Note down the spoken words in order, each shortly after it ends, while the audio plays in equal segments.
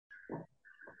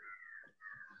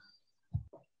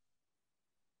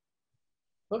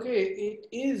Okay, it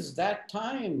is that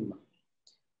time,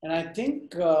 and I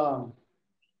think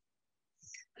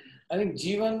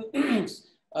Jeevan.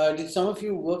 Did some of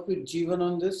you work with Jeevan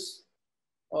on this,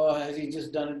 or has he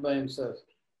just done it by himself?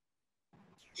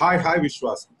 Hi,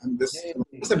 Vishwas. And this Hey.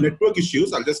 some network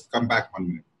issues. I'll just come back 1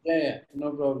 minute. Yeah,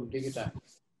 no problem. Take your time.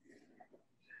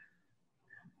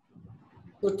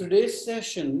 So today's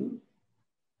session,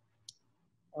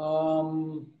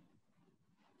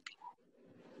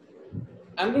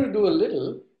 I'm going to do a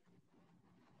little,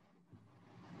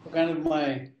 kind of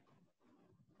my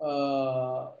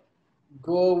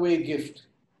go away gift.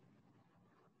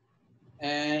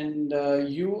 And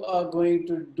you are going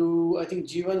to do, I think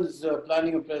Jeevan's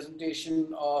planning a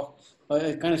presentation of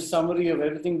a kind of summary of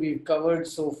everything we've covered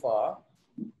so far.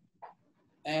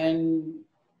 And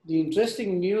the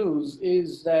interesting news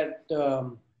is that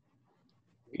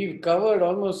we've covered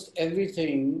almost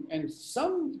everything and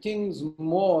some things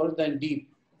more than deep.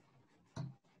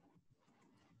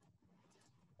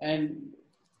 And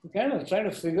we're kind of trying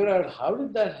to figure out how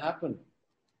did that happen?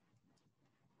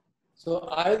 So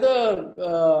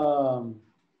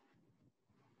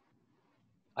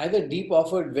either Deep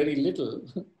offered very little,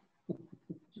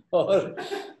 or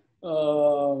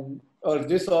or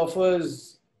this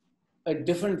offers a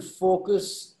different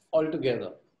focus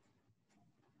altogether.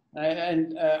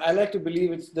 And I like to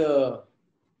believe it's the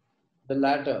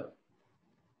latter.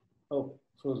 Oh,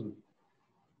 frozen.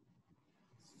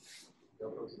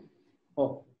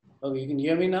 Oh, okay. You can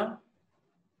hear me now.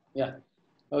 Yeah.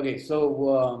 Okay.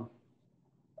 So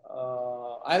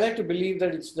I like to believe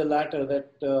that it's the latter,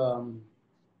 that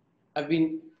I've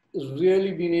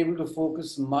really been able to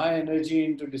focus my energy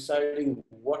into deciding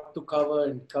what to cover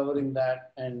and covering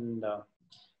that. And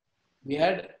we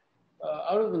had,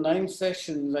 out of the 9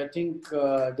 sessions, I think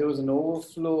there was an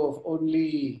overflow of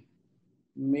only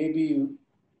maybe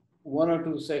 1 or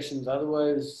 2 sessions.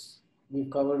 Otherwise, we've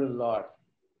covered a lot.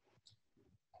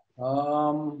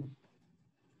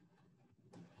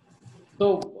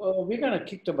 So we kind of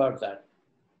kicked about that.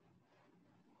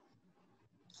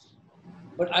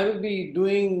 But I will be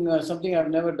doing something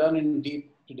I've never done in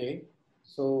Deep today.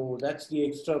 So that's the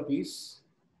extra piece.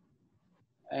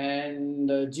 And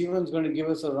Jeevan's going to give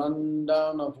us a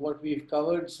rundown of what we've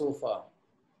covered so far.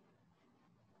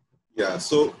 Yeah,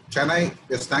 so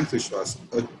yes, thanks Vishwas.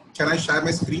 Can I share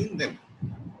my screen then?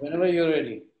 Whenever you're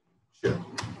ready. Sure.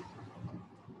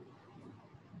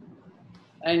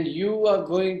 And you are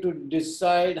going to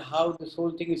decide how this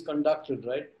whole thing is conducted,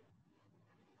 right?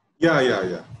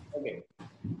 Yeah. Okay.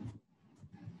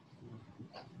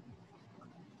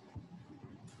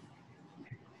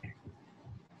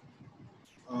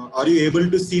 Are you able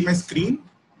to see my screen?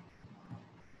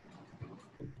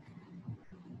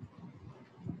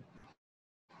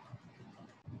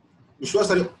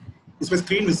 Vishwas, is my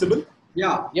screen visible?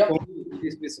 Yeah. Yep. It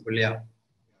is visible. Yeah.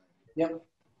 Yep.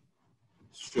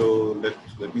 So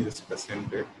let me just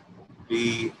present it.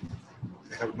 I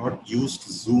have not used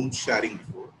Zoom sharing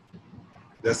before.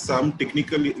 There's some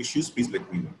technical issues. Please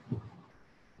let me know.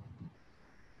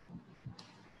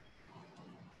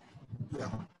 Yeah.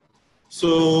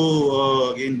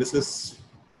 So again, this is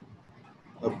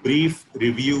a brief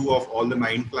review of all the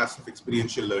 9 classes of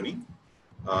experiential learning.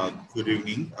 Good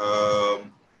evening.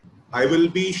 I will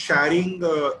be sharing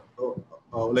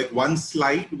like one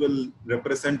slide will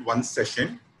represent one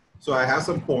session. So I have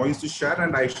some points to share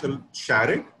and I shall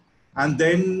share it. And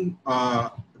then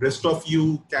rest of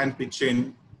you can pitch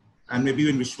in, and maybe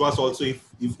when Vishwas also,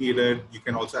 if needed, you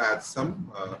can also add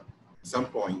some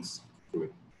points to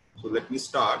it. So let me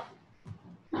start.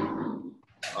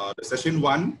 The session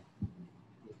 1.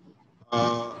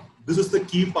 This is the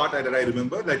key part that I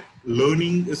remember, that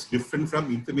learning is different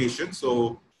from information.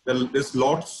 So there's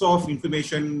lots of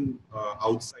information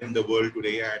outside in the world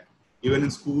today, and even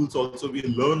in schools also we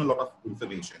learn a lot of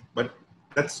information, but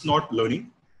that's not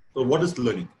learning. So what is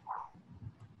learning?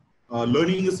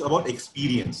 Learning is about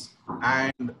experience,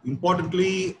 and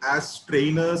importantly, as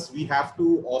trainers, we have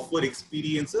to offer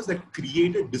experiences that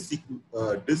create a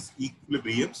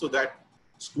disequilibrium, so that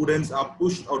students are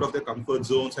pushed out of their comfort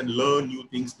zones and learn new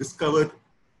things, discover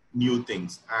new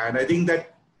things. And I think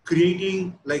that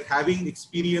having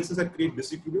experiences that create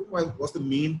disequilibrium was the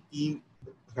main theme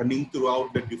running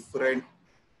throughout the different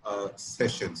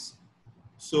sessions.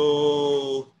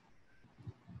 So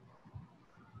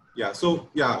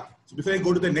before I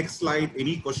go to the next slide,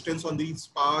 any questions on these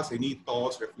parts, any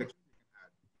thoughts, reflections you can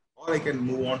add, or I can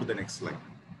move on to the next slide.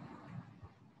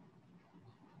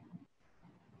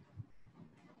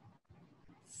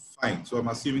 Fine. So I'm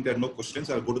assuming there are no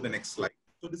questions. I'll go to the next slide.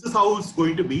 So this is how it's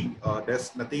going to be.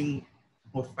 There's nothing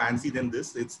more fancy than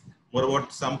this. It's more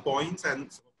about some points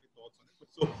and some of your thoughts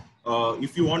on it. So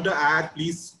if you want to add,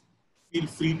 please feel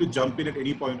free to jump in at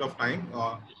any point of time.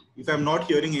 If I'm not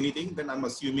hearing anything, then I'm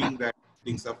assuming that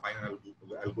things are fine. And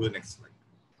I'll go to the next slide.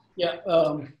 Yeah.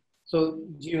 So,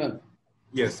 Jeevan,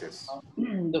 Yes, yes.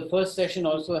 The first session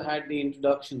also had the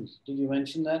introductions. Did you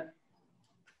mention that?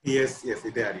 Yes, yes,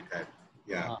 it had.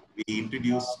 Yeah, we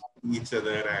introduced each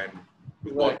other and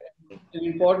we got. Right. An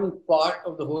important part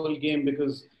of the whole game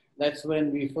because that's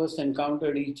when we first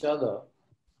encountered each other.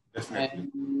 Definitely.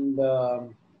 And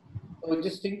so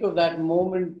just think of that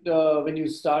moment when you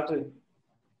started,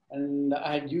 and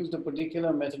I had used a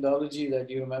particular methodology. That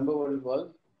you remember what it was?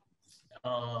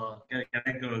 Can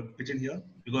I pitch in here?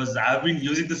 Because I've been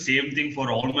using the same thing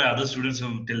for all my other students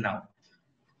till now.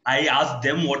 I ask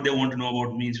them what they want to know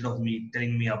about me instead of me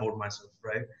telling me about myself,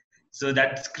 right? So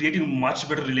that's creating much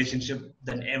better relationship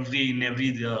than in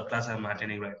every class I'm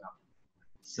attending right now.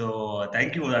 So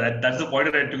thank you for that. That's the point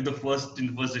that I took in the first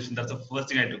session. That's the first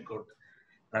thing I took out.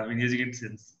 I've been using it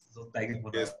since. So thank you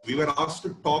for that. Yes, we were asked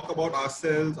to talk about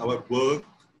ourselves, our work,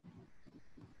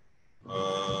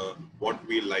 what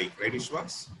we like, right,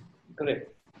 Ishwas?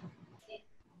 Correct.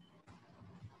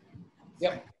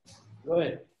 Yep. Go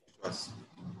ahead. Ishwas.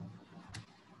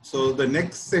 So the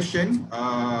next session,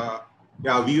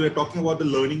 yeah, we were talking about the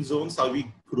learning zones, how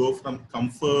we grow from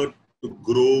comfort to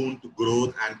groan to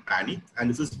growth and panic. And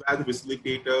this is where the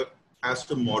facilitator has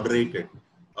to moderate it.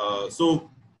 So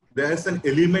there's an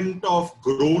element of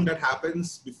groan that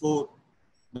happens before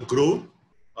the growth.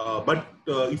 But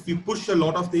if we push a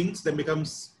lot of things, then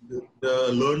becomes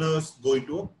the learners go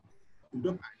into a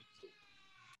panic.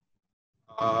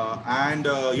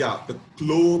 Yeah, the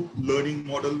flow learning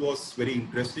model was very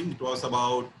interesting. It was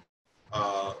about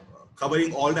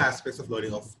covering all the aspects of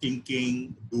learning, of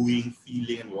thinking, doing,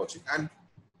 feeling, and watching. And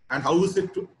how is it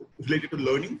related to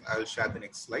learning? I'll share the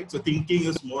next slide. So thinking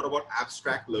is more about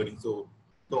abstract learning. So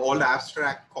all the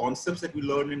abstract concepts that we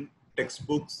learn in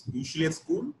textbooks, usually at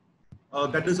school,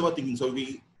 that is about thinking. So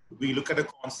we look at a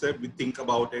concept, we think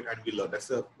about it, and we learn. That's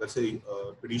a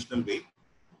traditional way.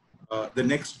 The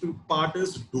next part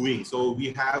is doing. So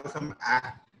we have some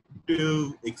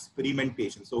active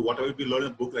experimentation. So whatever we learn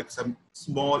in a book, like some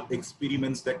small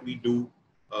experiments that we do,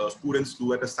 students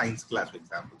do at a science class, for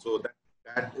example. So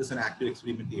that is an active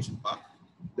experimentation part.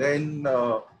 Then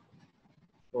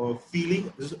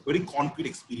feeling is a very concrete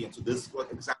experience. So this was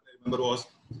example I remember was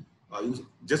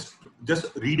just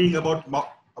reading about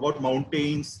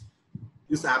mountains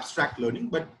is abstract learning,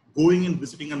 but going and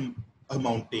visiting a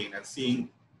mountain and seeing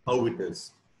how it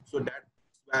is. So that's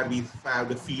where we have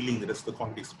the feeling, that is the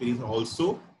concrete experience. And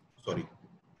also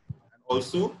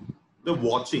the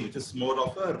watching, which is more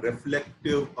of a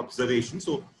reflective observation.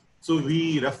 So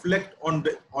we reflect on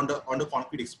the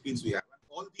concrete experience we have.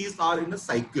 All these are in a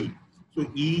cycle. So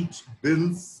each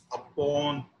builds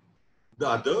upon the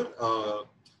other.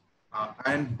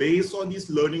 And based on these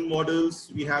learning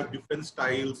models, we have different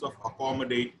styles of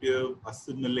accommodative,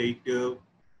 assimilative.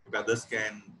 If others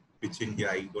can pitch in here,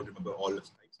 I don't remember all the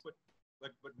styles,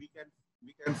 but we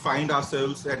can find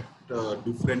ourselves at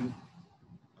different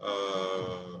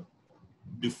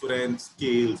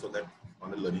scales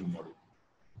on the learning model.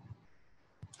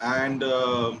 And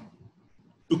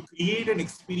to create an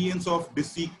experience of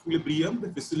disequilibrium, the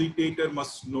facilitator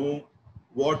must know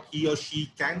what he or she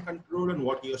can control and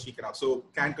what he or she cannot. So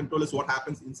can control is what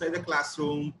happens inside the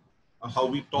classroom, how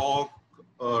we talk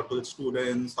to the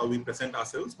students, how we present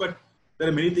ourselves. But there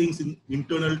are many things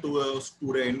internal to a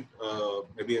student,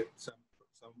 maybe some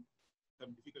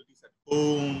difficulties at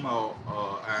home,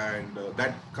 and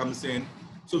that comes in.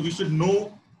 So we should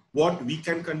know what we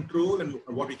can control and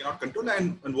what we cannot control,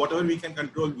 and whatever we can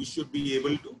control, we should be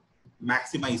able to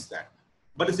maximize that.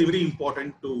 But it's very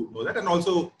important to know that. And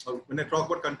also, when I talk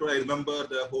about control, I remember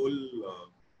the whole,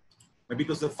 maybe it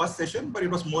was the first session, but it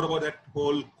was more about that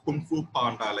whole Kung Fu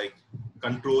Panda, like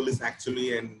control is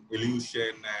actually an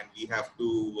illusion, and we have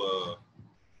to,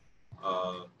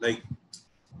 like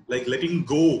letting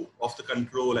go of the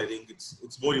control. I think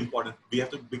it's more important. We have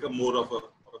to become more of a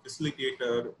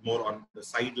facilitator, more on the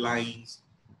sidelines,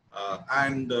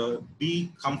 and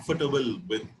be comfortable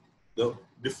with the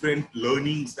different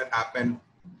learnings that happen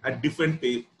at different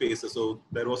paces. So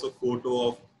there was a photo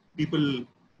of people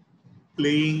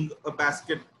playing a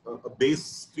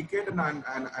base cricket, and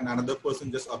another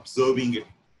person just observing it,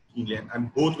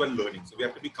 and both were learning. So we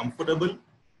have to be comfortable with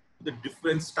the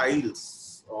different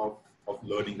styles of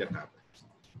learning that happens.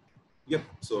 Yep.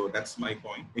 So that's my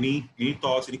point. Any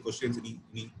thoughts? Any questions?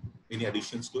 Any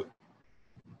additions to it?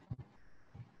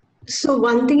 So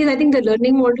one thing is, I think the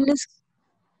learning model is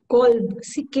Kolb,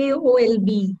 Kolb.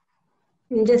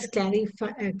 Just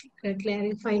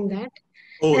clarifying that.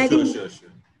 Oh, And I sure, think, sure, sure.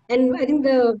 and I think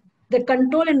the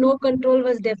control and no control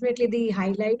was definitely the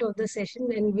highlight of the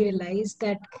session, and we realized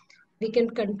that we can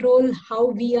control how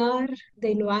we are,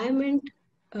 the environment.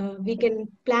 We can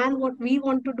plan what we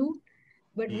want to do,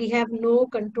 but we have no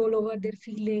control over their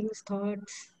feelings,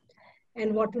 thoughts,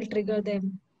 and what will trigger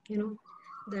them.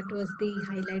 That was the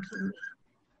highlight for me.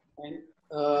 And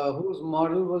whose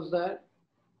model was that?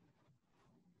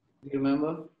 Do you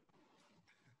remember?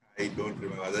 I don't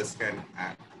remember. Others can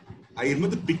add. I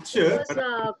remember the It picture, was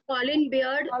but Colin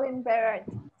Beard. Colin Barrett,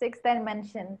 Six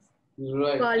Dimensions.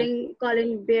 Right.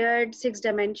 Colin Beard, Six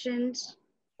Dimensions.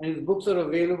 And his books are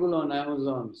available on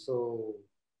Amazon. So,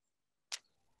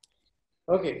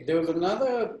 okay, there was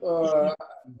another.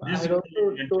 I This had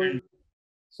also told.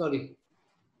 Sorry.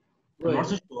 Go I'm not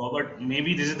ahead. so sure, but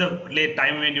maybe this is the late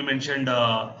time when you mentioned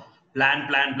plan,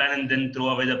 and then throw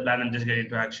away the plan and just get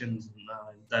into actions.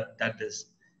 That is.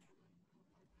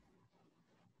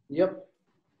 Yep.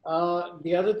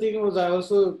 The other thing was I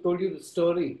also told you the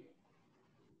story.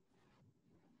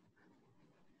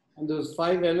 And those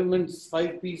 5 elements,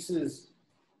 5 pieces,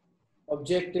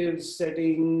 objectives,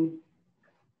 setting.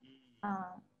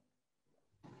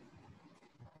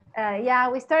 Yeah,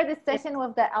 we started this session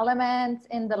with the elements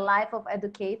in the life of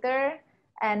educator,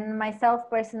 and myself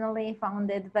personally found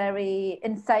it very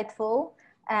insightful.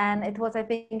 And it was, I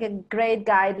think, a great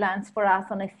guidelines for us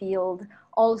on a field,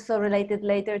 also related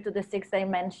later to the 6th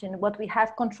dimension, what we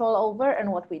have control over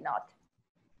and what we not.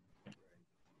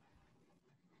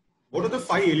 what are the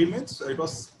 5 elements? It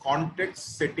was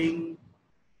context, setting.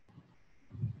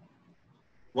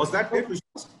 Was that it? Which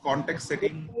was context,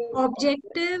 setting?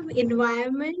 Objective,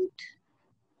 environment,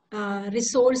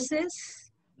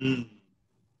 resources,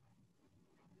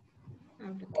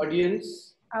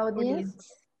 Audience.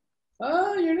 Audience.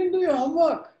 You didn't do your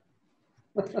homework.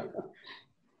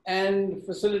 And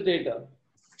facilitator.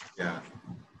 Yeah.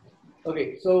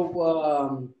 Okay,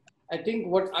 so I think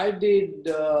what I did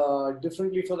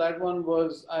differently for that one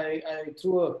was I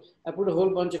put a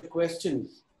whole bunch of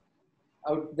questions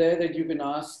out there that you can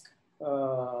ask.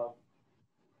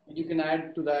 You can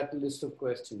add to that list of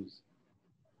questions.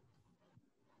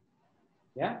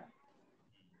 Yeah.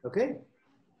 Okay.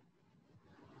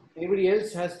 Anybody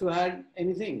else has to add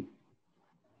anything?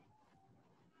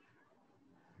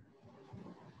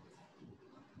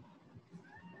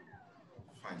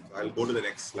 Fine. So I'll go to the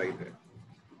next slide there.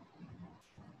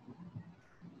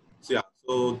 So yeah,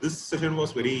 so this session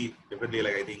was very definitely,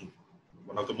 like, I think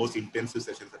one of the most intensive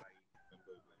sessions that I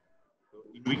remember. So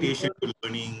invitation to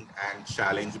learning and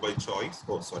challenge by choice.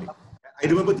 Oh, sorry. I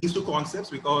remember these 2 concepts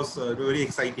because they were very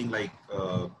exciting. Like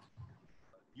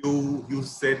you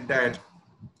said that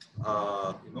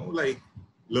like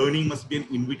learning must be an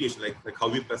invitation, like how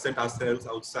we present ourselves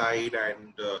outside,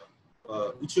 and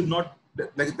it should not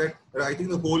like that. I think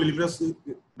the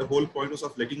whole point was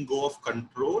of letting go of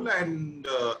control and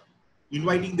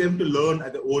inviting them to learn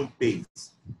at their own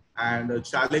pace. And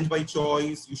challenge by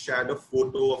choice, you shared a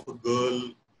photo of a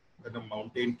girl on a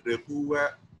mountain trip who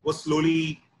was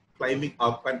slowly climbing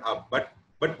up and up, but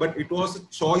it was a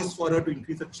choice for her to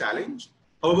increase the challenge.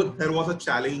 However, there was a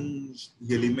challenge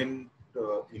element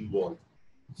involved.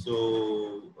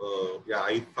 So yeah,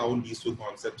 I found these 2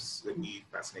 concepts very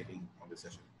fascinating on this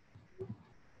session.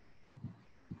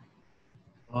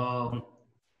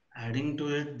 Adding to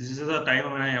it, this is the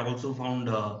time when I also found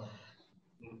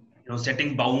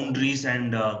setting boundaries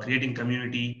and creating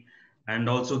community, and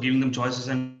also giving them choices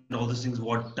and all these things.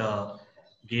 What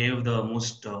gave the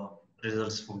most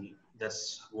results for me.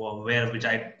 That's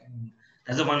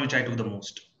that's the one which I took the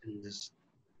most in this.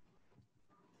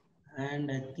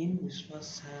 And I think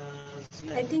Vishwas has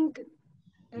left. I think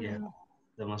Yeah,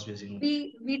 there must be a signal.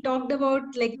 we talked about,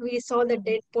 like, we saw the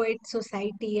dead poet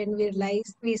society, and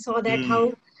we saw that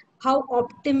how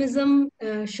optimism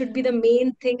should be the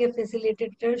main thing a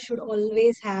facilitator should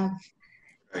always have,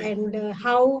 Right. and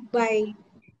how by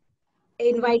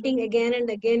inviting again and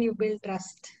again you build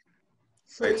trust.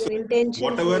 So Right. your So intention.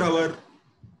 whatever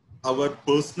our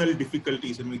personal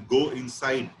difficulties, when we go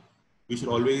inside, we should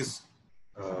always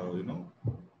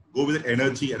go with that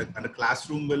energy, and a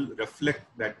classroom will reflect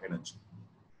that energy.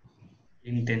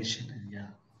 Intention, yeah.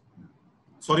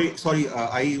 Sorry.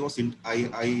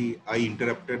 I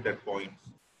interrupted that point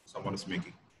someone is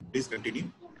making. Please continue.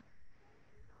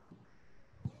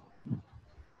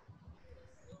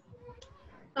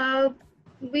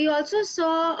 We also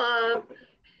saw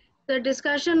the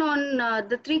discussion on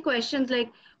the 3 questions,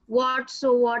 like what,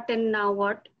 so what, and now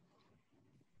what.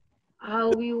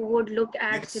 How you would look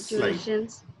at Next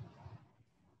situations. slide.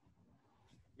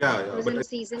 Yeah, It yeah, was but in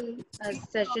season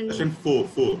session. session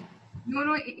 4.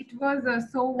 No, it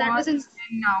was so That what was in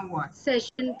and now what?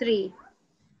 session 3.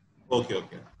 Okay.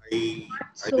 I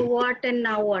So remember. what and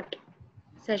now what?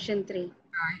 Session 3.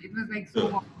 It was like so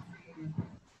what?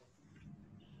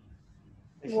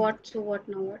 What, so what,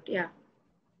 now what? Yeah.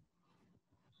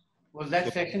 Was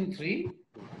that session 3? No,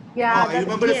 Yeah, I that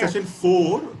remember a Yes. session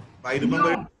 4. I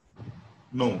remember. No,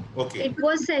 No. Okay. It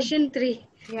was session 3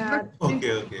 yeah,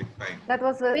 Okay. Fine. that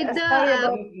was a with story the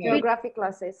about Yeah. geography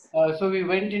classes. So we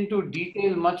went into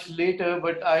detail much later,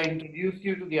 but I introduced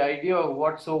you to the idea of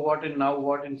what, so what, and now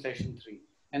what in session 3.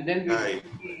 And then we Right.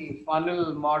 did the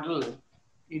funnel model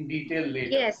in detail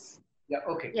later. yes, Yeah,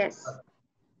 okay. yes.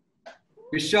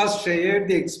 Vishwas shared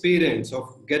the experience of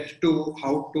get to,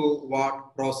 how to,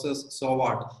 what, process, so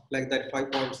what, like that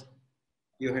 5 points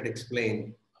you had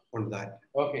explained on that.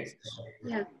 Okay.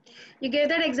 Yeah. You gave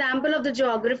that example of the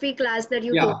geography class that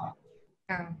you took.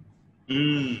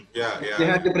 Yeah, yeah. they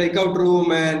had the breakout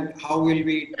room and how will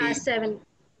we Class teach. 7.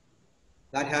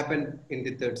 That happened in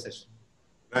the 3rd session.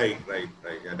 Right.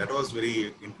 Yeah, that was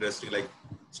very interesting. Like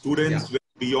students went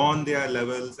beyond their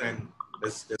levels, and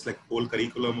that's like whole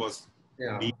curriculum was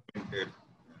reinvented.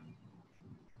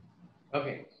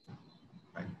 Okay.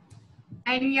 Right.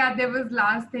 And yeah, there was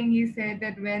last thing he said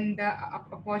that when the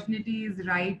opportunity is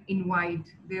right, invite.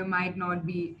 There might not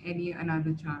be any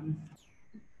another chance.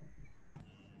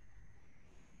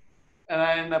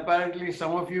 And apparently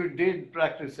some of you did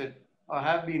practice it or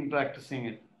have been practicing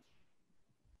it.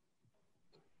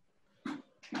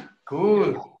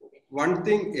 Cool. One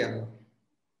thing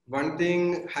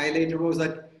highlighted was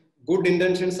that good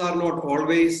intentions are not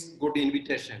always good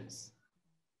invitations.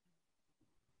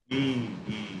 Good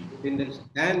intention.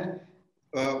 And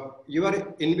your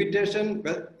invitation,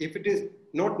 well, if it is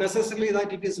not necessarily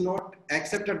that it is not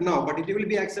accepted now, but it will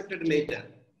be accepted later.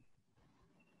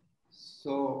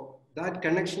 So that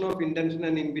connection of intention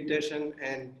and invitation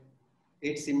and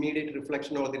its immediate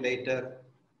reflection or the later,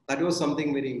 that was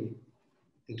something very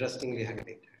interestingly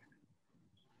highlighted.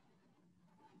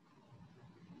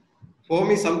 For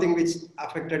me, something which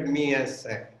affected me as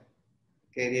a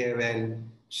career and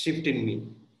shift in me.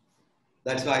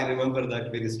 That's why I remember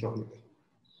that very strongly.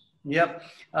 Yep.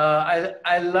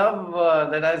 I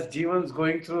love that as Jeevan's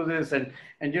going through this and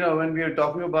you know, when we were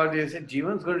talking about it, I said,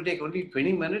 Jeevan's going to take only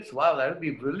 20 minutes. Wow, that would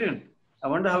be brilliant. I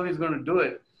wonder how he's going to do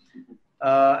it.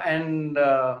 And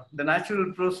the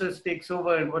natural process takes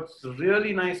over. And what's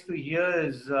really nice to hear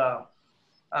is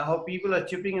how people are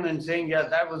chipping in and saying, yeah,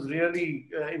 that was really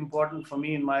important for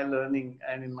me in my learning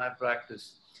and in my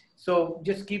practice. So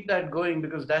just keep that going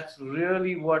because that's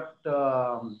really what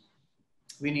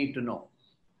we need to know.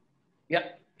 Yeah,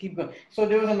 keep going. So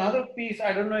there was another piece,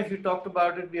 I don't know if you talked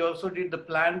about it, we also did the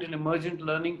planned and emergent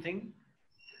learning thing.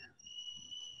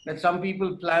 That some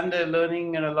people plan their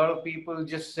learning and a lot of people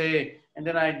just say, and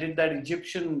then I did that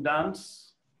Egyptian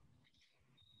dance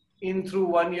in through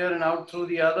one ear and out through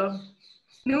the other.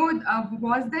 No,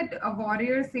 was that a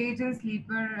warrior, sage, and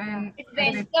sleeper? And It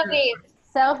went the way.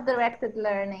 Self-directed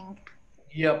learning.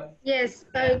 Yep. Yes,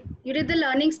 you did the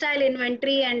learning style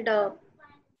inventory and the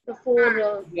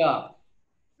 4. Yeah.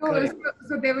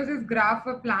 So there was this graph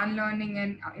of plan learning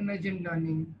and emergent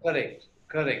learning.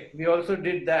 Correct. We also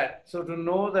did that. So to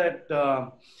know that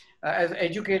as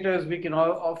educators, we can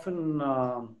often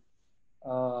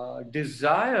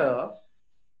desire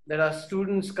that our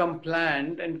students come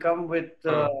planned and come with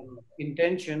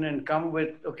intention and come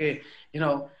with, okay, you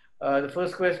know, the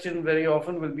first question very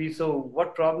often will be, so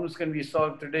what problems can we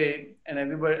solve today? And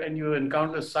everybody, and you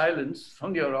encounter silence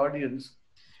from your audience,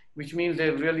 which means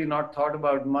they've really not thought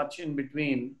about much in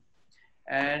between.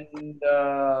 And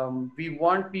we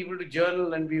want people to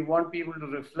journal and we want people to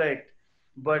reflect,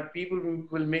 but people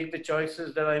will make the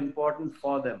choices that are important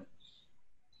for them.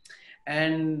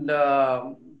 And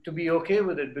to be okay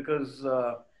with it because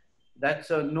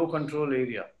that's a no control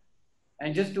area.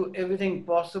 And just do everything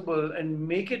possible and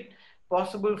make it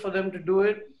possible for them to do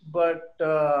it, but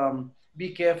be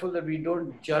careful that we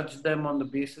don't judge them on the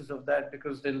basis of that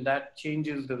because then that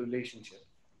changes the relationship.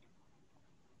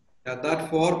 Yeah, that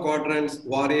 4 quadrants,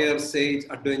 warrior, sage,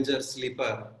 adventure,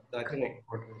 sleeper. That Correct.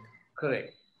 4 quadrants.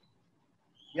 Correct.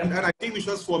 Yep. And I think, which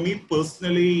was for me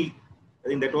personally, I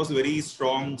think that was a very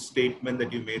strong statement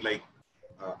that you made. Like,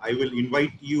 I will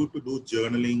invite you to do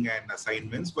journaling and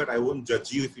assignments, but I won't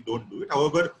judge you if you don't do it.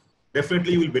 However,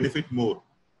 definitely you will benefit more.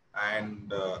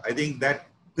 And I think that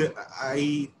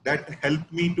that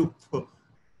helped me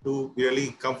to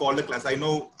really come for all the class. I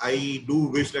know I do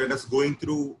wish that I was going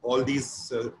through all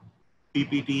these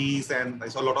PPTs and I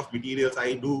saw a lot of materials.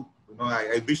 I do, you know,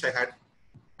 I wish I had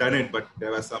done it, but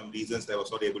there were some reasons I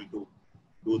was not able to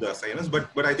do the assignments.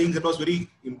 But I think that was very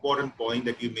important point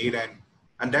that you made,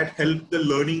 and that helped the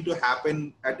learning to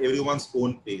happen at everyone's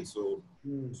own pace. So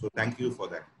so thank you for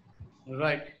that.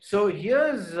 Right. So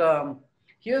here's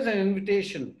an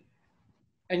invitation,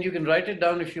 and you can write it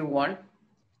down if you want.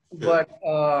 But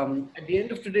at the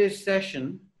end of today's session,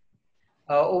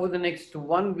 over the next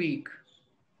 1 week,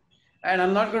 and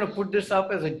I'm not going to put this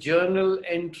up as a journal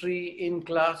entry in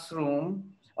classroom,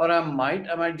 or I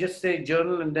might just say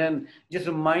journal and then just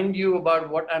remind you about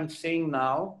what I'm saying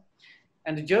now.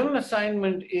 And the journal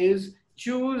assignment is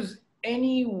choose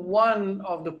any one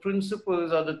of the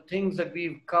principles or the things that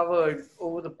we've covered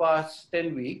over the past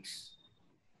 10 weeks,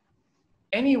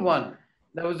 any one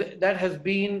that has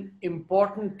been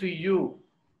important to you,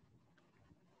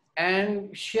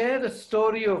 and share the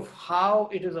story of how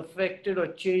it has affected or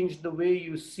changed the way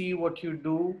you see what you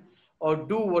do or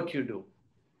do what you do.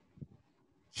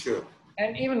 Sure.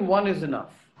 And even one is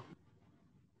enough.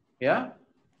 Yeah?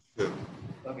 Sure.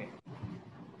 Okay.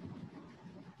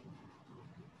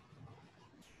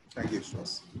 Thank you,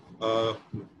 Shwas.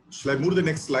 Shall I move to the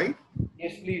next slide?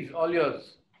 Yes, please, all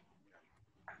yours.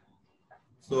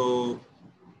 So,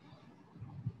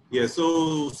 yeah, so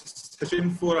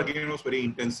session 4 again was very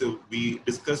intensive. We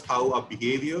discussed how our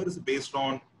behavior is based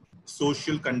on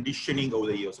social conditioning over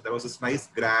the years. So there was this nice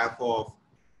graph of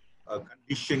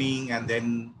conditioning and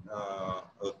then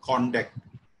conduct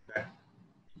that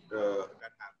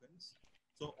happens.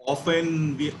 So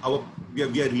often we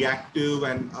are reactive,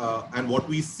 and what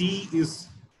we see is,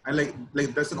 and like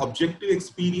there's an objective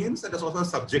experience and there's also a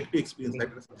subjective experience.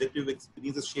 Like the subjective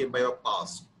experience is shaped by our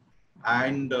past,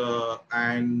 and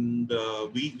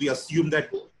we assume that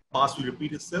past will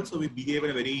repeat itself, so we behave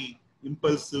in a very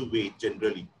impulsive way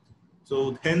generally.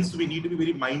 So hence we need to be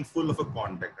very mindful of a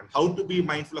conduct. And how to be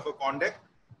mindful of a conduct?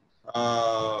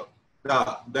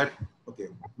 Okay.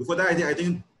 Before that, I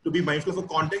think to be mindful of a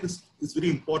conduct is very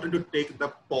important to take the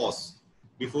pause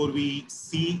before we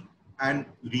see and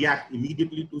react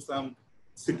immediately to some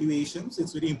situations.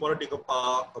 It's very important to take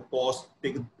a pause,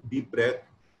 take a deep breath,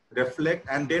 reflect,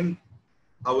 and then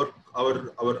our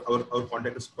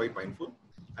conduct is quite mindful.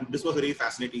 And this was a very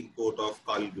fascinating quote of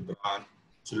Khalil Gibran: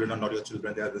 "Children are not your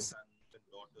children; they are the sons and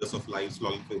daughters of life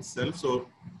longing for itself."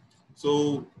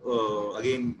 So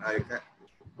again, it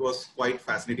was quite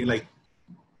fascinating. Like,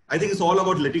 I think it's all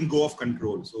about letting go of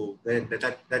control. So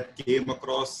that came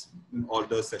across in all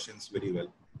the sessions very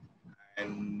well.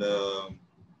 And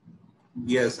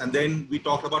yes, and then we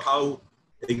talked about how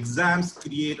exams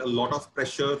create a lot of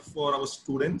pressure for our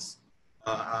students.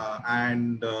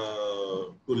 And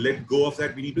to let go of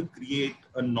that, we need to create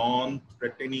a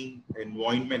non-threatening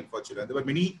environment for children. There were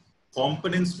many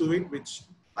components to it which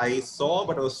I saw,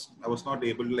 but I was not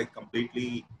able to like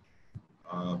completely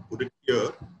put it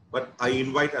here. But I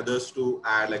invite others to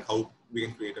add like how we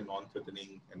can create a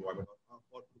non-threatening environment,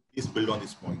 or please build on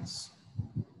these points.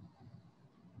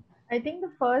 I think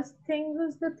the first thing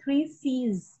was the 3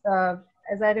 C's.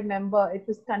 As I remember, it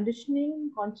was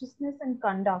conditioning, consciousness, and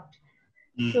conduct.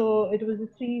 So it was the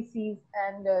 3 C's,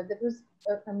 and that was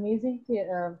an amazing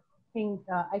thing.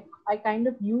 I kind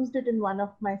of used it in one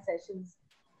of my sessions,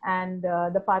 and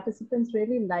the participants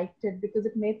really liked it because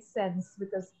it made sense.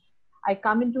 Because I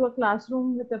come into a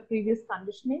classroom with a previous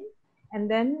conditioning, and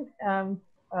then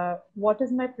what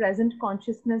is my present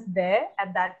consciousness there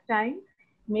at that time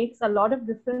makes a lot of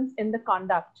difference in the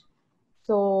conduct.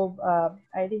 So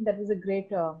I think that was a great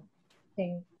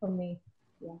thing for me.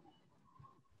 Yeah.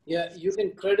 Yeah, you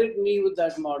can credit me with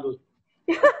that model.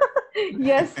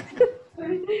 Yes.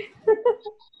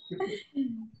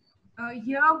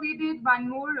 Here we did one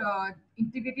more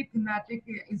integrated thematic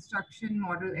instruction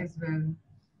model as well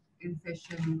in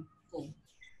session 4.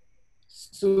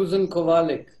 Susan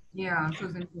Kowalik. Yeah,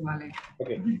 Susan Kowalik.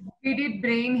 Okay. We did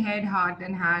brain, head, heart,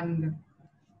 and hand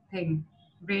thing,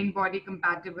 brain body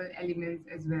compatible elements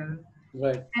as well.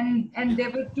 Right. And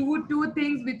there were two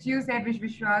things which you said,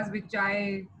 Vishwas, which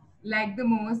I liked the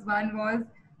most. One was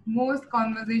most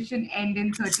conversation end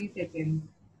in 30 seconds.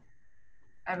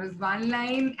 That was one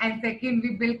line. And second,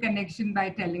 we build connection by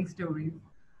telling stories.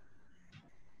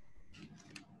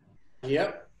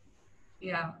 Yep.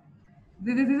 Yeah.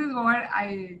 This is what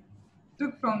I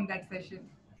took from that session.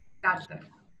 That's it.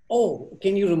 Oh,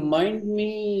 can you remind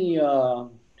me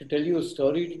to tell you a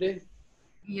story today?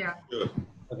 Yeah. Sure.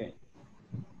 Okay.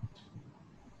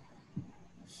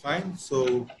 Fine.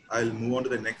 So I'll move on to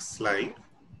the next slide.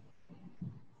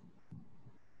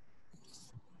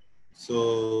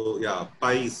 So yeah,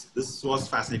 pies. This was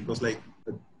fascinating. It was like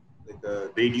a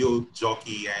radio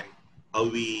jockey, and how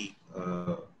we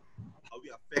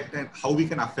affect and how we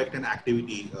can affect an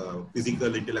activity,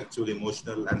 physical, intellectual,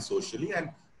 emotional, and socially, and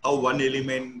how one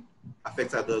element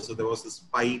affects others. So there was this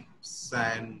pipes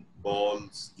and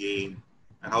balls game,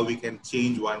 and how we can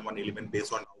change one element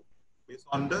based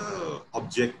on the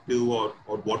objective or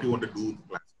what you want to do in the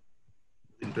class.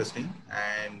 Interesting.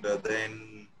 And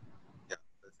then, yeah,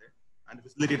 that's it. And the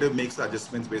facilitator makes the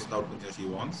adjustments based on what she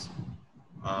wants.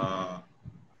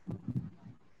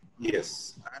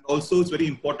 Yes, and also it's very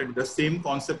important. The same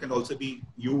concept can also be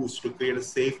used to create a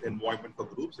safe environment for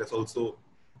groups. That's also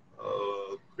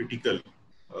critical.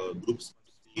 Groups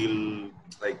feel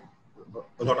like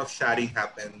a lot of sharing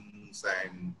happens,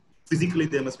 and physically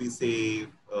they must be safe.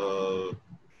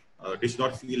 They should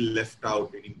not feel left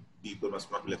out. Any people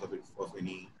must not be left out of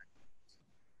any.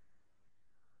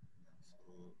 So,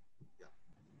 yeah.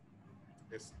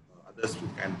 Yes, others who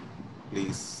can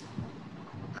please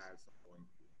add some point.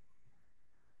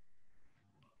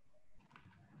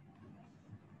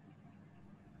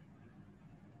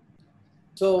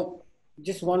 So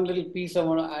just one little piece I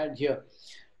want to add here.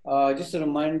 Just a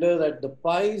reminder that the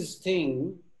pies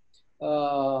thing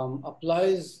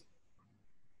applies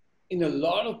in a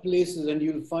lot of places, and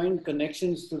you'll find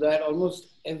connections to that almost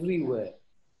everywhere.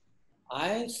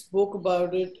 I spoke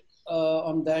about it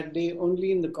on that day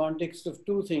only in the context of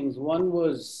two things. One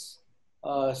was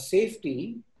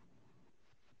safety,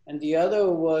 and the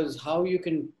other was how you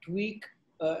can tweak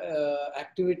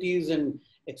activities and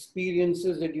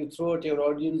experiences that you throw at your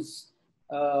audience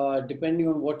depending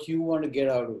on what you want to get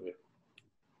out of it.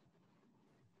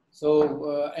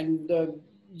 So,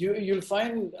 you'll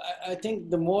find, I think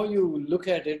the more you look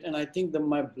at it, and I think that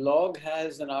my blog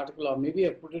has an article, or maybe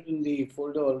I put it in the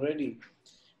folder already,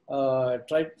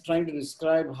 trying to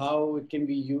describe how it can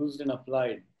be used and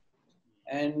applied.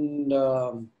 And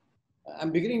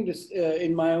I'm beginning to,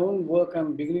 in my own work,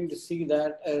 I'm beginning to see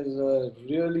that as a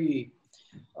really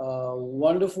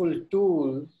wonderful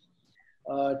tool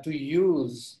to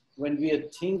use when we are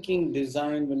thinking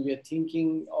design, when we are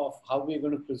thinking of how we're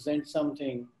going to present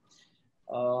something,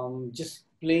 just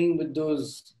playing with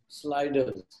those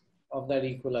sliders of that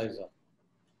equalizer.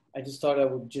 I just thought I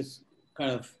would just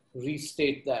kind of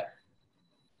restate that.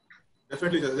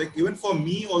 Definitely, like even for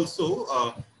me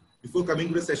also, before coming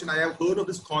to the session, I have heard of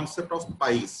this concept of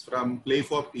PIES from Play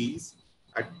for Peace.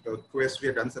 At Quest, we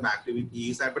have done some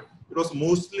activities, but it was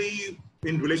mostly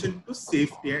in relation to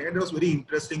safety, and it was very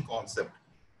interesting concept.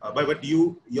 But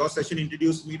your session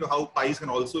introduced me to how PIES can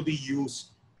also be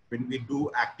used when we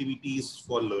do activities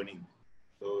for learning.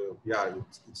 So yeah,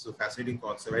 it's a fascinating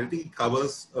concept. I think it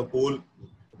covers a whole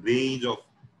range of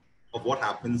what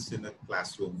happens in a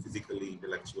classroom, physically,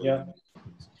 intellectually. Yeah.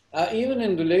 Even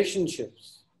in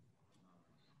relationships.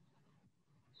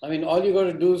 I mean, all you got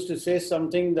to do is to say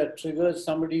something that triggers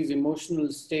somebody's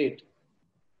emotional state.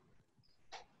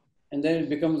 And then it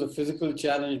becomes a physical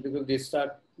challenge because they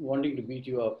start wanting to beat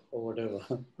you up or whatever.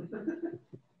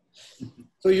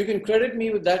 So you can credit me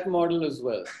with that model as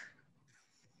well.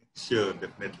 Sure,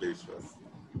 definitely, sure.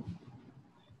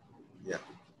 Yeah.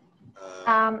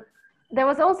 There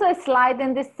was also a slide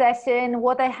in this session,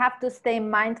 what I have to stay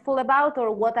mindful about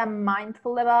or what I'm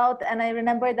mindful about. And I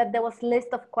remember that there was a list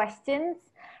of questions,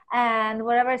 and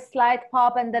wherever slide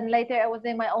popped, and then later I was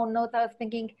in my own notes, I was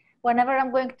thinking, whenever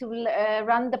I'm going to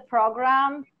run the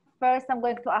program, first I'm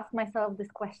going to ask myself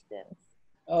these questions.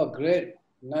 Oh, great.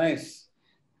 Nice.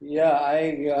 Yeah,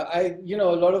 I you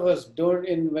know, a lot of us don't,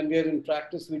 when we're in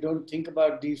practice, we don't think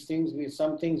about these things.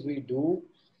 Some things we do.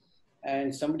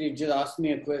 And somebody just asked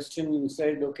me a question and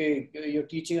said, okay, you're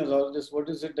teaching us all this. What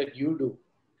is it that you do?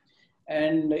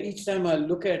 And each time I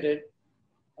look at it,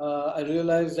 I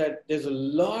realize that there's a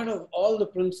lot of all the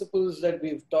principles that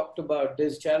we've talked about.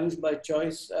 There's challenge by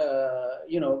choice,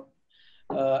 you know,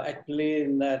 at play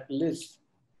in that list.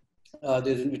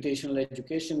 There's invitational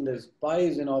education. There's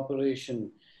PIES in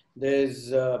operation. There's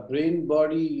brain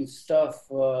body stuff.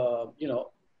 You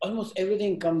know, almost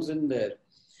everything comes in there.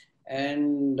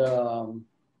 And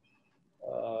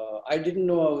I didn't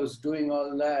know I was doing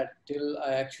all that till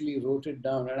I actually wrote it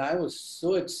down. And I was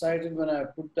so excited when I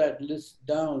put that list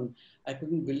down. I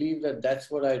couldn't believe that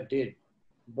that's what I did.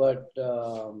 But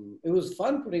it was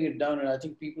fun putting it down, and I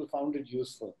think people found it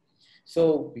useful.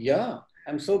 So yeah,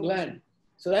 I'm so glad.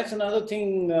 So that's another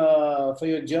thing for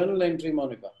your journal entry,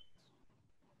 Monica.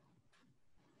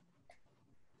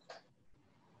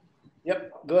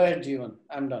 Yep, go ahead, Jeevan.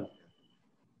 I'm done.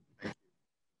 Thank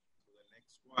you. So the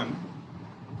next one,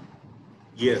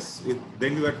 yes,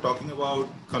 then we were talking about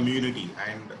community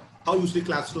and how usually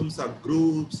classrooms are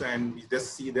groups and we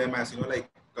just see them as, you know, like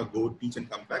a go teach and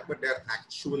come back, but they're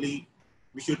actually,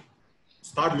 we should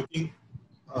start looking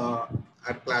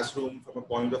at classroom from a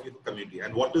point of view of community.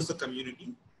 And what is a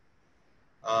community?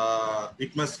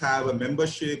 It must have a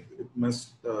membership. It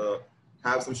must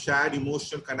have some shared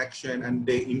emotional connection, and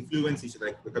they influence each other.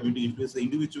 Like the community influences the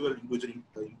individual,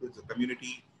 influences the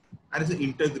community, and it's an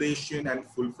integration and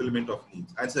fulfillment of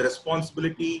needs. And it's a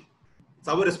responsibility. It's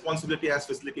our responsibility as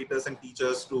facilitators and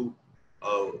teachers to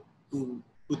uh, to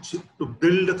to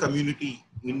build a community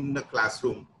in the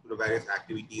classroom through the various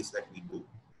activities that we do,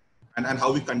 and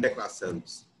how we conduct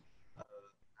ourselves.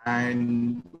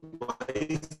 And why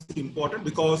is it important?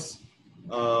 Because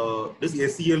this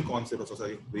SEL concept also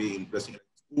is very interesting.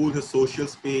 School is social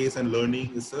space and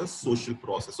learning is a social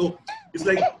process. So it's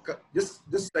like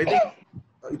just I think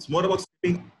it's more about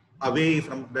stepping away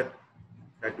from that.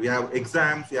 That we have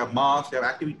exams, we have marks, we have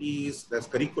activities, there's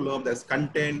curriculum, there's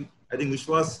content. I think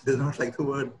Vishwas does not like the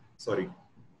word. Sorry,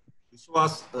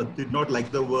 Vishwas did not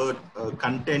like the word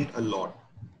content a lot.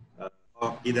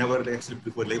 He never actually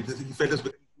preferred, like, he felt it's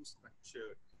becoming too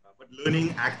structured. But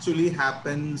learning actually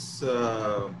happens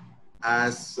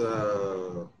as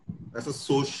a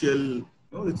social,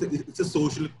 it's a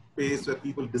social space where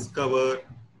people discover,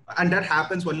 and that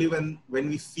happens only when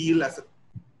we feel as a,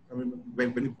 I mean,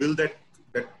 when we build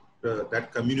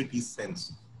that community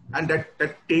sense, and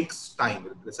that takes time.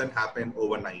 It doesn't happen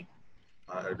overnight.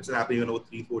 It doesn't happen even over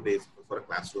 3-4 days for a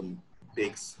classroom. It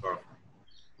takes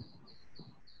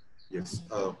yes.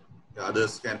 The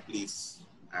others can please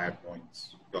add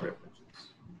points, your reflections.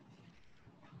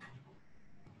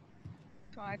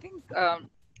 So I think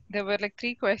there were like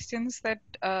three questions that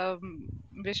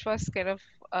Vishwas kind of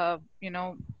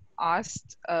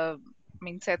asked. I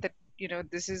mean, said that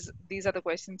these are the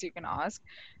questions you can ask.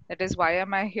 That is, why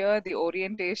am I here? The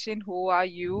orientation. Who are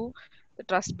you? The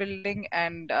trust building,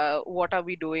 and what are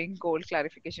we doing? Goal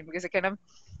clarification. Because I kind of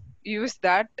used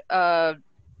that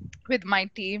with my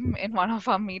team in one of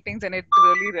our meetings, and it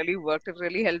really worked. It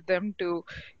really helped them to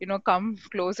come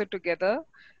closer together,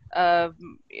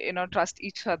 trust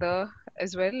each other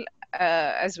as well,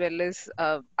 as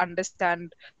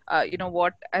understand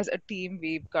what as a team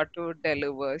we've got to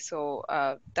deliver. So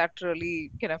that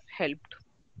really kind of helped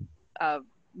uh,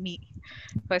 me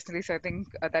personally. So I think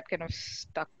that kind of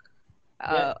stuck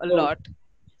Yeah. a So lot.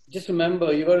 just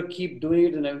remember, you got to keep doing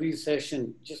it in every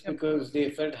session. Just Yep. because they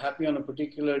felt happy on a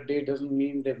particular day doesn't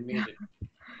mean they've made it.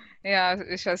 Yeah,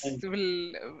 it's just And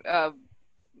will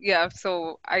yeah.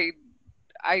 So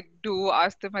I do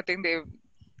ask them. I think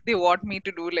they want me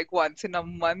to do like once in a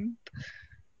month,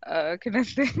 kind of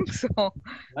thing. So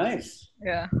nice.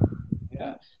 yeah.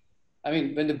 Yeah. I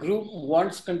mean, when the group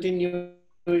wants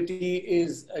continuity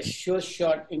is a sure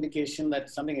shot indication that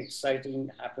something exciting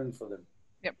happened for them.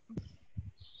 Yep.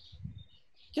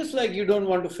 Just like you don't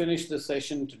want to finish the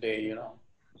session today,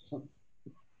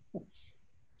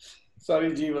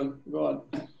 Sorry, Jeevan, go on.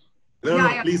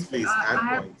 No, please,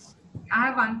 add points. I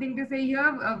have one thing to say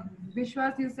here.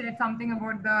 Vishwas, you said something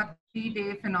about the 3-day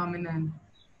phenomenon.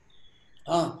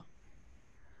 Ah.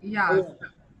 Yeah. Oh,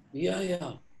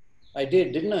 yeah. I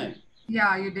did, didn't I?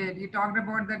 Yeah, you did. You talked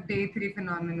about the day 3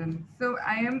 phenomenon. So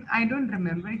I don't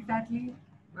remember exactly.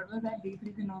 What was that day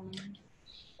 3 phenomenon?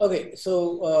 Okay,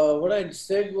 so what I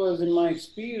said was, in my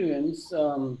experience,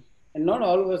 and not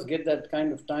all of us get that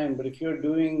kind of time, but if you're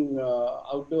doing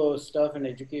outdoor stuff and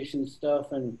education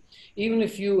stuff, and even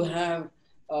if you have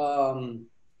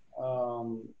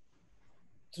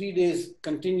 3 days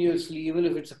continuously, even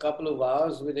if it's a couple of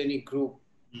hours with any group,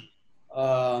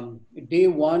 day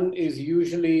 1 is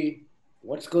usually,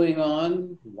 what's going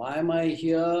on? Why am I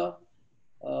here?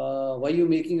 Why are you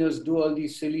making us do all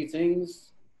these silly things?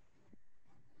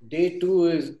 Day 2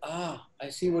 is, I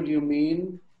see what you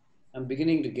mean. I'm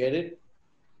beginning to get it.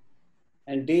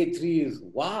 And day 3 is,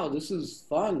 wow, this is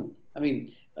fun. I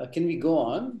mean, can we go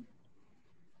on?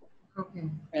 Okay.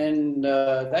 And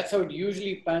that's how it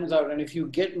usually pans out. And if you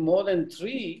get more than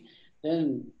 3,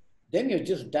 then you're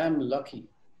just damn lucky.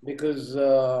 Because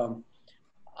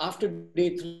after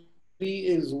day 3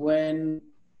 is when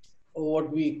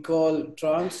what we call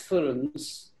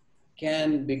transference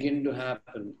can begin to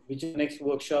happen, which is the next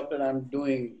workshop that I'm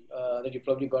doing that you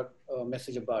probably got a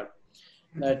message about.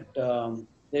 That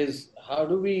there's, how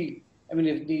do we, I mean,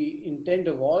 if the intent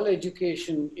of all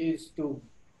education is to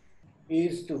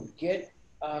get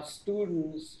our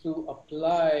students to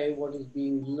apply what is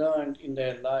being learned in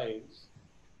their lives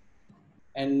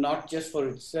and not just for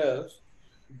itself,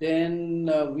 then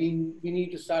we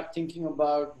need to start thinking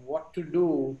about what to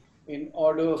do in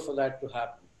order for that to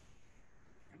happen.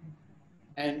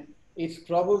 And it's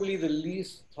probably the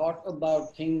least thought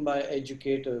about thing by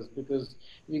educators, because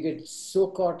we get so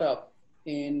caught up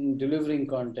in delivering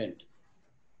content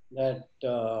that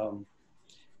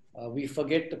we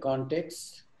forget the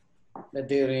context that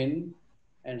they're in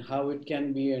and how it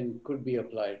can be and could be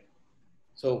applied.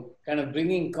 So kind of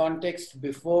bringing context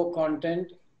before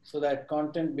content so that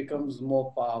content becomes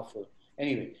more powerful.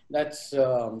 Anyway, that's,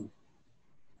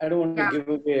 I don't want to give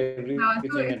away everything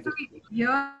at this point.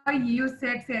 Here you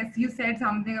said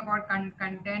something about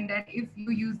content, that if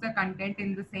you use the content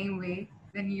in the same way,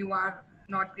 then you are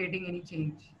not creating any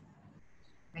change.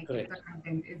 Like if the Correct.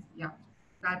 content is,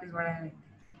 that is what I like.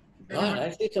 God, I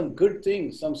say some good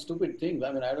things, some stupid things.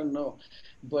 I mean, I don't know,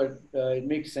 but it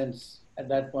makes sense at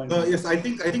that point. Yes, I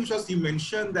think Shas, you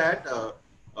mentioned that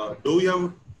though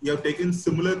you have taken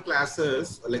similar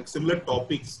classes, like similar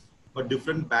topics or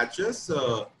different batches,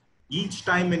 each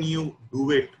time when you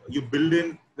do it, you build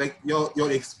in like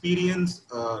your experience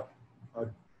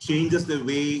changes the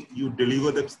way you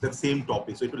deliver the same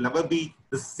topic. So it will never be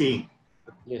the same.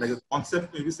 Yes. Like the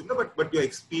concept may be similar, but your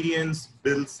experience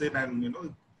builds it,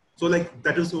 and so like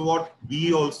that is what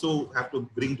we also have to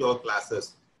bring to our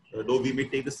classes. Though we may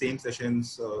take the same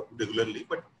sessions regularly,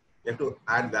 but we have to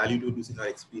add value to using our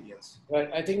experience.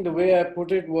 Right. I think the way I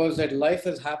put it was that life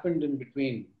has happened in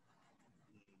between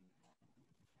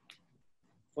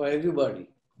for everybody.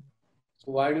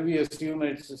 So why do we assume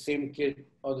it's the same kid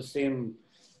or the same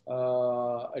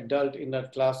adult in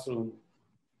that classroom?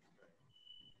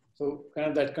 So kind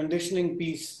of that conditioning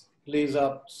piece plays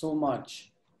up so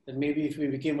much that maybe if we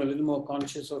became a little more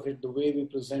conscious of it, the way we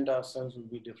present ourselves would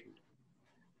be different.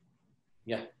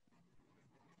 Yeah.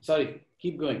 Sorry,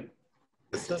 keep going.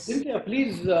 So Cynthia,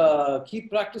 please keep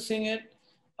practicing it,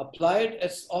 apply it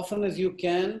as often as you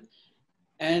can,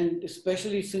 and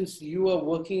especially since you are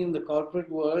working in the corporate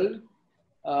world,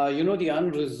 the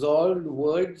unresolved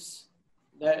words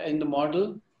that in the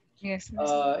model. Yes.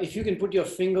 If you can put your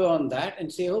finger on that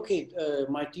and say, okay,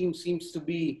 my team seems to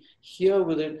be here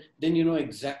with it, then you know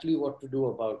exactly what to do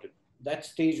about it. That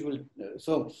stage will.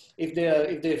 So if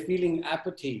they're feeling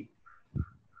apathy,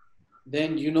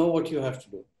 then you know what you have to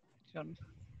do.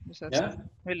 Sure. Yeah.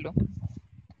 Will do.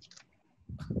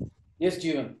 Yes,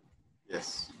 Jeevan.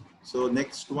 Yes. So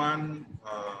next one,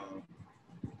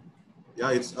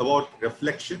 it's about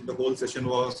reflection. The whole session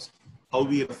was how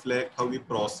we reflect, how we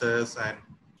process, and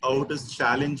how it is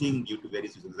challenging due to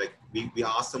various reasons. Like we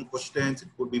ask some questions, it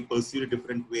could be perceived a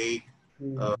different way.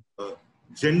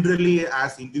 Generally,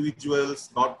 as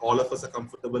individuals, not all of us are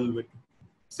comfortable with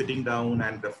sitting down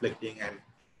and reflecting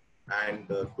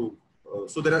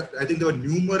so I think there were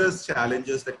numerous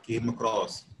challenges that came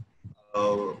across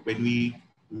when we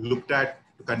looked at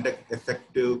to conduct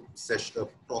effective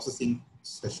processing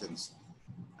sessions,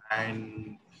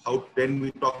 and then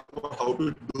we talked about how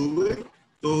to do it.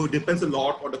 So it depends a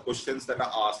lot on the questions that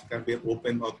are asked. Can be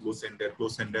open or close-ended,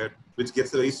 which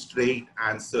gets a very straight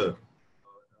answer,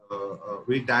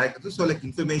 very direct. So like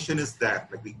information is there,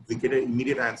 like we get an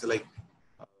immediate answer, like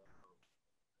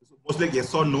most like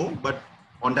yes or no. But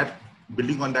on that,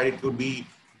 building on that, it could be,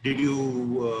 did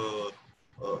you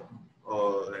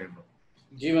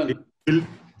Jeevan,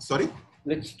 sorry?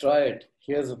 let's try it.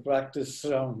 Here's a practice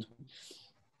round.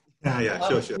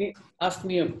 Sure. Ask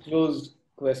me a closed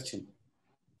question.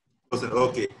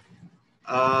 Okay.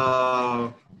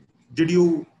 Did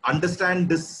you understand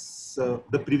this,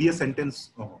 the previous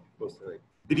sentence?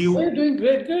 Did you? Oh, you're doing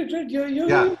great. You're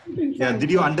doing fine.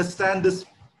 Did you understand this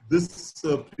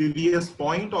previous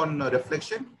point on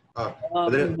reflection?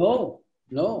 No.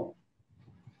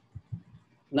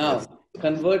 Now, yes.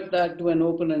 Convert that to an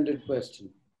open-ended question.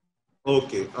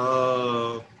 Okay.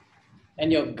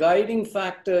 And your guiding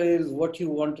factor is what you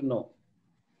want to know.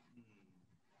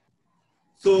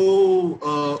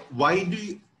 So, why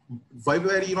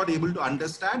were you not able to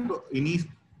understand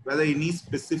whether any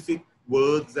specific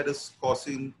words that is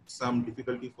causing some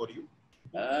difficulty for you?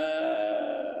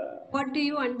 What do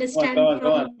you understand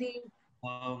from the?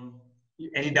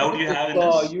 Any doubt you have in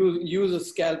this? Use a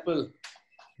scalpel.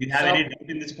 Do you have any doubt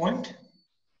in this point?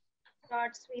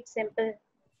 Short, sweet, simple.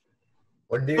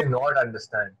 What do you not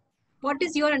understand? What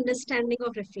is your understanding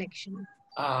of reflection?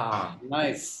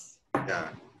 Nice. Yeah,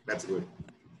 that's good.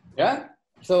 Yeah.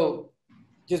 So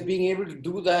just being able to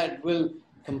do that will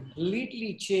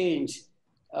completely change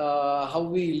how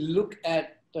we look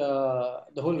at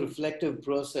the whole reflective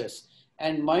process.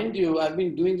 And mind you, I've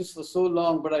been doing this for so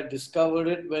long, but I discovered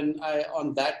it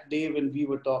on that day when we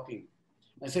were talking.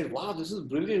 I said, wow, this is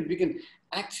brilliant. We can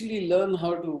actually learn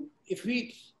how to, if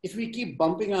we keep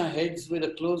bumping our heads with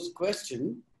a closed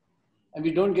question and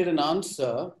we don't get an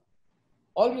answer,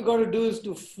 all we got to do is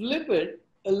to flip it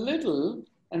a little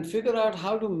and figure out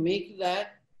how to make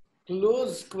that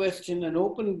closed question an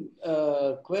open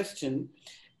question,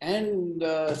 and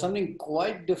something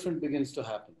quite different begins to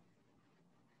happen.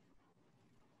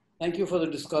 Thank you for the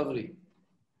discovery.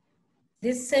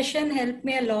 This session helped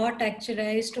me a lot. Actually,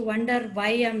 I used to wonder why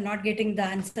I'm not getting the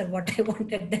answer what I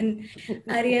wanted. Then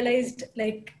I realized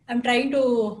like I'm trying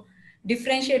to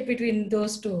differentiate between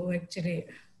those two actually.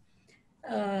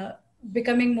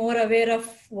 Becoming more aware of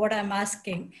what I'm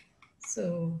asking.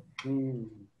 So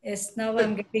yes, now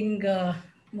I'm getting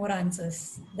more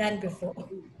answers than before.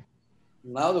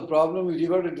 Now the problem is you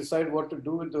got to decide what to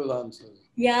do with those answers.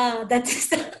 Yeah,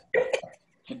 that's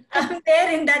I'm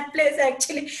there in that place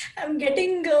actually. I'm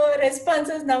getting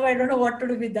responses now. I don't know what to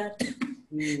do with that.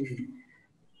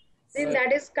 See,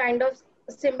 that is kind of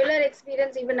a similar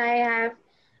experience even I have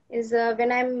is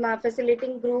when I'm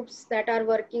facilitating groups that are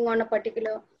working on a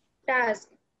particular task.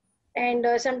 And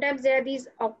sometimes there are these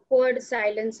awkward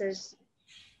silences,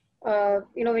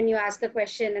 when you ask a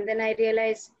question and then I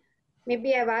realize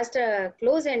maybe I've asked a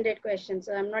close-ended question.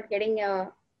 So I'm not getting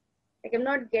I'm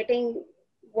not getting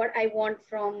what I want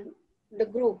from the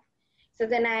group. So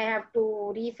then I have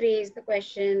to rephrase the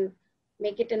question,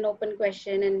 make it an open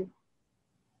question, and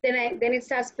then it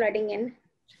starts flooding in.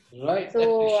 Right.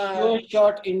 So That's a sure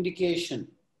shot indication.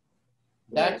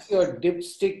 That's yes. your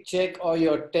dipstick check or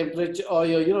your temperature or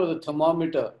your, the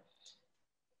thermometer.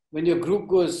 When your group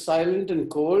goes silent and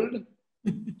cold,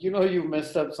 you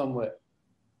messed up somewhere.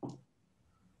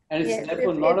 And it's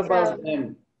therefore not about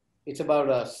them. It's about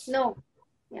us. No.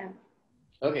 Yeah.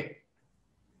 Okay.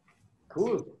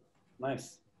 Cool.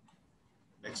 Nice.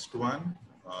 Next one.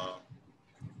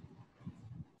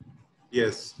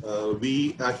 Yes,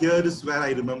 here is where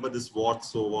I remember this what,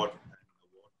 so what,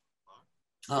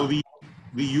 and what. So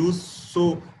we use,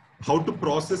 how to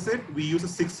process it? We use a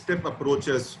 6-step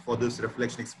approaches for this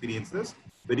reflection experiences,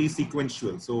 very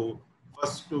sequential. So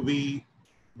first we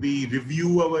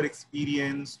review our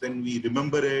experience, then we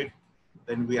remember it,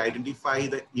 then we identify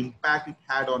the impact it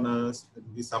had on us, then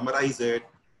we summarize it,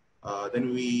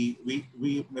 then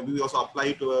maybe we also apply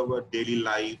it to our daily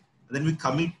life, and then we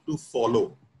commit to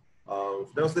follow.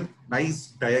 There was a nice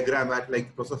diagram at it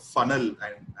was a funnel,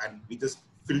 and we just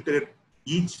filtered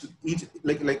each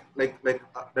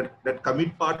that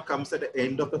commit part comes at the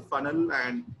end of the funnel,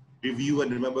 and review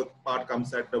and remember part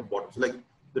comes at the bottom. So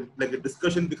the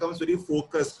discussion becomes very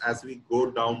focused as we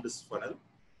go down this funnel.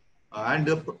 And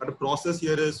the process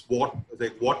here is what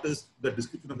is the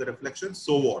description of the reflection?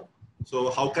 So what?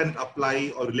 So how can it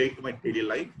apply or relate to my daily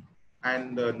life?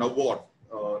 And now what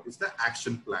is the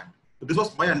action plan? So this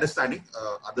was my understanding.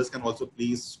 Others can also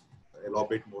please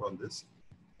elaborate more on this.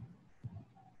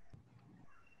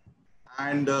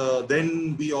 And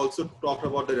then we also talked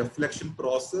about the reflection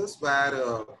process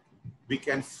where we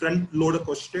can front load a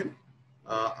question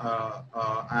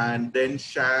and then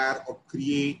share or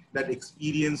create that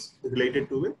experience related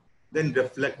to it, then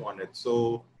reflect on it.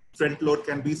 So front load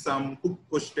can be some hook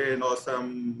question or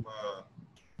some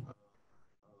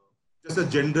just a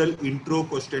general intro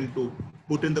question to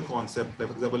put in the concept. Like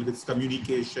for example, if it's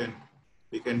communication,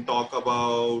 we can talk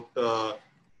about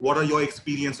what are your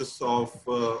experiences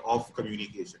of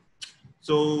communication.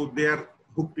 So they are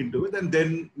hooked into it, and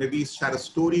then maybe share a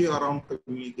story around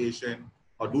communication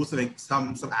or do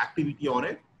some activity on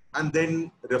it, and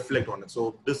then reflect on it.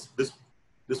 So this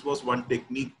was one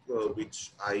technique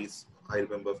which I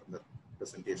remember from the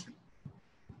presentation.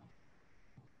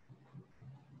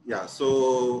 Yeah.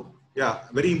 So yeah,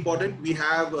 very important. We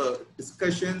have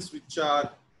discussions which are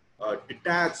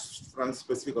detached from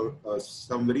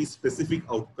some very specific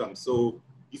outcomes. So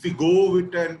if we go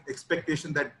with an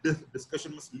expectation that this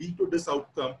discussion must lead to this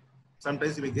outcome,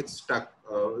 sometimes we get stuck.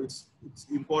 It's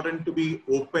important to be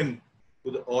open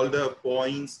to all the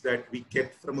points that we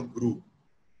get from a group.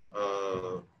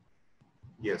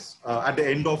 Yes, at the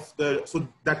end of so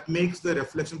that makes the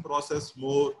reflection process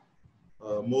more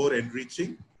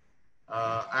enriching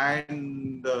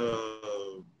and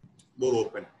more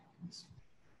open.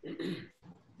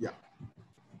 Yeah.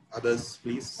 Others,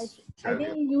 please. I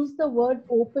think you use the word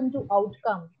open to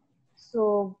outcome.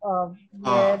 So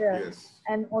yes.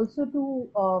 And also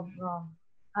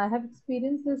I have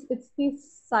experienced this. It's the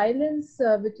silence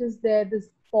which is there. This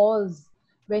pause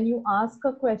when you ask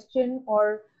a question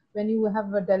or when you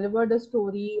have delivered a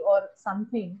story or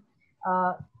something.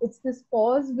 It's this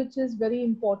pause which is very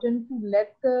important to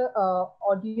let the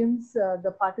audience,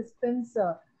 the participants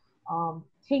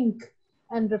think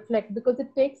and reflect, because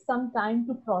it takes some time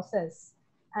to process,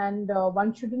 and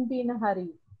one shouldn't be in a hurry.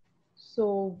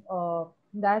 So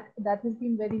that has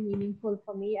been very meaningful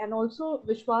for me. And also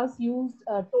Vishwas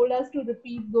told us to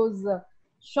repeat those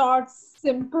short,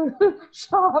 simple,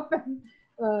 sharp, and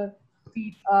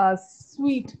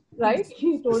sweet, right?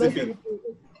 He told us to repeat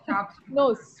it.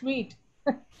 No, sweet.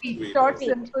 Short, Sweet.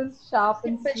 simple, sharp,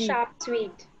 and Simple, sweet. sharp,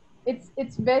 sweet.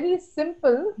 It's very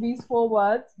simple, these 4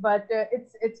 words, but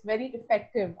it's very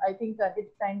effective. I think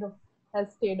it kind of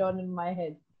has stayed on in my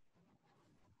head.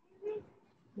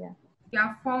 Yeah.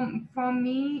 Yeah, for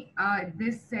me,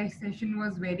 this session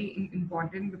was very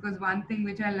important because one thing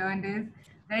which I learned is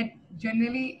that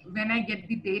generally when I get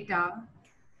the data,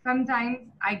 sometimes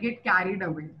I get carried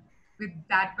away with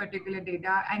that particular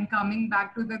data, and coming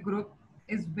back to the group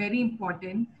is very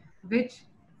important, which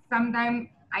sometimes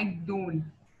I don't.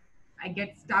 I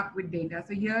get stuck with data.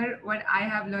 So here, what I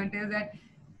have learned is that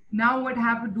now what I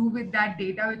have to do with that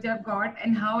data which I've got,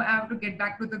 and how I have to get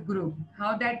back to the group,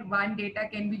 how that one data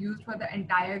can be used for the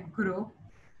entire group,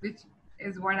 which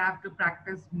is what I have to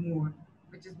practice more,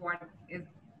 which is what is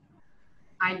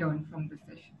I learned from this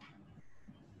session.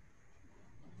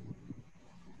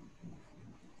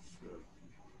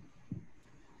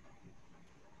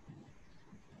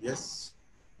 Yes.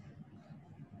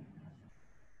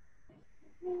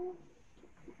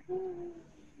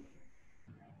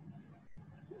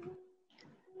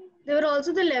 There were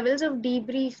also the levels of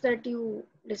debrief that you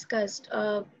discussed.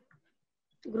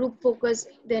 Group focus,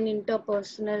 then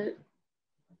interpersonal.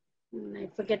 I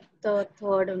forget the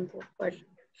third one, but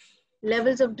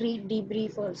levels of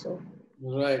debrief also.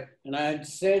 Right. And I had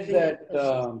said that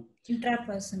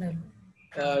Intrapersonal.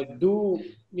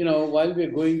 while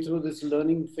we're going through this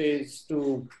learning phase,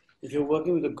 if you're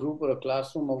working with a group or a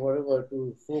classroom or whatever,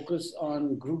 to focus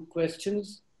on group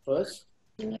questions first,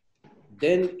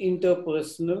 then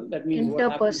interpersonal, that means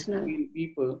what happens between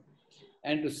people,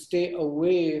 and to stay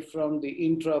away from the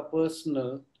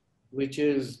intrapersonal, which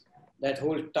is that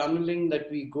whole tunneling that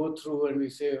we go through and we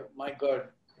say, oh, my God,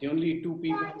 the only two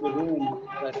people in the room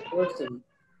are that person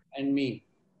and me.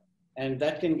 And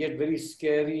that can get very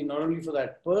scary, not only for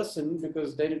that person,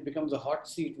 because then it becomes a hot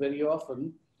seat very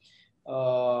often,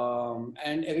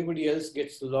 and everybody else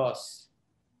gets lost.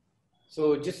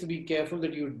 So just to be careful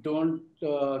that you don't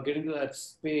get into that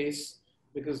space,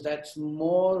 because that's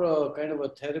more kind of a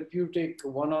therapeutic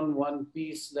one-on-one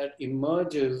piece that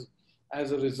emerges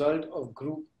as a result of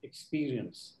group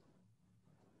experience.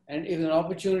 And if an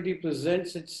opportunity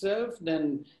presents itself,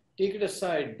 then take it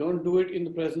aside. Don't do it in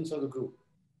the presence of the group.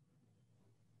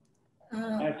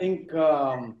 I think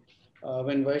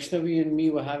when Vaishnavi and me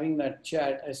were having that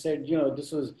chat, I said,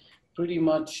 this was pretty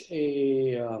much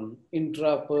a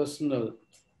intrapersonal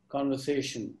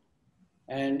conversation.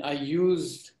 And I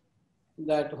used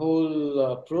that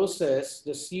whole process,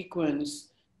 the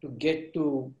sequence, to get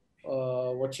to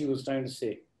what she was trying to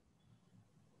say.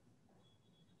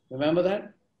 Remember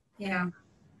that? Yeah.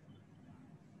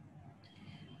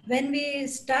 When we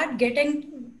start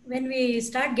getting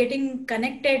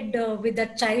connected with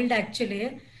that child,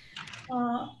 actually,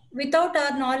 without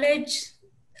our knowledge,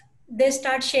 they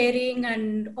start sharing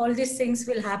and all these things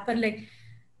will happen. Like,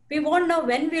 we won't know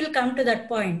when we'll come to that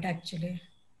point, actually.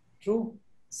 True.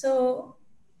 So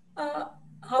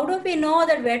how do we know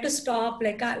that where to stop?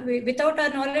 Like, without our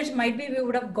knowledge, might be we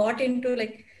would have got into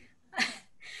like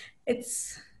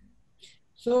it's.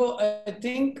 So I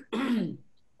think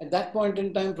at that point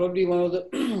in time, probably one of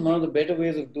the better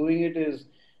ways of doing it is,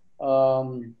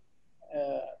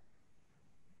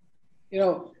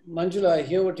 Manjula, I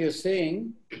hear what you're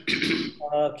saying.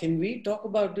 Can we talk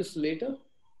about this later?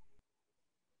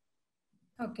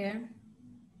 Okay.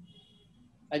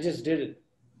 I just did it.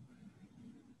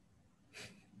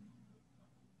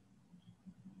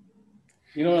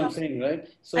 You know what I'm saying, right?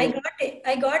 So I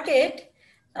got it.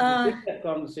 You take that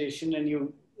conversation and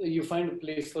you find a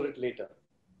place for it later.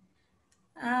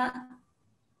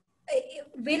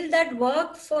 Will that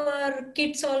work for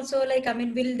kids also? Like, I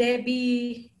mean, will they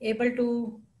be able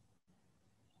to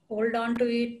hold on to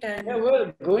it? And yeah,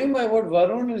 well, going by what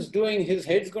Varun is doing, his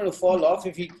head's going to fall off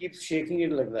if he keeps shaking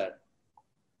it like that.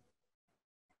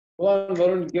 Go on,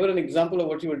 Varun, give an example of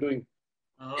what you were doing.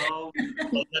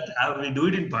 We do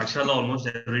it in Pathshala almost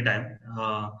every time,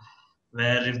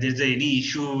 where if there's any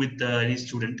issue with any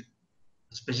student,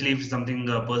 especially if it's something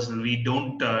personal, we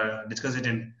don't discuss it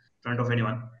in front of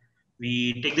anyone.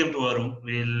 We take them to a room.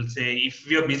 We'll say, if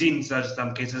we are busy in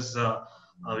some cases,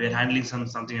 we are handling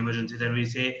something emergency, then we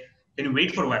say, can you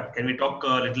wait for a while? Can we talk a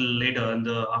little later in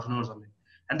the afternoon or something?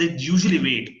 And they usually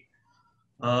wait.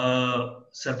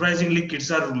 Surprisingly,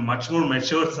 kids are much more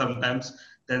mature sometimes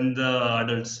than the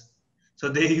adults. So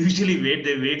they usually wait.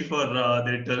 They wait for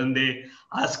their turn. They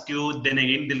ask you. Then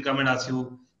again, they'll come and ask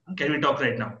you, "Can we talk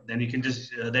right now?" Then you can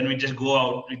just. Then we just go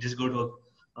out. We just go to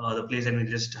the place and we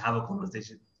just have a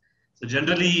conversation. So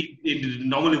generally, it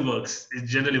normally works. It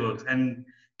generally works, and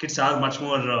kids are much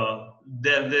more.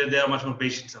 They are much more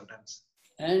patient sometimes.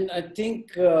 And I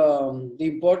think the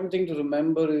important thing to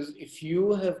remember is if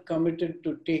you have committed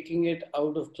to taking it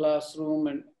out of classroom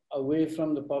and away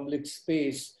from the public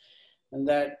space, and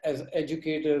that as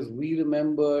educators, we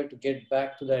remember to get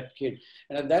back to that kid.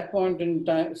 And at that point in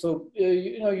time, so,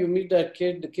 you meet that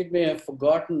kid, the kid may have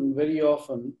forgotten very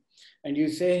often, and you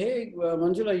say, hey,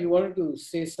 Manjula, you wanted to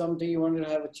say something, you wanted to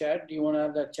have a chat, do you want to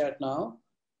have that chat now?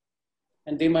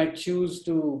 And they might choose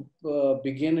to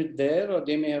begin it there, or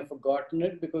they may have forgotten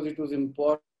it because it was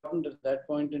important at that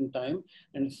point in time,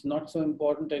 and it's not so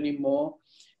important anymore,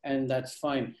 and that's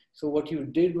fine. So what you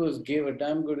did was gave a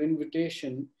damn good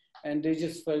invitation, and they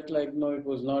just felt like, no, it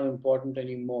was not important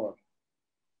anymore,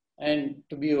 and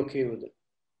to be okay with it.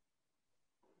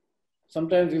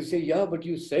 Sometimes you say, yeah, but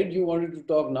you said you wanted to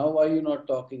talk, now why are you not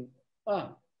talking?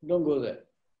 Don't go there.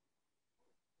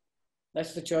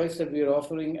 That's the choice that we are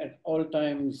offering at all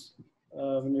times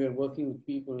when we are working with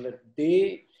people, that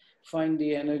they find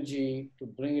the energy to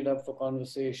bring it up for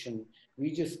conversation.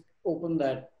 We just open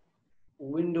that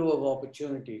window of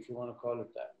opportunity, if you want to call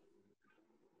it that.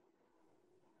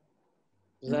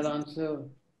 Does that answer?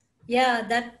 Yeah,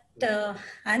 that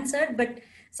answered. But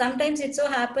sometimes it so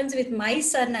happens with my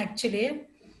son, actually,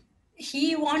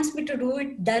 he wants me to do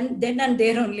it then and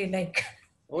there only. Like,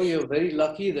 oh, you're very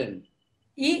lucky then.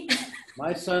 He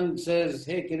My son says,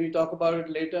 hey, can we talk about it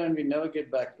later? And we never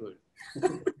get back to it.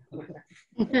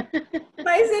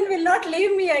 my son will not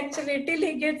leave me actually till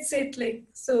he gets it. Like,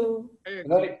 so.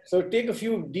 Right. So take a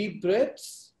few deep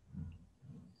breaths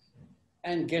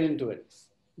and get into it.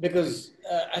 Because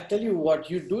I tell you what,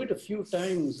 you do it a few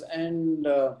times and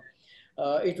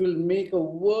it will make a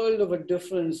world of a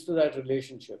difference to that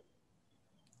relationship.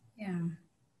 Yeah.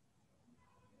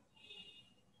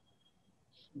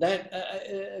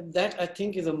 That I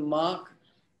think is a mark,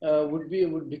 would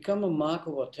become a mark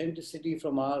of authenticity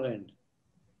from our end.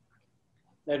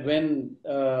 That when,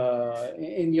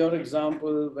 in your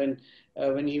example,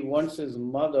 when he wants his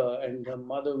mother and the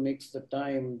mother makes the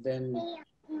time, then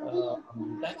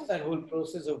that's that whole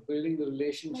process of building the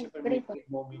relationship and making it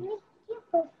more meaningful.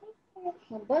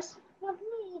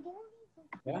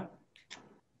 Yeah.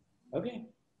 Okay.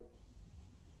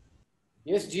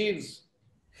 Yes, Jeeves.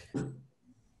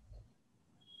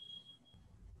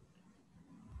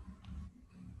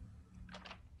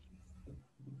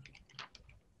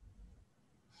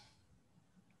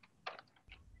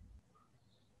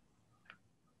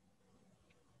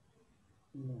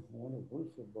 No, I want a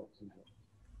bullshit box in here.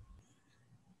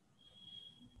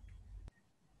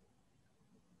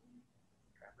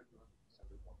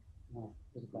 No,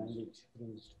 there's a bandage.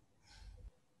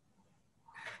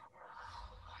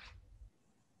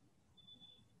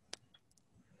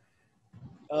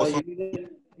 You need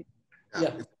it?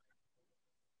 Yeah.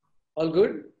 All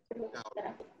good?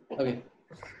 Yeah. Okay.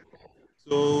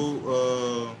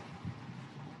 So,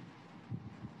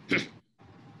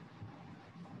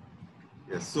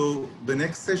 yes. So the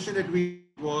next session that we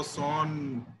was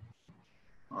on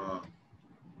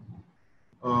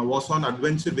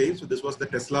adventure waves. So this was the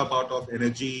Tesla part of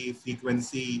energy,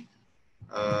 frequency,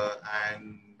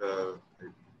 and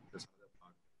this other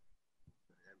part.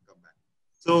 I'll come back.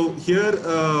 So here,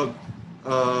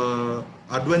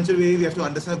 adventure wave, you have to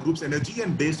understand a group's energy,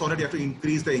 and based on it, you have to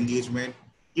increase the engagement,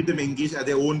 keep them engaged at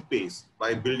their own pace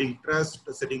by building trust,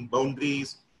 setting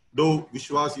boundaries. Though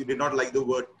Vishwas, you did not like the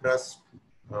word trust,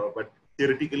 but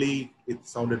theoretically it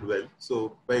sounded well.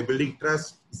 So by building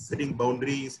trust, setting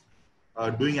boundaries,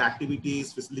 doing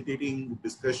activities, facilitating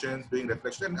discussions, doing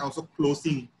reflection, and also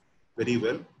closing very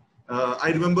well.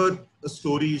 I remember a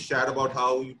story shared about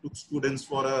how you took students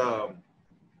for a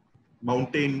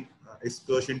mountain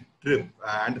excursion trip,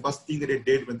 and the first thing that they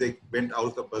did when they went out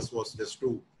of the bus was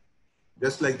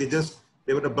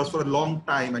they were the bus for a long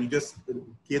time, and you just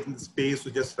gave them the space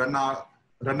to just run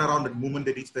around the moment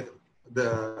they reached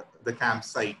the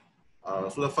campsite.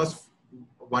 So the first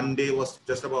one day was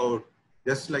just about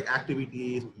like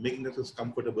activities, making themselves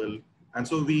comfortable, and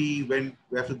so we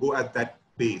have to go at that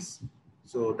pace.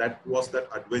 So that was that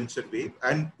adventure wave,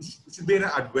 and it should be an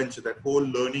adventure. That whole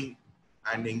learning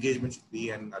and engagement should be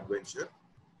an adventure.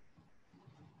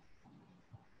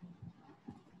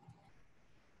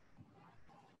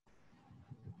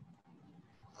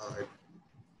 I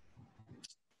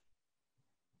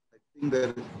think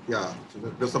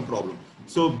there's some problem.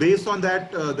 So based on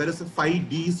that, there is a 5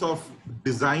 Ds of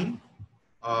design: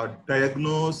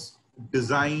 diagnose,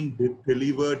 design,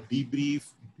 deliver,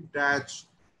 debrief, detach,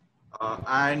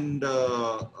 and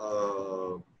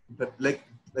like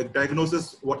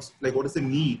diagnosis. What is the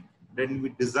need? Then we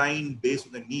design based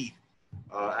on the need,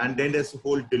 and then there's a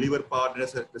whole deliver part.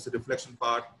 There's a reflection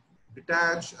part.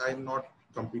 Detach. I'm not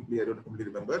completely, I don't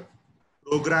completely remember.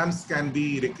 Programs can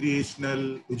be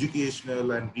recreational,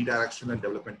 educational, and redirectional and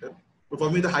developmental. So for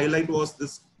me, the highlight was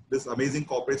this amazing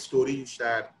corporate story you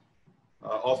shared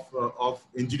of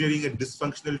engineering a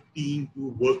dysfunctional team to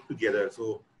work together.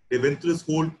 So they went through this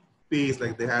whole phase,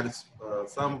 like they had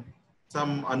some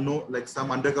unknown, like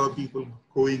some undercover people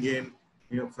going in,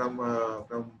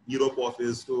 from Europe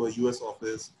office to a US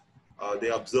office. They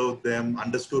observed them,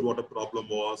 understood what a problem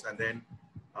was, and then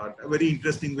a very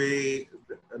interesting way,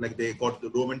 like they got the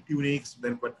Roman tunics,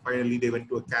 then but finally they went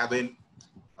to a cabin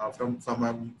from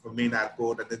main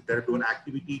airport, and then they do an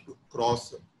activity to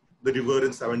cross the river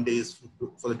in 7 days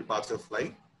for the departure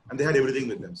flight, and they had everything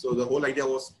with them. So the whole idea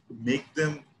was to make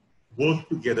them work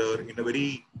together in a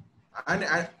very and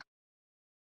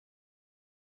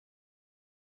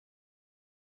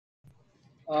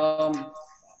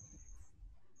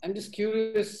I'm just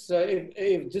curious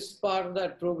if this part of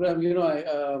that program, you know,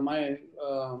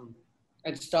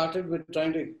 I started with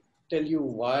trying to tell you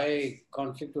why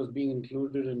conflict was being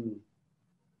included in,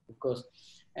 of course,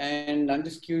 and I'm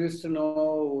just curious to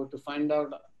know, to find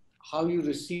out how you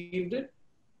received it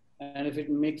and if it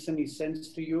makes any sense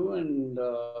to you, and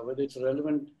whether it's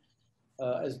relevant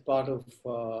as part of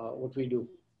what we do.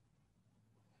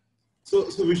 So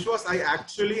Vishwas, I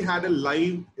actually had a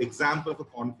live example of a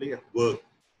conflict at work.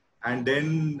 And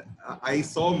then I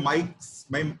saw my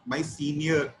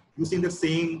senior using the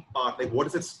same part, like what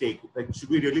is at stake? Like, should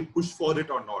we really push for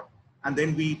it or not? And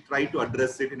then we try to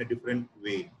address it in a different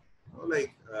way.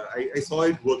 I saw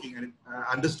it working, and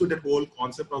understood that whole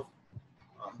concept of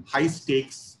high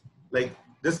stakes. Like,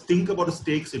 just think about the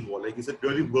stakes involved. Like, is it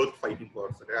really worth fighting for?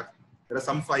 So there are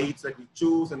some fights that we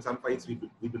choose and some fights we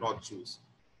do not choose.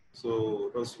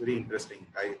 So it was very interesting.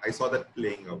 I saw that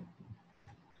playing out.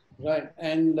 Right,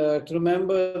 and to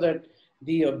remember that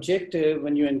the objective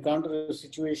when you encounter a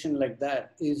situation like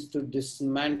that is to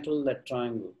dismantle that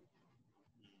triangle.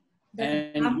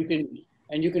 And you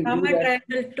can do that.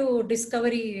 Triangle to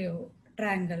discovery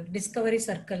triangle, discovery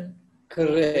circle.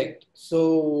 Correct.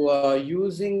 So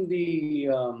using the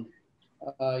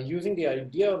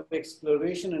idea of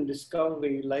exploration and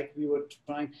discovery, like we were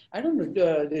trying. I don't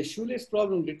know, the shoelace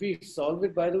problem, did we solve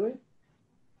it, by the way?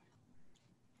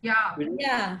 Yeah.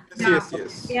 Yeah.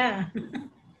 Yes. Yeah.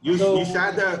 You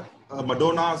shared the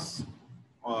Madonna's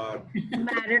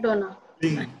Maradona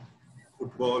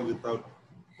football without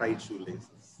tight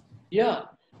shoelaces. Yeah.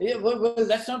 Well,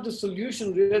 that's not the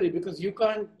solution really, because you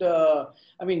can't,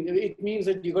 I mean, it means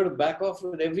that you got to back off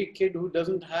with every kid who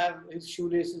doesn't have his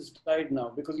shoelaces tied now,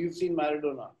 because you've seen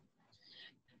Maradona.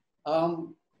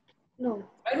 No.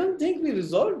 I don't think we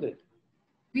resolved it.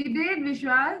 We did,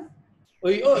 Vishwas.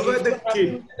 You were the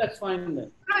kid. That's fine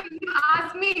then. No, you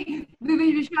asked me,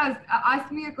 Vishwas,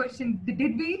 asked me a question. Did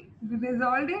we? Did we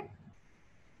resolve it?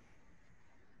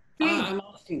 I'm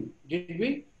asking, did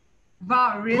we?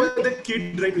 Wow, really? You were the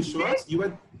kid, right, Vishwas? You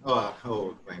were,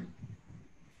 oh, fine.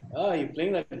 You're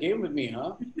playing that game with me,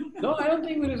 huh? No, I don't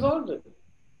think we resolved it.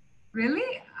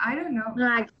 Really? I don't know. No,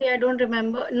 actually, I don't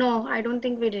remember. No, I don't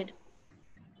think we did.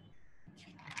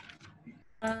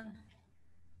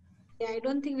 Yeah, I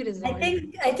don't think we resolved.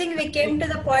 I think we came to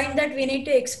the point that we need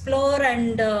to explore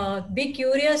and be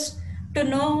curious to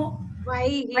know why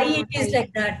it is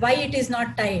like that, why it is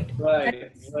not tied.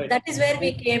 Right. That is where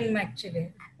we came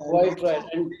actually. Quite right,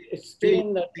 and stay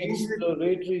in that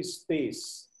exploratory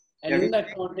space. And in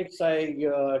that context, I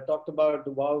talked about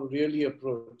the wow really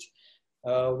approach,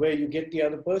 where you get the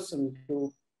other person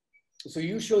to, so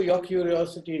you show your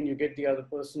curiosity and you get the other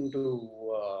person to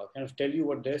kind of tell you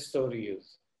what their story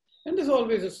is. And there's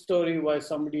always a story why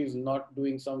somebody is not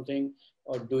doing something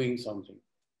or doing something.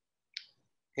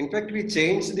 In fact, we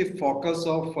changed the focus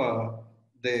of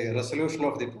the resolution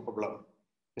of the problem.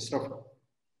 Instead of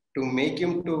to make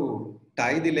him to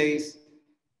tie the lace,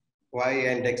 why,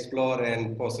 and explore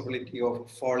and possibility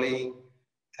of falling,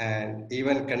 and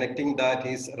even connecting that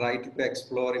his right to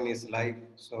explore in his life.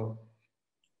 So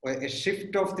a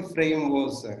shift of the frame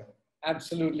was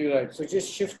absolutely right. So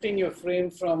just shifting your frame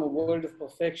from a world of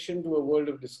perfection to a world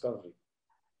of discovery.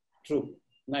 True.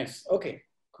 Nice. Okay.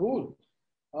 Cool.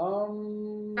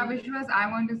 Vishwas, I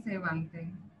want to say one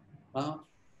thing.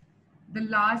 The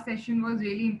last session was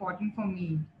really important for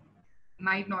me.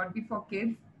 Might not be for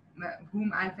kids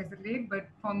whom I'll facilitate, but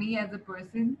for me as a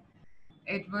person,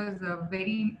 it was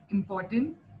very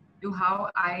important to how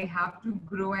I have to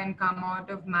grow and come out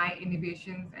of my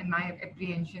inhibitions and my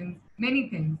apprehensions, many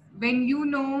things. When you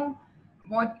know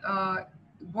what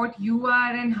you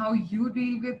are and how you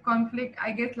deal with conflict,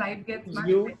 I guess life gets much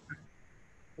better.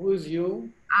 Who is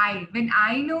you? When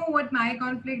I know what my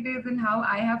conflict is and how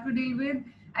I have to deal with,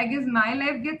 I guess my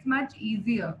life gets much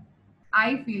easier.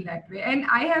 I feel that way. And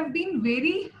I have been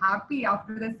very happy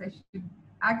after the session.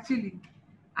 Actually,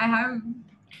 I have.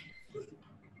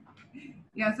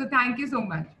 Yeah, so thank you so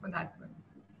much for that one.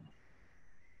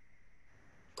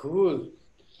 Cool.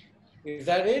 Is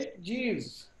that it,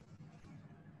 Jeeves?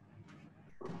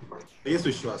 Yes,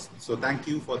 Vishwas. So thank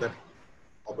you for that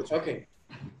opportunity. Okay.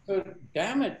 So,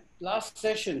 damn it, last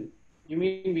session. You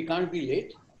mean we can't be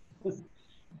late?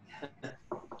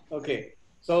 Okay.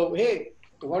 So, hey,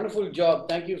 wonderful job.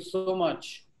 Thank you so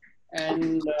much.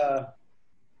 And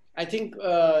I think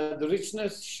the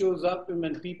richness shows up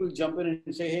when people jump in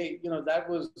and say, hey, you know,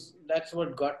 that's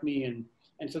what got me in.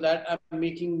 And so that I've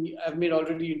made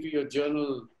already into your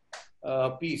journal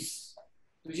piece.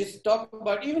 To just talk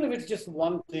about, even if it's just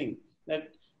one thing,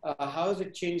 that how has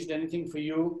it changed anything for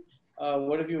you?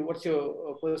 What's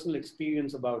your personal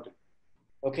experience about it?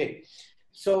 Okay.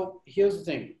 So here's the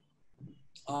thing.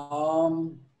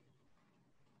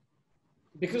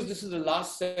 Because this is the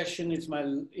last session, it's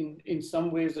in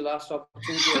some ways the last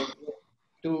opportunity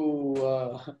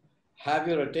to have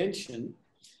your attention.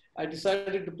 I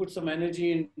decided to put some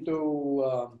energy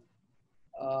into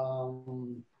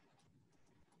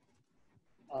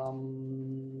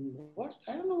what,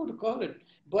 I don't know what to call it,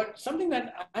 but something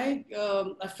that I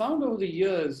found over the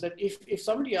years, that if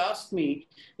somebody asked me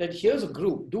that here's a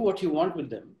group, do what you want with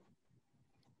them,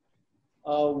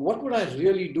 what would I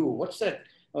really do? What's that?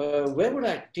 Where would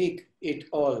I take it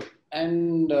all?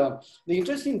 And the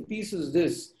interesting piece is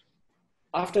this.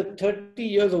 After 30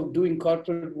 years of doing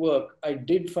corporate work, I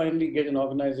did finally get an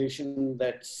organization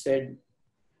that said,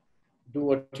 do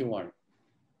what you want.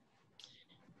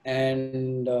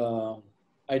 And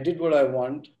I did what I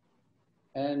want.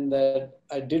 And that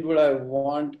I did what I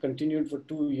want, continued for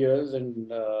 2 years, and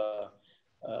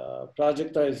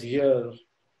Prajakta is here,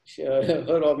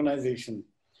 her organization.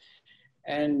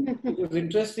 And it was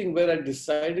interesting where I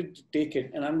decided to take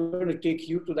it, and I'm going to take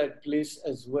you to that place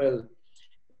as well,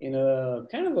 in a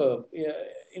kind of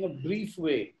in a brief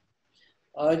way.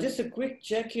 Just a quick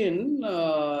check-in.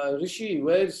 Rishi,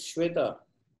 where's Shweta?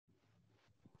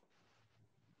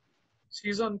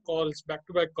 She's on calls,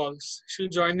 back-to-back calls. She'll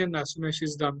join in as soon as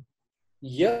she's done.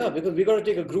 Yeah, because we got to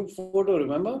take a group photo,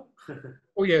 remember?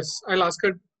 Oh, yes. I'll ask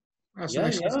her as soon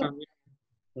as she's done.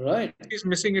 Right. She's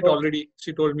missing it already,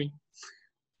 she told me.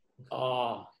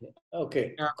 Ah,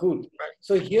 okay, Yeah. cool. Right.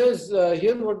 So here's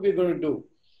what we're going to do.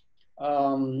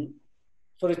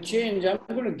 For a change, I'm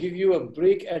going to give you a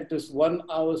break at this 1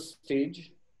 hour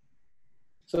stage.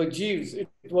 So Jeeves, it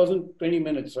wasn't 20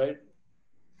 minutes, right?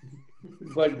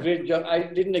 But great job. I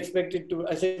didn't expect it to.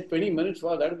 I said 20 minutes.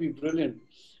 Wow, that would be brilliant.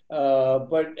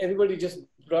 But everybody just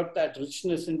brought that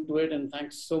richness into it, and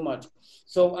thanks so much.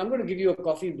 So I'm going to give you a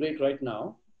coffee break right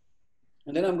now,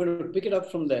 and then I'm going to pick it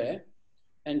up from there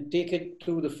and take it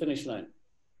to the finish line.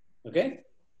 Okay?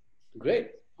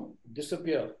 Great.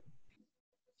 Disappear.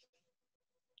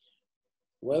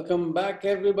 Welcome back,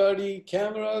 everybody.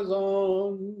 Cameras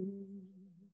on.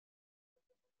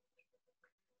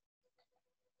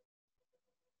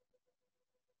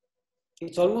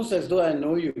 It's almost as though I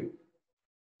know you.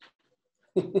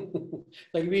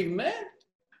 Like we've met.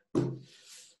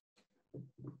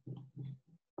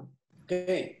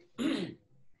 Okay.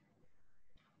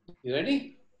 You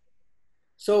ready?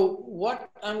 So what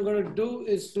I'm going to do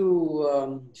is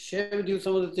to share with you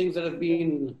some of the things that have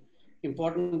been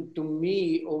important to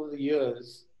me over the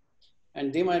years.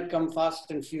 And they might come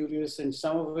fast and furious, and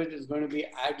some of it is going to be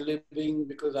ad-libbing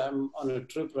because I'm on a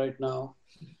trip right now.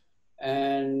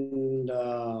 And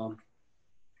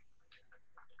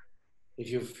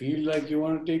if you feel like you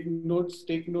want to take notes,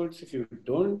 take notes. If you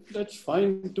don't, that's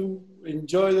fine too.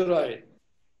 Enjoy the ride.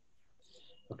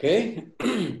 Okay?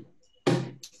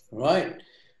 Right.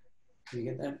 Can you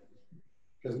get that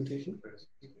presentation?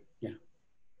 Yeah.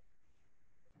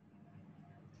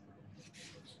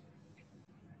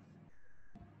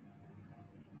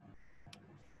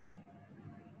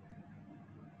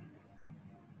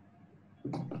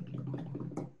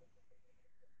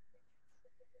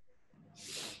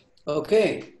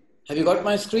 Okay. Have you got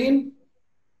my screen?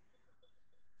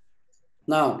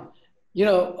 Now, you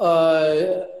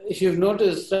know, if you've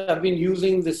noticed, I've been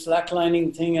using the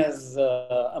slacklining thing as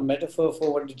a metaphor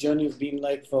for what the journey has been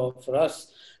like for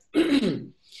us.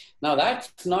 Now,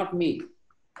 that's not me.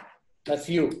 That's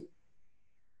you.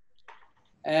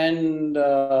 And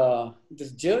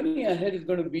this journey ahead is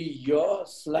going to be your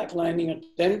slacklining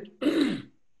attempt.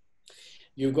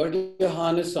 You've got your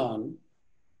harness on,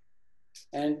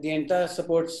 and the entire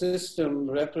support system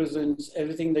represents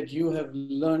everything that you have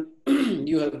learned,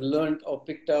 you have learned or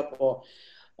picked up or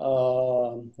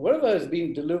whatever has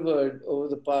been delivered over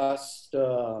the past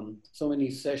so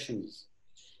many sessions.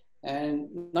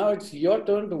 And now it's your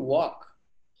turn to walk.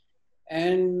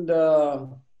 And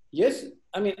yes,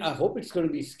 I mean, I hope it's going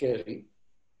to be scary.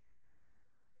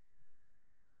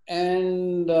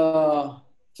 And so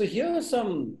here are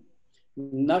some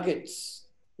nuggets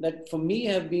that for me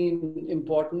have been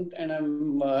important, and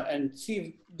and see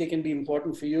if they can be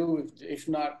important for you. If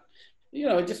not,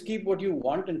 just keep what you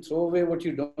want and throw away what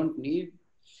you don't need,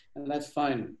 and that's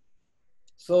fine.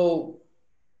 So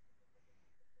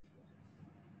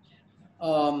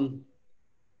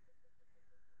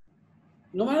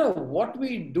no matter what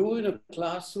we do in a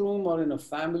classroom or in a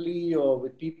family or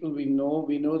with people we know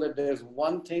that there's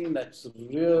one thing that's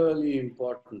really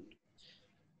important,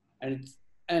 and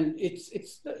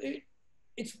it's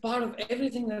part of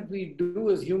everything that we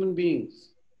do as human beings.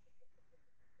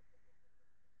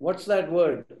 What's that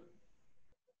word?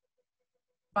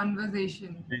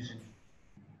 Conversation.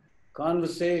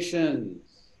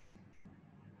 Conversations.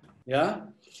 Yeah.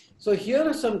 So here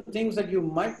are some things that you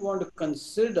might want to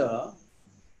consider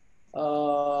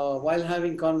while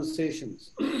having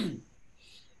conversations.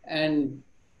 And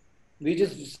we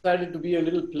just decided to be a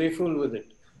little playful with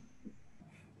it.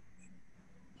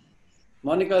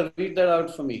 Monica, read that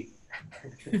out for me.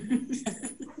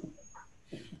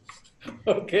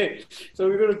 Okay, so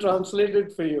we're going to translate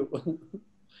it for you.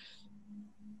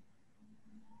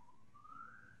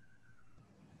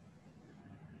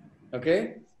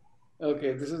 Okay?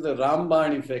 Okay, this is the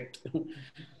Ramban effect.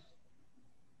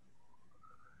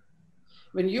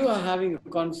 When you are having a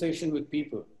conversation with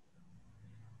people,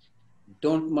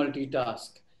 don't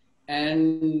multitask.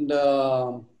 And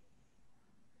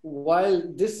while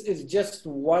this is just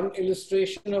one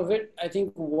illustration of it, I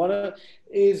think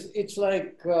it's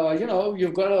like,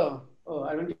 you've got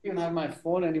I don't even have my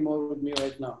phone anymore with me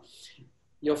right now.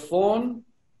 Your phone,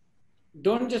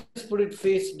 don't just put it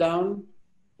face down,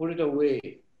 put it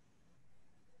away.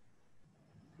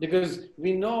 Because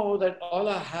we know that all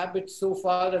our habits so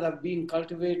far that have been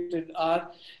cultivated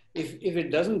are, if it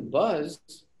doesn't buzz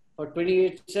for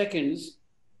 28 seconds,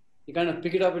 you kind of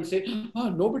pick it up and say, oh,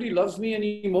 nobody loves me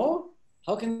anymore?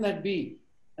 How can that be?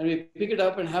 And we pick it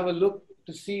up and have a look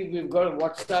to see if we've got a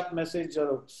WhatsApp message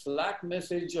or a Slack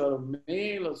message or a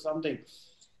mail or something.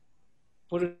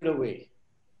 Put it away.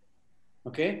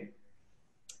 Okay?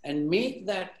 And make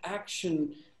that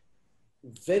action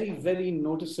very, very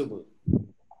noticeable,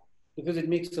 because it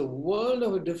makes a world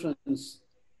of a difference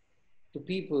to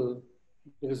people,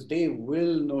 because they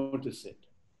will notice it.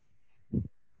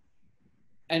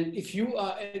 And if you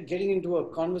are getting into a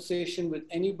conversation with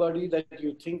anybody that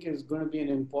you think is going to be an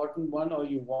important one, or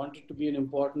you want it to be an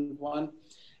important one,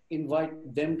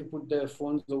 invite them to put their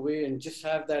phones away and just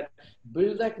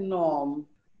build that norm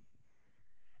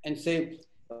and say,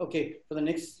 okay, for the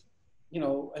next,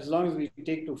 as long as we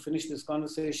take to finish this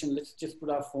conversation, let's just put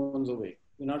our phones away.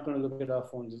 We're not going to look at our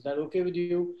phones. Is that okay with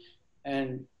you?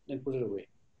 And then put it away.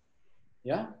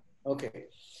 Yeah? Okay.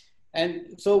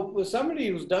 And so somebody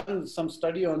who's done some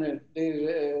study on it, they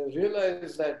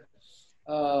realize that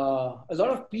a lot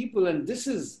of people, and this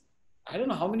is, I don't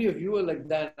know how many of you are like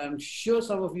that. I'm sure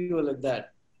some of you are like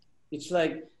that. It's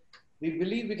like we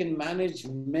believe we can manage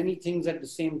many things at the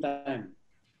same time.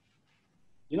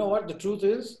 You know what the truth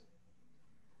is?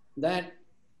 That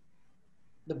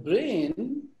the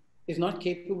brain is not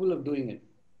capable of doing it.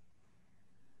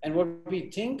 And what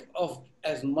we think of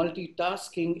as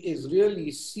multitasking is really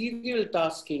serial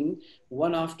tasking,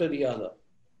 one after the other.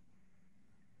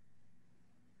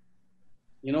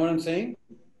 You know what I'm saying?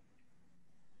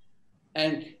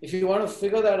 And if you want to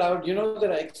figure that out,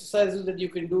 there are exercises that you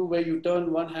can do where you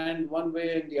turn one hand one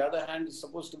way and the other hand is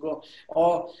supposed to go.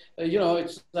 Or,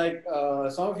 it's like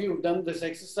some of you have done this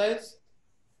exercise.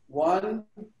 1,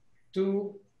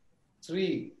 2,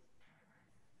 3.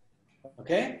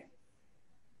 Okay?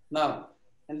 Now,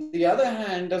 and the other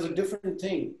hand does a different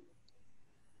thing.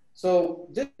 So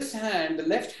this hand, the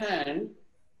left hand,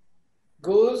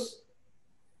 goes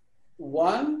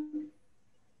 1,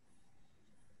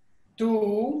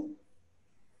 2,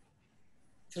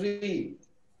 3.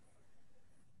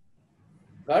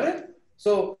 Got it?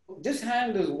 So this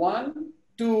hand is 1,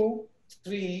 2,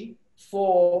 3,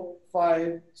 4,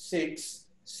 5, 6,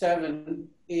 7,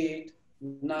 8,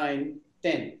 9,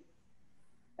 10.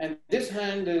 And this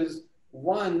hand is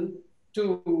 1,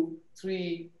 2,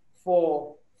 3,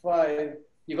 4, 5.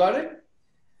 You got it?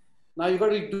 Now you got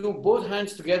to do both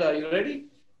hands together. Are you ready?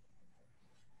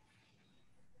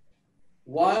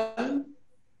 1,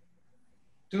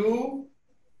 2,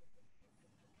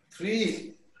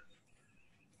 3,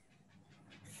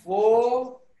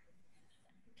 4,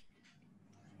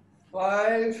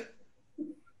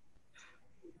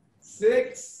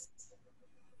 6.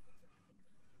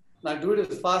 Now do it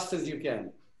as fast as you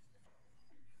can.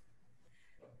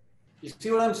 You see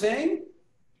what I'm saying?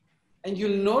 And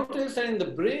you'll notice that in the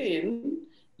brain,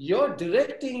 you're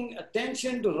directing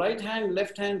attention to right hand,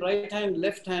 left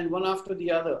hand, one after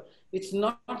the other. It's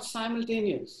not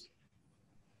simultaneous.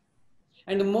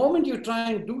 And the moment you try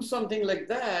and do something like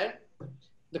that,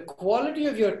 the quality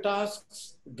of your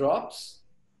tasks drops,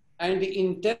 and the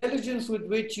intelligence with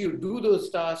which you do those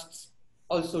tasks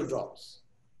also drops.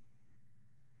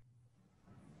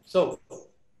 So,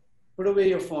 put away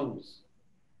your phones.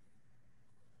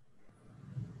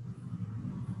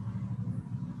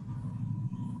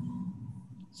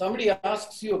 Somebody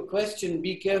asks you a question,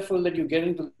 be careful that you get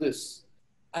into this.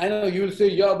 I know you'll say,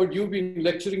 yeah, but you've been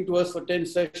lecturing to us for 10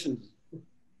 sessions.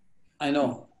 I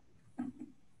know.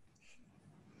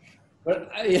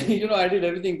 But I did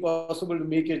everything possible to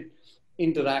make it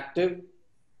interactive.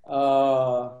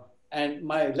 And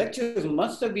my lectures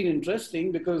must have been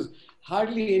interesting because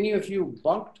hardly any of you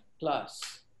bunked class.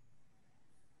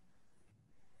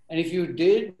 And if you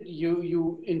did,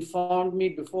 you informed me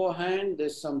beforehand,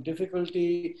 there's some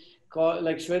difficulty,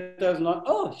 like Shweta is not,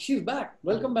 oh, she's back.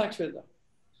 Welcome back, Shweta.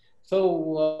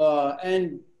 So,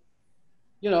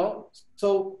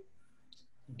 so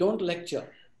don't lecture.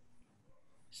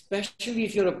 Especially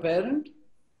if you're a parent,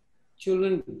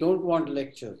 children don't want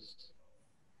lectures.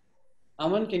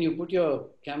 Aman, can you put your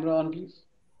camera on, please?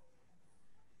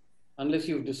 Unless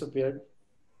you've disappeared.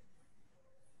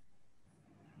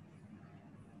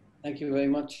 Thank you very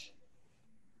much.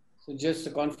 So just a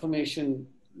confirmation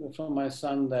from my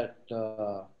son that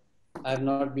I have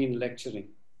not been lecturing.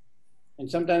 And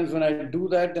sometimes when I do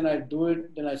that, then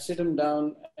I sit him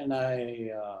down and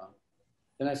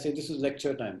then I say, this is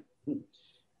lecture time.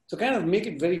 So kind of make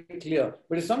it very clear.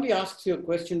 But if somebody asks you a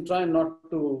question, try not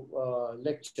to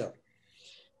lecture.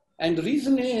 And the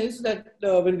reason is that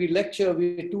when we lecture,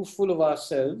 we're too full of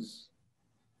ourselves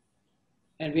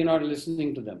and we're not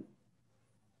listening to them.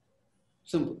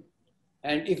 Simple.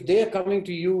 And if they are coming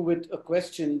to you with a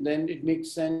question, then it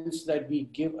makes sense that we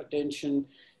give attention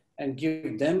and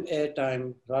give them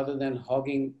airtime rather than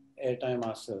hogging airtime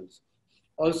ourselves.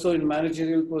 Also in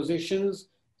managerial positions,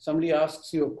 somebody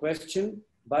asks you a question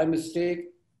by mistake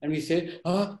and we say,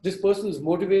 this person is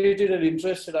motivated and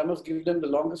interested. I must give them the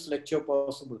longest lecture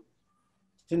possible.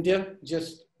 Cynthia,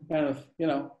 just kind of,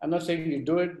 I'm not saying you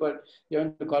do it, but you're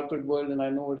in the corporate world and I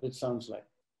know what it sounds like.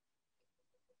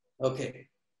 Okay.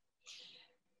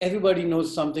 Everybody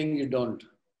knows something you don't.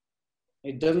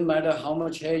 It doesn't matter how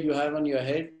much hair you have on your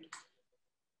head.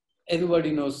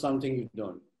 Everybody knows something you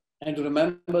don't. And to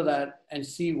remember that and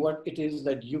see what it is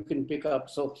that you can pick up.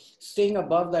 So staying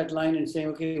above that line and saying,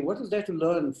 okay, what is there to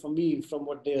learn for me from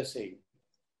what they are saying?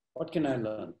 What can I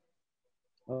learn?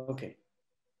 Okay.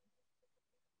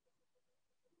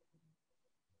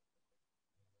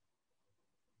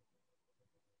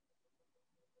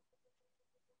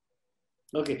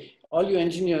 Okay, all you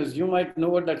engineers, you might know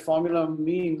what that formula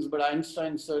means, but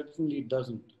Einstein certainly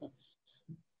doesn't.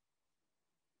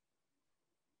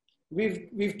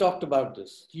 We've talked about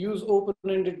this. Use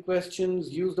open-ended questions,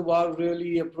 use the wow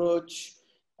really approach,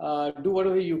 do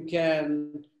whatever you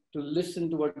can to listen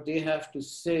to what they have to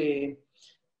say.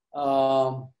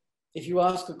 If you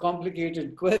ask a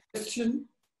complicated question,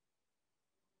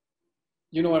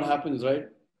 you know what happens, right?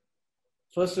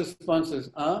 First response is,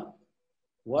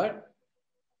 what?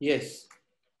 Yes,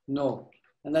 no.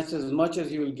 And that's as much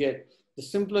as you will get. The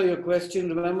simpler your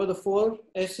question, remember the 4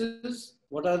 S's?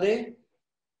 What are they?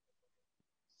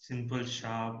 Simple,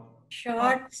 sharp.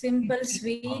 Short, simple,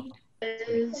 sweet.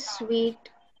 Sweet.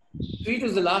 Sweet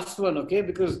is the last one, okay?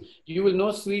 Because you will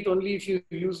know sweet only if you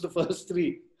use the first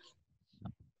 3.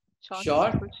 Short,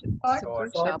 sharp, sweet.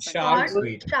 Sharp,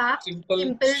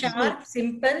 simple, sharp,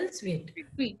 simple,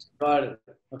 sweet. Got it,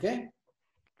 okay?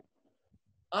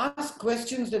 Ask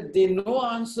questions that they know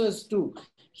answers to.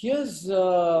 Here's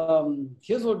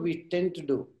what we tend to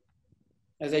do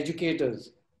as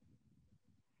educators.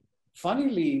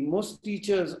 Funnily, most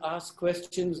teachers ask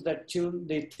questions that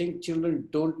they think children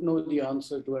don't know the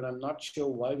answer to, and I'm not sure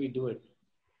why we do it.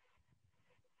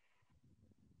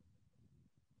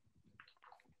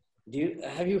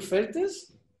 Have you felt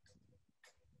this?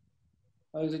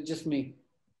 Or is it just me?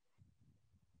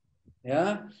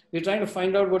 Yeah, we're trying to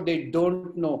find out what they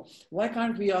don't know. Why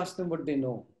can't we ask them what they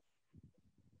know?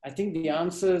 I think the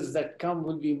answers that come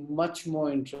will be much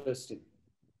more interesting.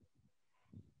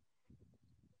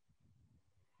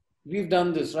 We've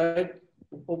done this, right?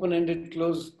 Open-ended,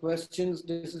 closed questions.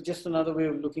 This is just another way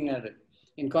of looking at it.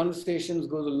 In conversations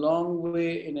goes a long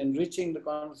way in enriching the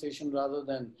conversation rather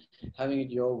than having it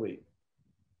your way.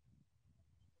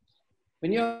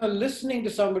 When you're listening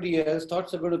to somebody else,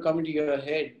 thoughts are going to come into your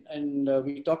head. And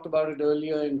we talked about it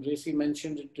earlier, and Gracie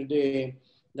mentioned it today,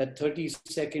 that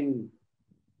 30-second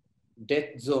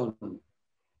death zone.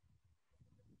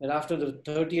 And after the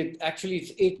 30th, actually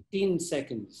it's 18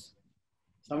 seconds.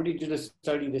 Somebody did a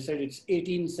study, they said it's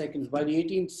 18 seconds. By the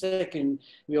 18th second,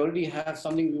 we already have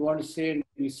something we want to say and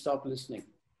we stop listening.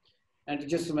 And to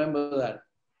just remember that.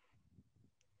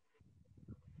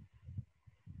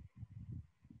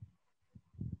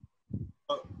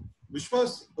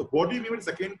 Vishwas, what do you mean with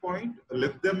the second point?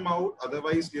 Let them out,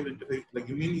 otherwise they will interfere. Like,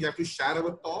 you mean you have to share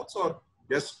our thoughts or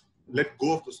just let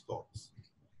go of those thoughts?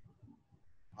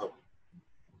 Out.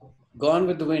 Gone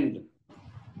with the wind.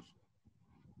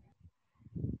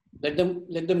 Let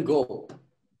them go.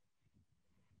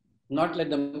 Not let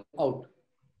them out.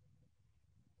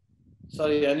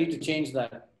 Sorry, I need to change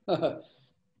that.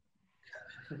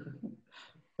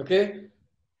 Okay.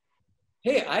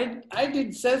 Hey, I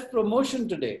did self-promotion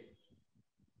today.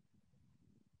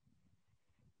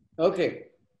 Okay.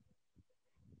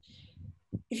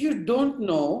 If you don't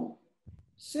know,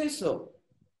 say so.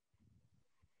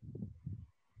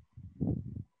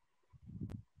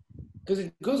 Because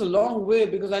it goes a long way,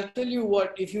 because I'll tell you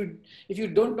what, if you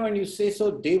don't know and you say so,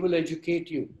 they will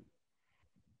educate you.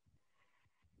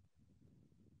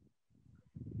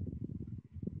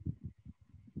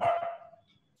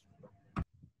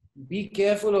 Be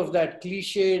careful of that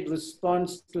cliched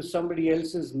response to somebody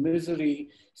else's misery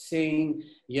saying,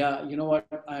 yeah, you know what,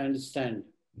 I understand.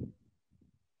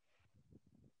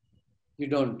 You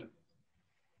don't.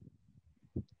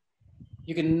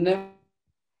 You can never.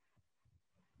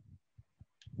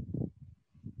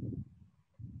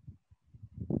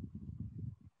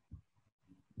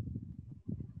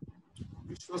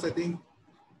 Vishwas, I think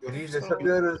Did he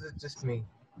disappear or is it just me?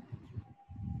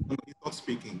 No, he's not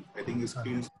speaking. I think his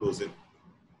screen is frozen.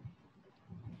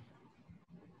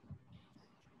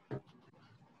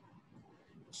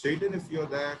 Shaitan, if you're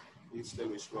there, please tell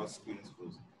Vishwas screen is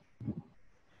frozen.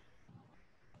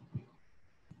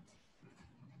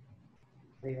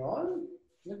 They all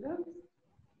like that?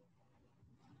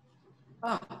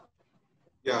 Ah.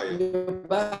 Yeah. You're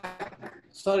back.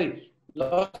 Sorry,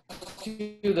 lost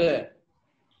you there.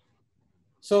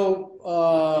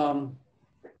 So,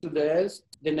 to theirs,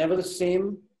 they're never the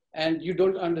same, and you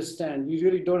don't understand. We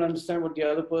really don't understand what the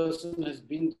other person has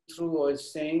been through or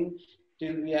is saying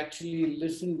till we actually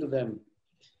listen to them.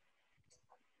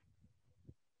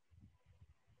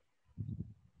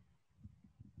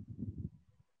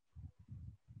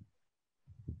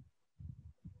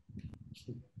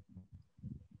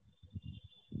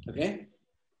 Okay?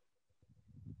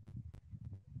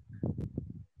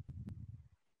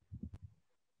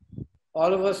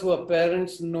 All of us who are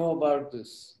parents know about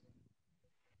this.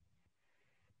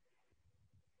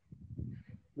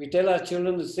 We tell our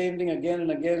children the same thing again and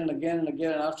again and again and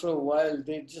again, and after a while,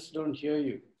 they just don't hear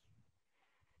you.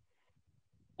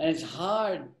 And it's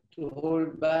hard to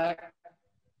hold back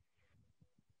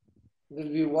because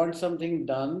we want something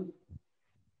done.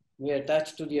 We're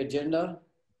attached to the agenda.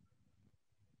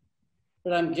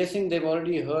 But I'm guessing they've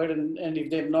already heard, and if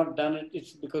they've not done it,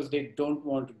 it's because they don't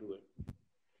want to do it.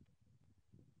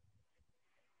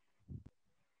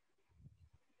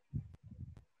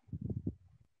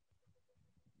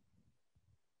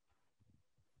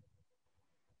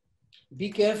 Be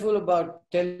careful about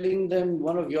telling them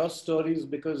one of your stories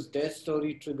because their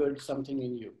story triggered something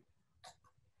in you.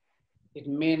 It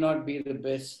may not be the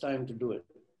best time to do it.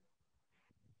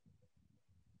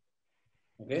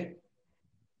 Okay?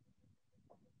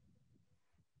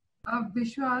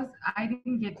 Vishwas, I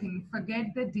didn't get him.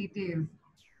 Forget the details.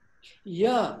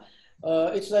 Yeah.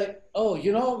 It's like, oh,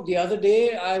 you know, the other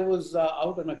day I was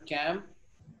out on a camp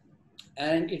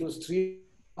and it was 3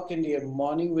 o'clock in the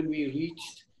morning when we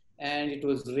reached, and it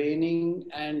was raining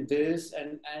and this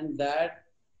and that.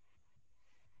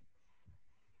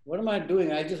 What am I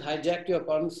doing? I just hijacked your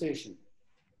conversation.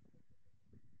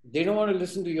 They don't want to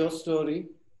listen to your story.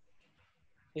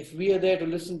 If we are there to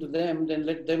listen to them, then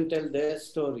let them tell their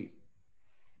story.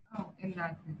 Oh, in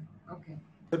that way. Okay.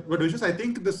 But Vishwas, I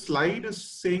think the slide is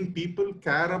saying people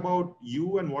care about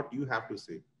you and what you have to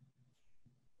say.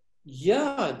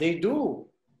 Yeah, they do.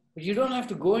 But you don't have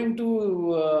to go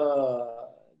into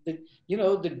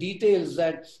the details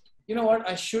that, you know what,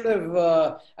 I should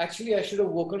have, actually I should have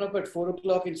woken up at 4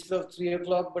 o'clock instead of 3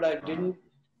 o'clock, but I didn't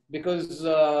because,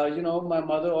 my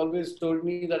mother always told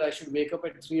me that I should wake up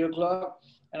at 3 o'clock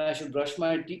and I should brush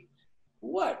my teeth.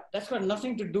 What? That's got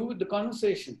nothing to do with the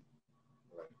conversation.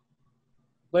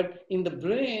 But in the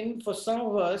brain, for some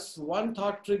of us, one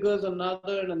thought triggers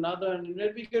another and another, and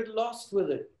then we get lost with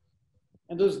it.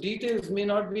 And those details may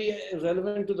not be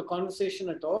relevant to the conversation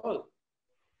at all.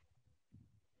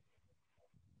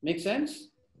 Make sense?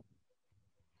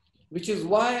 Which is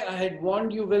why I had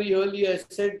warned you very early. I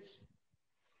said,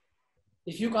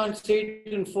 if you can't say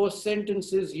it in 4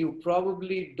 sentences, you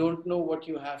probably don't know what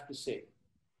you have to say.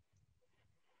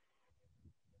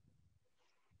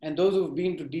 And those who've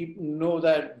been to deep know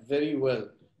that very well.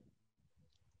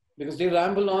 Because they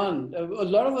ramble on. A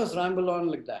lot of us ramble on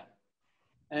like that.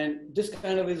 And this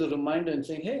kind of is a reminder and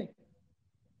saying, hey.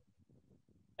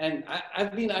 And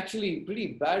I've been actually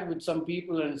pretty bad with some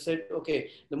people and said, okay,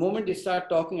 the moment they start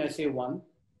talking, I say 1,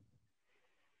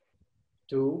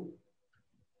 2,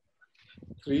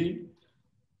 3.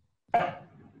 Have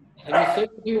you said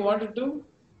what you wanted to?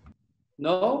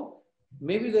 No?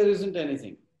 Maybe there isn't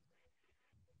anything.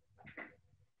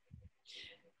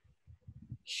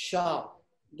 Sharp.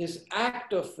 This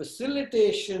act of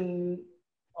facilitation,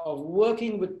 of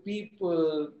working with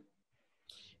people,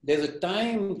 there's a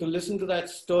time to listen to that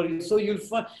story. So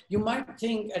you might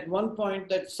think at one point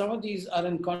that some of these are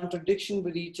in contradiction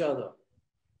with each other.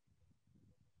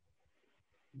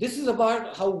 This is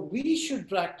about how we should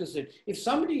practice it. If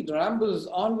somebody rambles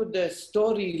on with their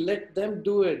story, let them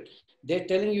do it. They're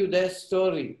telling you their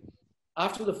story.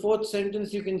 After the 4th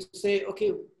sentence, you can say,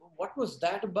 okay, what was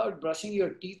that about brushing your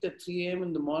teeth at 3 a.m.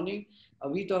 in the morning? Are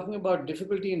we talking about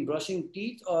difficulty in brushing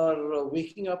teeth or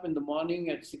waking up in the morning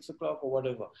at 6 o'clock or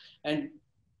whatever? And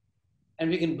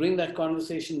we can bring that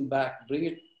conversation back,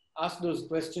 ask those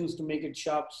questions to make it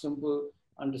sharp, simple,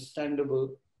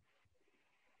 understandable.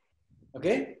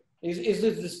 Okay? Is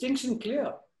the distinction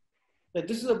clear? That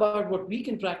this is about what we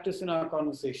can practice in our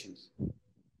conversations.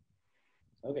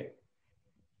 Okay.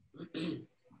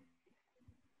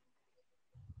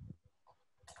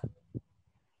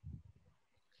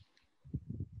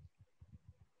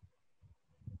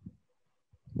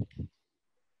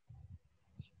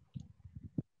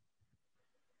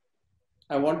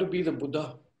 I want to be the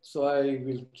Buddha, so I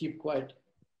will keep quiet.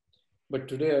 But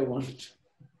today I want it.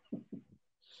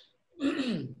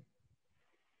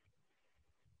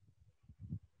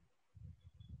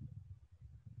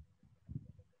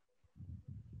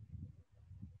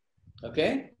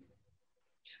 Okay?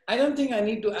 I don't think I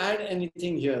need to add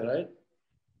anything here, right?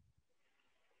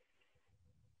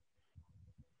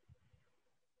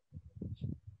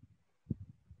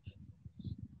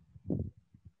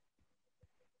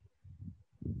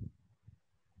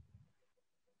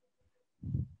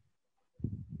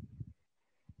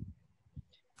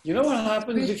 You know what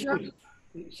happens if you...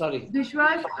 Sorry.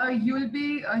 Vishwas, you'll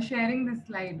be sharing this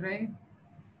slide, right?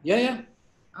 Yeah.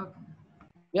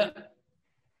 Okay.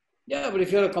 Yeah, but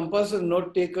if you're a compulsive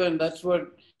note taker and that's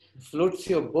what floats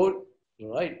your boat,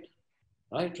 right.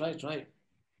 Okay.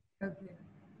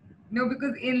 No,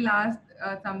 because in last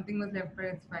something was left, but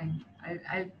it's fine.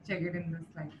 I'll check it in the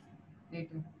slides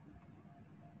later.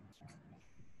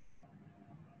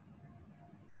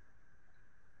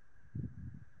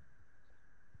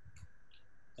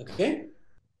 Okay.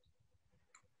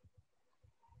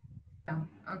 Yeah.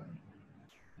 Okay.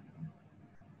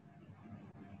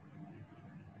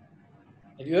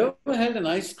 Have you ever held an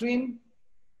ice cream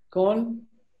cone?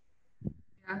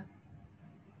 Yeah.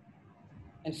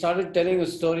 And started telling a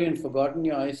story and forgotten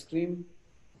your ice cream?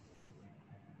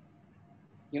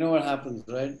 You know what happens,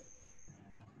 right?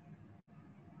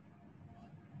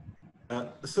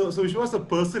 So which was a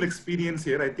personal experience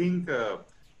here. I think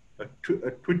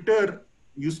Twitter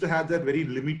used to have that very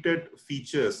limited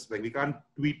features, like we can't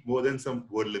tweet more than some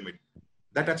word limit.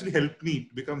 That actually helped me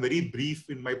to become very brief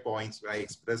in my points when I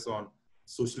express on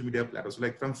social media platforms.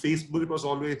 Like from Facebook, it was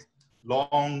always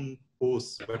long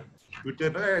posts, but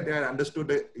Twitter, they understood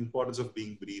the importance of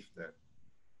being brief there.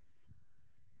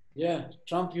 Yeah,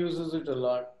 Trump uses it a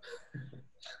lot.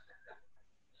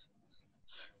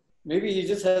 Maybe he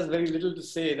just has very little to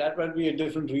say. That might be a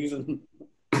different reason.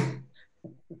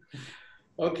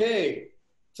 Okay,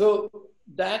 so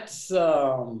that's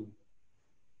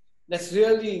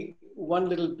really one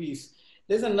little piece.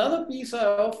 There's another piece I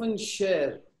often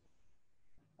share,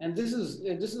 and this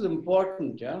is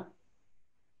important, yeah.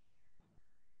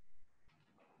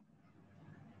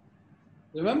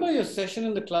 Remember your session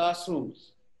in the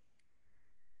classrooms,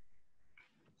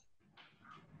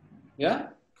 yeah?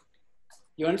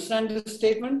 You understand this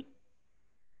statement?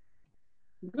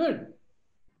 Good.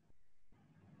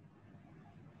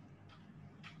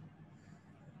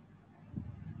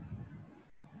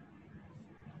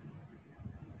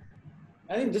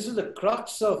 I think this is the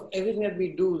crux of everything that we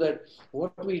do, that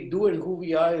what we do and who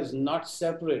we are is not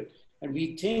separate. And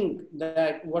we think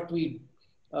that what we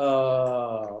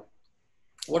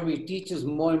teach is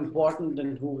more important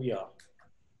than who we are.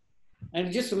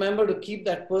 And just remember to keep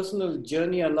that personal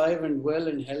journey alive and well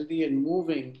and healthy and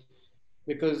moving,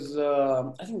 because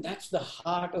I think that's the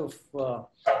heart of,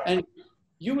 and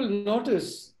you will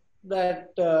notice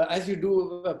that as you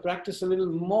do practice a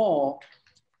little more,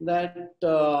 that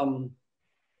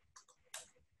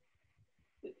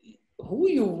who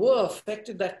you were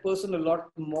affected that person a lot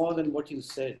more than what you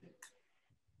said.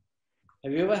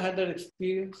 Have you ever had that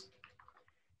experience?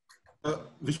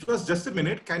 Vishwas, just a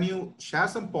minute. Can you share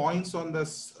some points on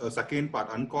this second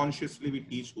part? Unconsciously, we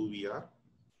teach who we are.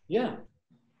 Yeah.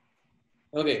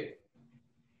 Okay.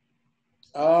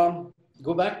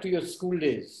 Go back to your school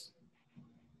days.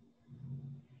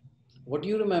 What do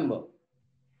you remember?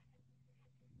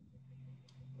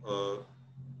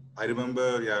 I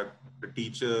remember, yeah, the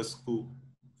teachers, who,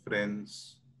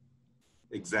 friends,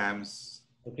 exams.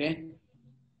 Okay.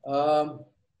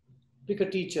 Pick a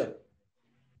teacher.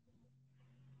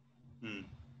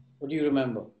 What do you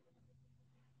remember?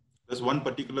 There's one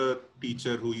particular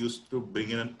teacher who used to bring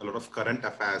in a lot of current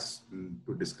affairs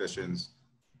to discussions,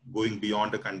 going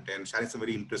beyond the content, sharing some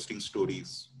very interesting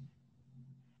stories.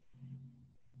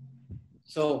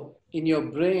 So in your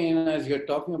brain, as you're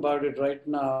talking about it right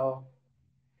now,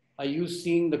 are you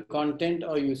seeing the content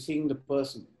or are you seeing the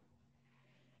person?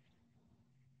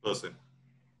 Person.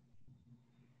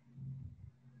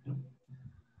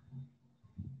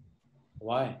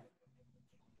 Why?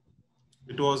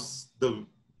 It was the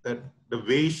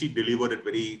way she delivered it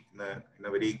very in a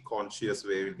very conscious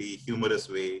way, very humorous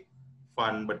way,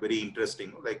 fun but very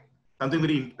interesting. Like something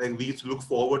very like we used to look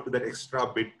forward to that extra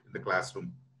bit in the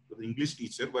classroom. It was an English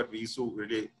teacher, but we used to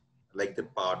really like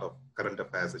that part of current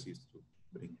affairs that she used to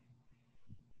bring.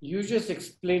 You just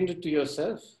explained it to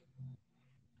yourself.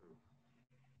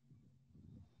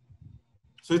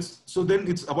 So then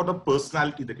it's about a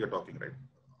personality that you're talking, right?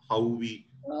 How we.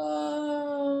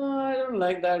 I don't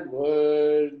like that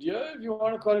word. Yeah, if you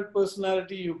want to call it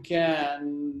personality, you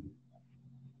can.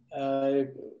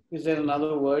 Is there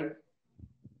another word?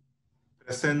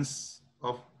 Presence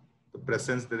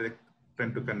that they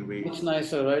tend to convey. Much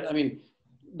nicer, right? I mean,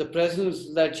 the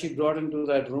presence that she brought into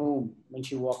that room when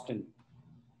she walked in.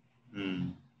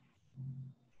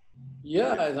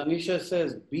 Yeah, as Anisha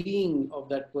says, being of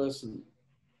that person.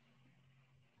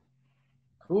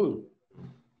 Cool.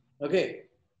 Okay.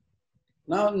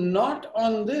 Now, not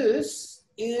on this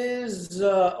is,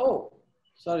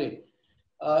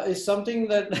 is something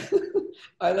that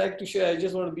I like to share. I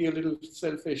just want to be a little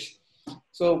selfish.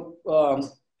 So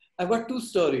I've got two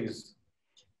stories.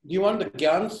 Do you want the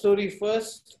Gyan story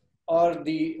first or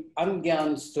the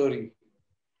Angyan story?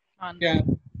 Yeah.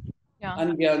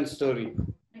 Angyan story.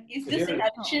 Is this in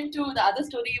addition to the other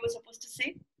story you were supposed to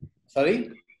say? Sorry?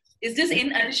 Is this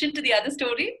in addition to the other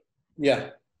story? Yeah.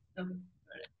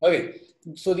 Okay.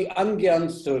 So the Angyan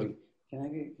story.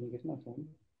 Can you get my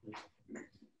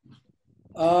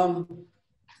phone?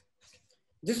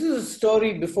 This is a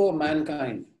story before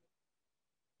mankind.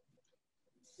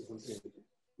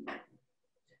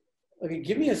 Okay,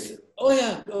 give me a. Oh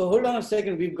yeah, hold on a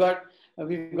second. We've got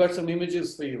some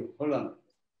images for you. Hold on.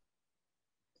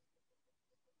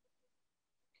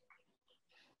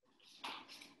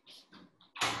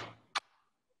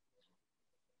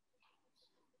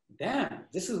 Damn,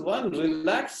 this is one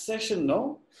relaxed session,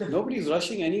 no? Nobody's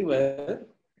rushing anywhere.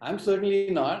 I'm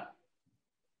certainly not.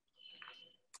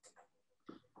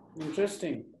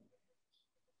 Interesting.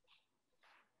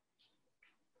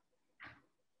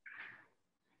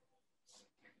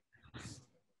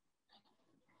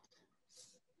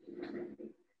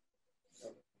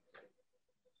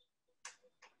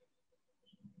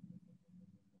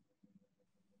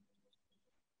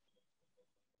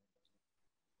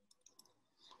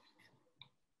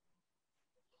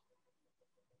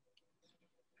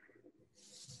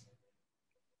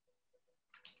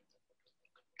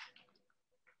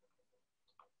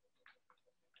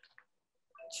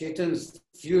 Chetan's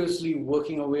furiously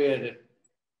working away at it.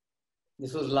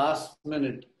 This was last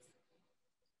minute.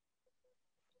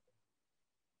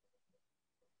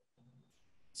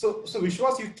 So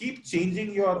Vishwas, you keep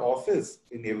changing your office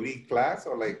in every class,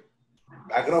 or like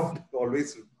background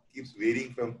always keeps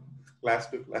varying from class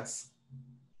to class?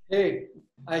 Hey,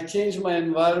 I changed my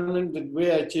environment the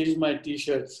way I changed my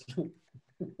t-shirts.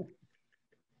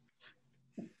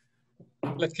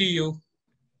 Lucky you.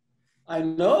 I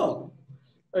know.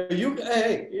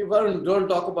 Hey, Varun, don't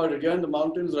talk about it. You're in the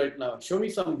mountains right now. Show me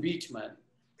some beach, man.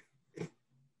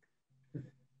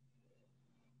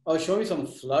 Or show me some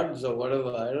floods or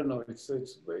whatever. I don't know. It's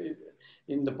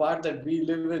in the part that we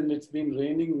live in. It's been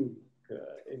raining.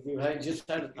 We just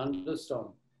had a thunderstorm.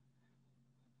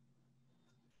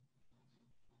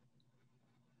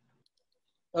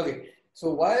 Okay.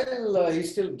 So while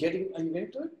he's still getting, are you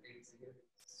getting to it?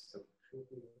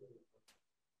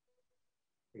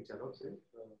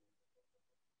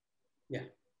 Yeah.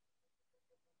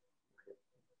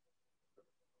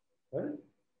 Right.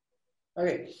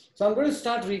 Okay, so I'm going to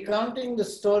start recounting the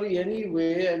story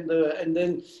anyway, and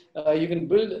then you can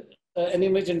build an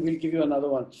image, and we'll give you another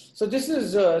one. So this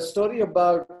is a story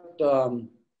about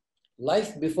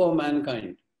life before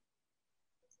mankind.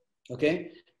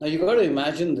 Okay, now you got to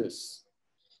imagine this.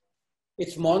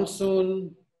 It's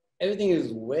monsoon, everything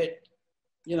is wet.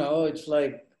 You know, it's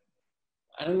like,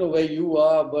 I don't know where you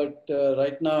are, but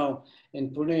right now in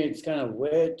Pune, it's kind of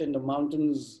wet, and the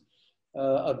mountains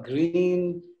are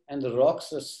green, and the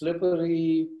rocks are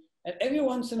slippery. And every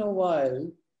once in a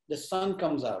while, the sun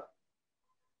comes out,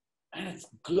 and it's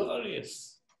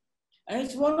glorious. And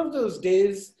it's one of those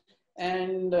days,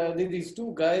 and these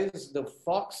two guys, the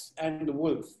fox and the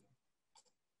wolf.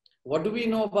 What do we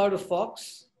know about a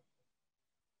fox?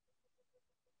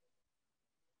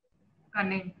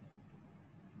 Cunning.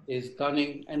 Is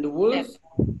cunning, and the wolf?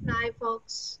 Fly,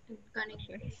 fox, and cunning.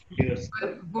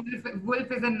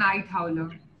 Wolf is a night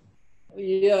howler.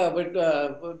 Yeah,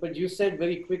 but you said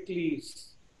very quickly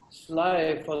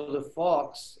sly for the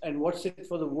fox, and what's it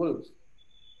for the wolf?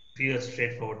 Clear,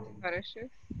 straightforward. Ferocious.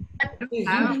 He's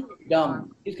usually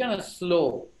dumb. He's kind of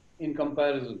slow in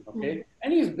comparison, okay?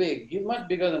 And he's big. He's much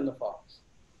bigger than the fox.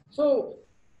 So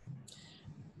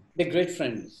they're great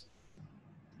friends,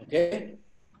 okay?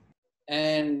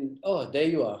 And oh, there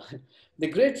you are.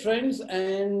 They're great friends,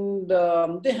 and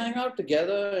they hang out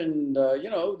together, and you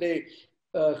know, they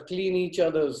clean each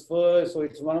other's fur. So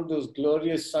it's one of those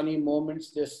glorious sunny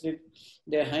moments.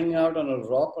 They're hanging out on a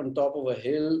rock on top of a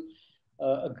hill,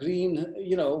 a green,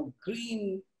 you know,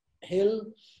 green hill,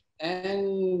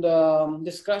 and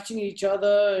they're scratching each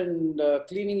other and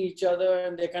cleaning each other,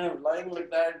 and they're kind of lying like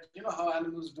that. You know how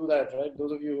animals do that, right?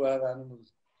 Those of you who have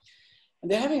animals. And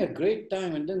they're having a great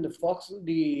time. And then the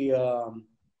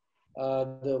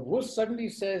wolf suddenly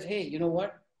says, "Hey, you know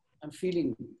what? I'm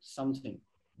feeling something."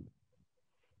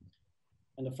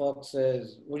 And the fox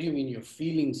says, "What do you mean you're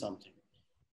feeling something?"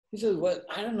 He says, "Well,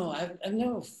 I don't know. I've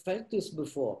never felt this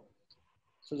before."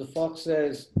 So the fox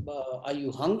says, "Are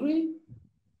you hungry?"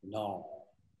 "No."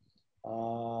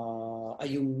 "Are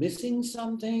you missing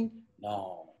something?"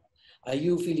 "No." "Are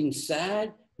you feeling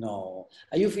sad?" "No."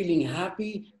 "Are you feeling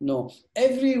happy?" "No."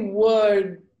 Every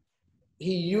word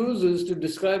he uses to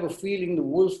describe a feeling, the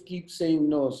wolf keeps saying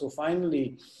no. So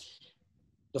finally,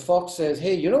 the fox says,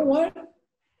 "Hey, you know what?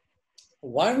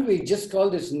 Why don't we just call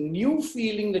this new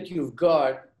feeling that you've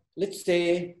got, let's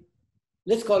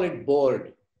call it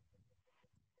bored."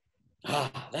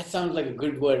 "Ah, that sounds like a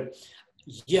good word.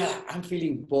 Yeah, I'm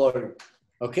feeling bored."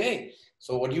 "Okay,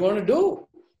 so what do you want to do?"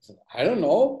 So, "I don't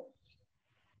know."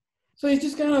 So he's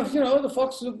just kind of, you know, the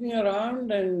fox looking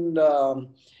around, and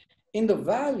in the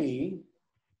valley,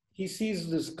 he sees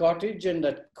this cottage, and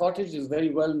that cottage is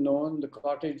very well known. The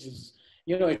cottage is,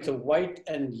 you know, it's a white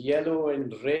and yellow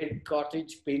and red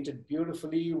cottage painted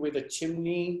beautifully with a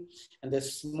chimney, and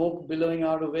there's smoke billowing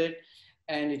out of it.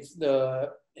 And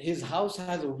his house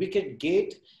has a wicket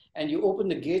gate, and you open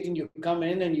the gate and you come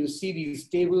in and you see these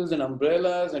tables and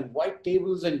umbrellas and white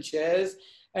tables and chairs.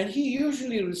 And he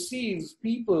usually receives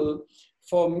people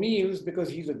for meals because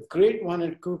he's a great one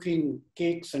at cooking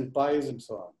cakes and pies and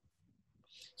so on.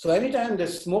 So anytime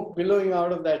there's smoke billowing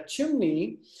out of that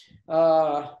chimney,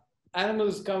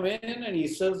 animals come in and he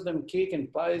serves them cake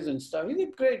and pies and stuff. He's a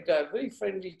great guy, very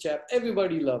friendly chap.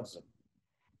 Everybody loves him.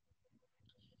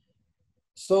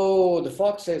 So the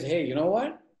fox says, "Hey, you know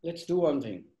what? Let's do one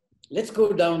thing. Let's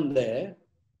go down there.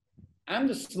 I'm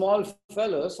the small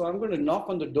fella, so I'm going to knock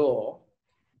on the door.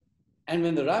 And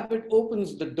when the rabbit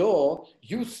opens the door,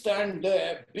 you stand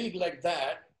there big like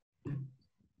that.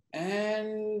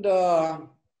 And,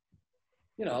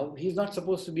 you know, he's not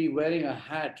supposed to be wearing a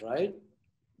hat, right?"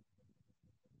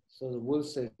 So the wolf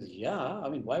says, "Yeah, I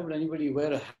mean, why would anybody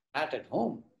wear a hat at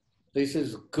home?" So he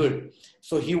says, "Good.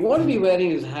 So he won't be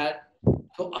wearing his hat.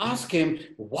 So ask him,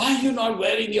 why are you not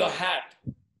wearing your hat?"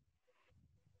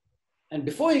 And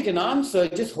before he can answer,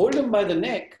 just hold him by the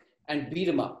neck and beat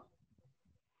him up.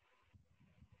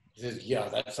 He says, "Yeah,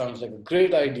 that sounds like a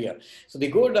great idea." So they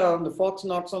go down, the fox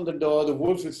knocks on the door, the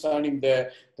wolf is standing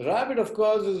there. The rabbit, of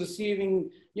course, is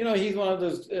receiving, you know, he's one of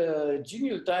those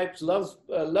genial types,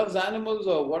 loves animals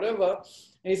or whatever.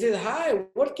 And he says, "Hi,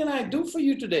 what can I do for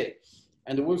you today?"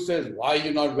 And the wolf says, "Why are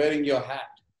you not wearing your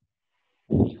hat?"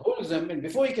 And he holds him, and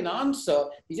before he can answer,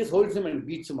 he just holds him and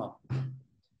beats him up.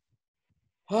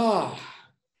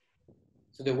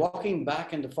 So they're walking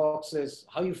back, and the fox says,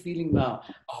 "How are you feeling now?"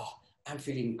 "Oh, I'm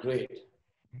feeling great."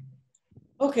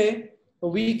 Okay, a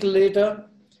week later,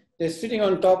 they're sitting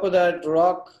on top of that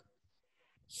rock,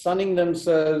 sunning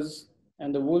themselves,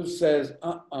 and the wolf says,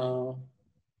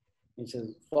 He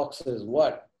says, fox says,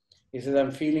 what? He says,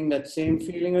 I'm feeling that same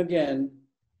feeling again.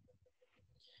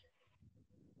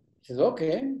 He says,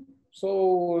 okay,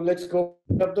 so let's go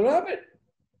pick up the rabbit.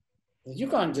 He says, you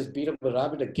can't just beat up a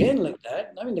rabbit again like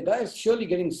that. I mean, the guy is surely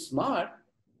getting smart.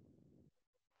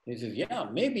 He says, yeah,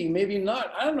 maybe, maybe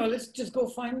not. I don't know, let's just go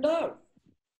find out.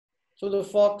 So the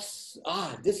fox,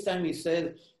 this time he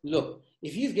said, look,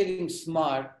 if he's getting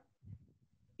smart,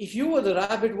 if you were the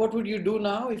rabbit, what would you do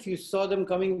now if you saw them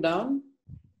coming down?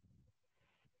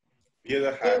 Wear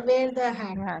the hat. Wear the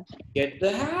hat. Get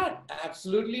the hat.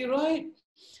 Absolutely right.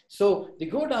 So they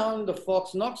go down, the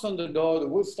fox knocks on the door, the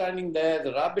wolf's standing there,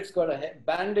 the rabbit's got a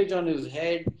bandage on his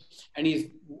head, and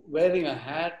he's wearing a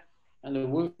hat. And the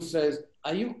wolf says,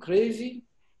 are you crazy?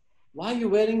 Why are you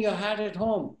wearing your hat at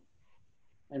home?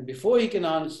 And before he can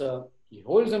answer, he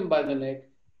holds him by the neck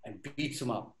and beats him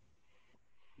up.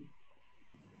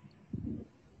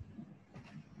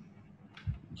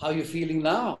 How are you feeling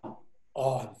now?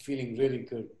 Oh, I'm feeling really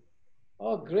good.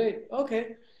 Oh, great.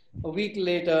 Okay. A week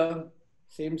later,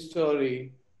 same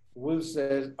story. Wolf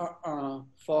says,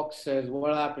 Fox says,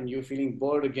 what happened? You feeling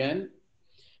bored again?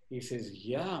 He says,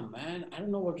 yeah, man, I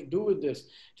don't know what to do with this.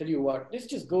 Tell you what, let's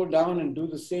just go down and do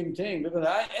the same thing, because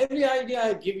every idea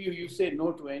I give you, you say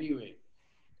no to anyway.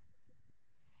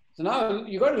 So now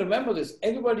you got to remember this.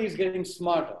 Everybody is getting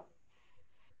smarter.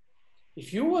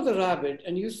 If you were the rabbit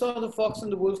and you saw the fox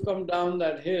and the wolf come down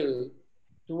that hill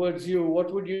towards you,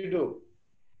 what would you do?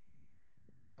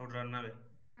 I would run away.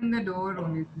 Open the door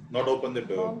only. Not open the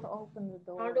door. Don't open the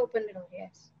door. Not open the door,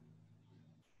 yes.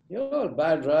 You're all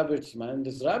bad rabbits, man.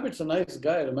 This rabbit's a nice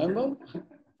guy, remember?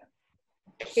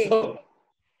 So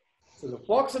the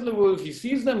fox and the wolf, he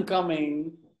sees them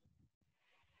coming,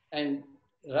 and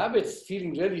rabbit's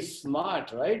feeling really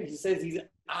smart, right? He says he's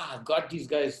got these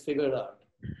guys figured out.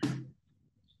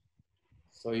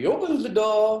 So he opens the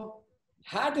door,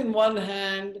 hat in one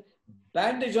hand,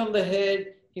 bandage on the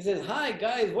head. He says, hi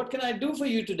guys, what can I do for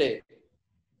you today?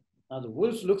 Now the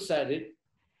wolf looks at it,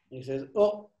 and he says,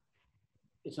 oh,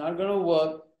 it's not going to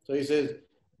work. So he says,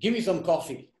 give me some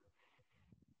coffee.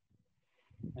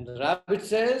 And the rabbit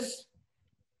says,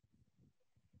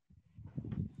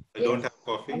 I don't have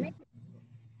coffee.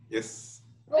 Yes.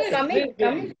 Oh, come in,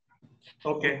 come in.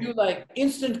 Okay. Do you like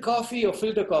instant coffee or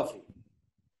filter coffee?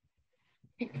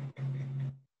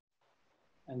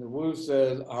 And the wolf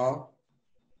says,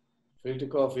 filter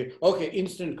coffee. Okay,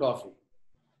 instant coffee.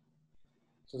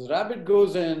 So the rabbit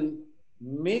goes in,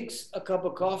 makes a cup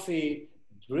of coffee,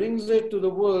 brings it to the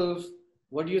wolf.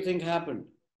 What do you think happened?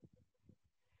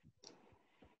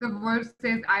 The wolf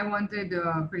says, I wanted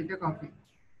filter coffee.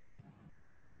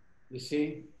 You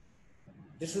see,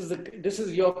 this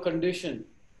is your condition.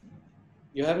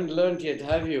 You haven't learned yet,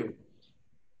 have you?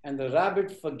 And the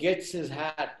rabbit forgets his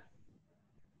hat.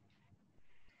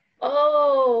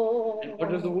 Oh. And what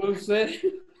does the wolf say?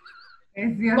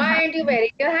 Why aren't you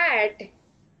wearing your hat?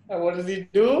 And what does he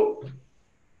do?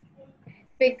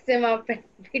 Picks him up and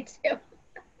beats him.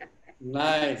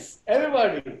 Nice.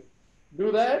 Everybody,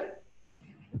 do that.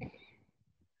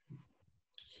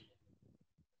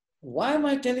 Why am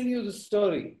I telling you the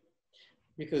story?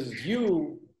 Because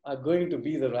you are going to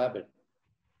be the rabbit.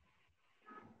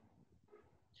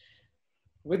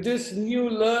 With this new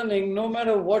learning, no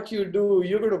matter what you do,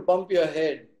 you're going to bump your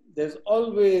head. There's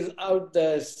always out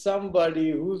there somebody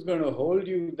who's going to hold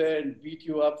you there and beat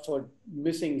you up for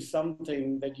missing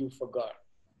something that you forgot.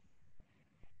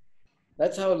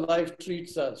 That's how life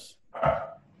treats us.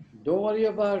 Don't worry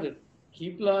about it.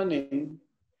 Keep learning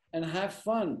and have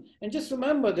fun. And just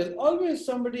remember, there's always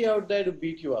somebody out there to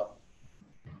beat you up.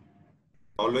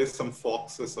 Always some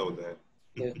foxes out there.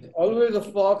 There's always a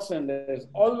fox and there's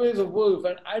always a wolf.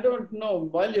 And I don't know,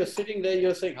 while you're sitting there,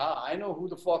 you're saying, I know who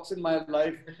the fox in my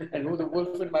life and who the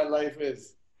wolf in my life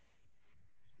is.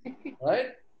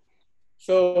 Right?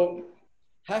 So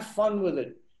have fun with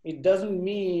it. It doesn't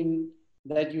mean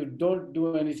that you don't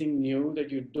do anything new,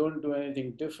 that you don't do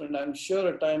anything different. I'm sure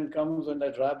a time comes when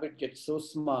that rabbit gets so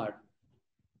smart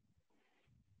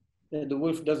that the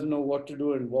wolf doesn't know what to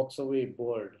do and walks away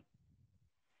bored.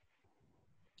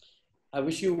 I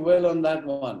wish you well on that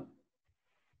one.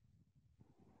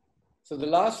 So the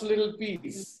last little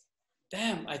piece.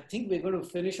 Damn, I think we're going to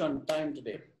finish on time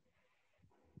today.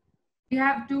 We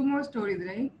have 2 more stories,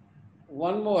 right?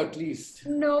 One more at least.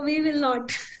 No, we will not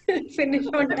finish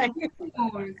on time.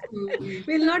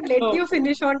 We'll not let you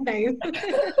finish on time.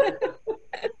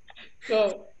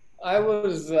 So I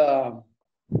was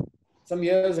some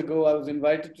years ago, I was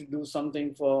invited to do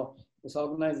something for this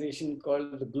organization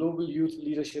called the Global Youth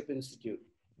Leadership Institute.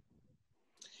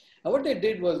 And what they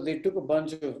did was they took a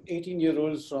bunch of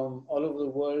 18-year-olds from all over the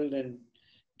world and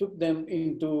took them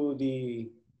into the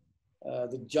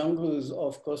jungles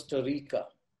of Costa Rica,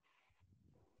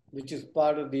 which is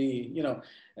part of the,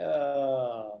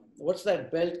 what's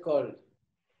that belt called?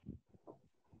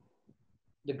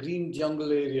 The green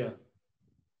jungle area,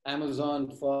 Amazon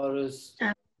forest.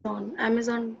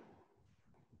 Amazon.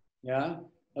 Yeah,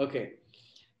 okay.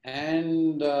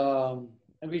 And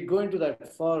we go into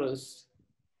that forest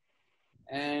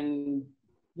and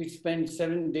we spend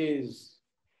 7 days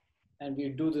and we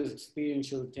do this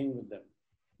experiential thing with them.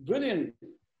 Brilliant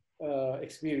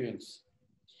experience.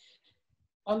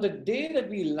 On the day that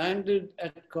we landed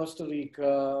at Costa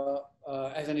Rica,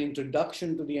 as an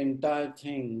introduction to the entire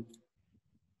thing,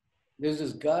 there's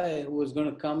this guy who was going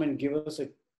to come and give us a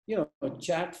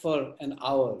chat for an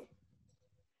hour.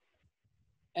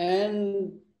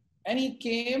 And he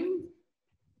came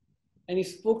and he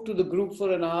spoke to the group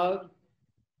for an hour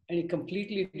and he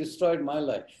completely destroyed my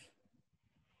life.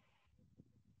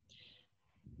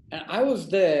 And I was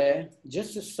there,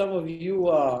 just as some of you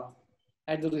are,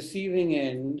 at the receiving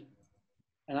end,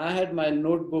 and I had my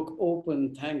notebook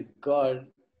open, thank God.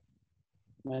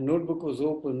 My notebook was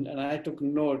open and I took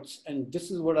notes, and this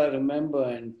is what I remember.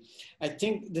 And I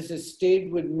think this has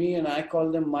stayed with me, and I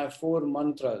call them my 4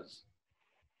 mantras.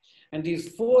 And these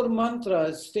 4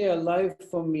 mantras stay alive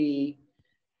for me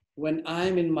when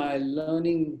I'm in my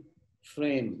learning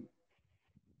frame.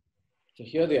 So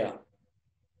here they are.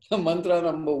 Mantra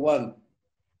number 1,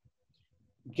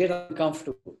 get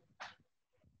uncomfortable.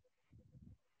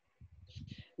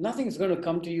 Nothing's going to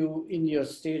come to you in your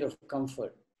state of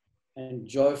comfort and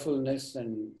joyfulness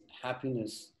and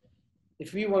happiness.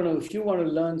 If you want to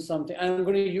learn something, I'm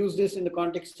going to use this in the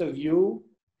context of you,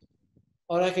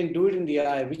 or I can do it in the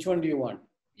I. Which one do you want?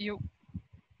 You.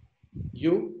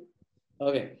 You?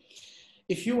 Okay.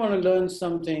 If you want to learn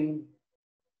something,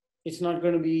 it's not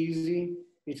going to be easy.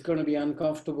 It's going to be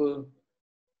uncomfortable.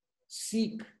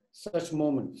 Seek such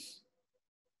moments.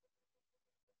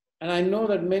 And I know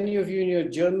that many of you in your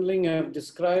journaling have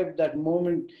described that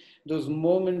moment, those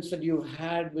moments that you've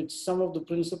had with some of the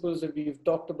principles that we've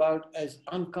talked about as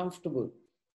uncomfortable,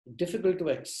 difficult to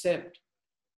accept.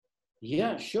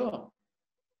 Yeah, sure.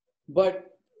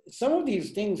 But some of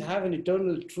these things have an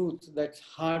eternal truth that's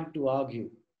hard to argue.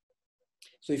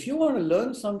 So if you want to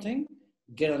learn something,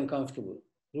 get uncomfortable.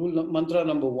 Mantra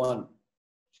number 1.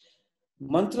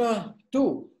 Mantra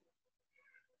 2.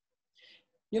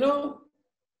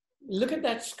 Look at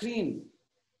that screen.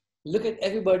 Look at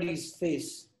everybody's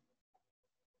face.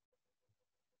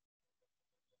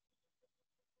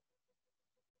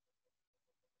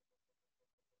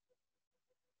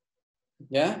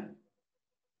 Yeah?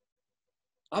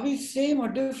 Are we same or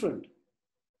different?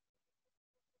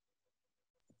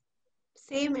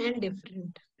 Same and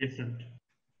different. Different.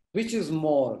 Which is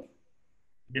more?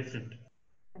 Different.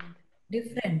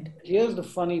 Different. Here's the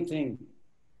funny thing.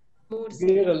 More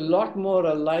We're a lot more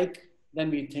alike than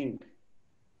we think.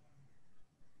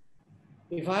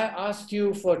 If I asked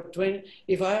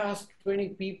 20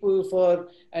 people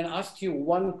and asked you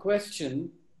one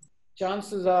question,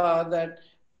 chances are that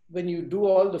when you do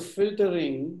all the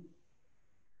filtering,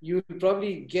 you'll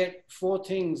probably get 4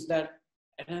 things that,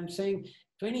 and I'm saying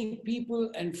 20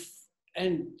 people and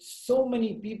so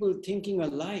many people thinking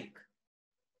alike.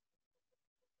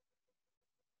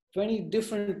 20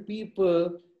 different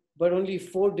people, but only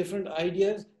 4 different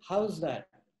ideas. How's that?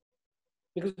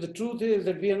 Because the truth is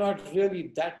that we are not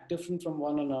really that different from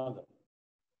one another.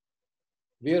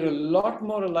 We are a lot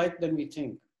more alike than we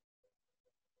think.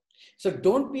 So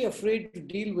don't be afraid to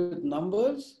deal with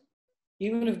numbers.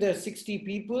 Even if there are 60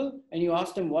 people and you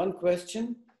ask them one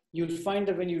question, you'll find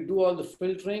that when you do all the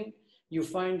filtering, you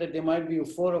find that there might be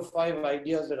 4 or 5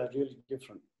 ideas that are really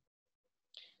different.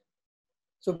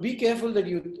 So be careful that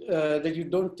you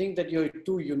don't think that you're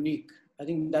too unique. I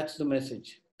think that's the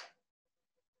message.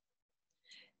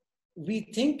 We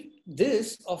think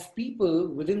this of people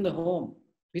within the home.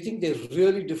 We think they're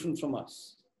really different from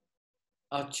us.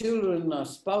 Our children, our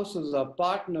spouses, our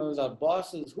partners, our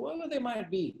bosses, whoever they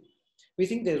might be. We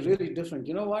think they're really different.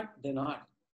 You know what? They're not.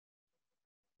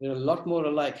 They're a lot more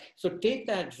alike. So take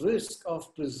that risk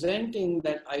of presenting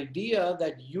that idea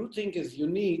that you think is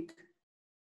unique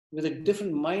with a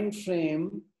different mind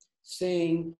frame,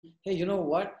 saying, hey, you know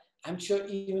what? I'm sure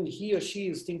even he or she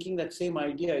is thinking that same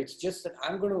idea. It's just that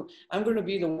I'm going to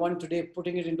be the one today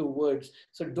putting it into words.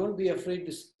 So don't be afraid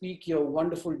to speak your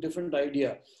wonderful different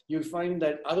idea. You'll find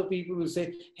that other people will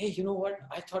say, hey, you know what?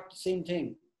 I thought the same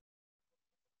thing.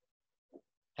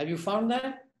 Have you found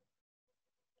that?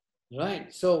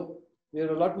 Right. So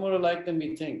we're a lot more alike than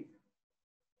we think.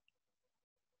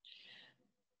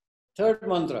 Third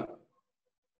mantra.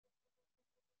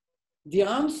 The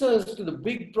answers to the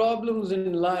big problems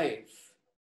in life,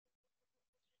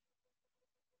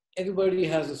 everybody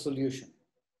has a solution.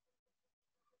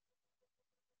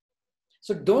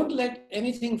 So don't let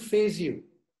anything faze you.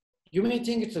 You may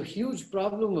think it's a huge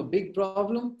problem, a big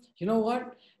problem. You know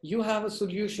what? You have a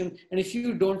solution. And if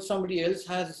you don't, somebody else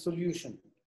has a solution.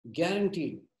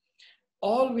 Guaranteed.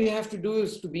 All we have to do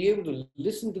is to be able to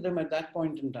listen to them at that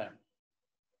point in time.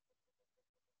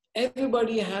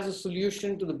 Everybody has a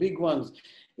solution to the big ones.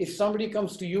 If somebody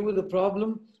comes to you with a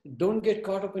problem, don't get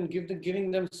caught up in giving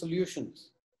them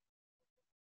solutions.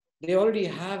 They already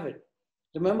have it.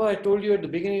 Remember, I told you at the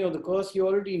beginning of the course, you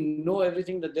already know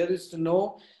everything that there is to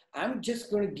know. I'm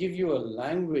just going to give you a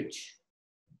language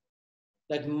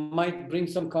that might bring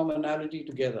some commonality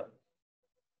together.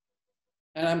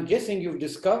 And I'm guessing you've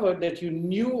discovered that you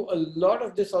knew a lot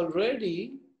of this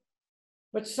already,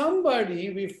 but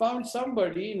we found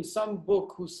somebody in some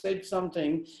book who said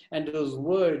something, and those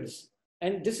words,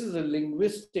 and this is a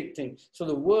linguistic thing, so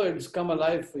the words come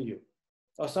alive for you.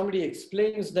 Or somebody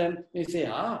explains them, and you say,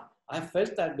 I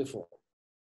felt that before.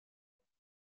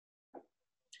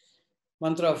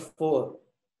 Mantra 4.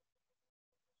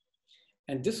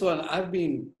 And this one, I've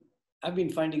been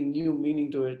finding new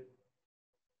meaning to it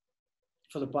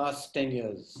for the past 10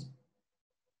 years.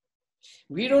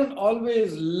 We don't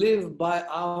always live by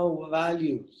our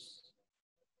values.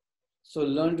 So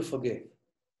learn to forgive.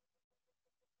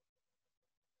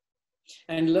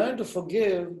 And learn to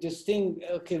forgive this thing,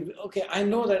 okay, I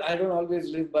know that I don't always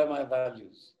live by my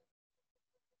values.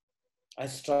 I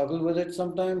struggle with it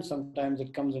sometimes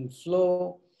it comes in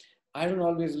flow. I don't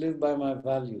always live by my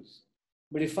values.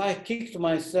 But if I kicked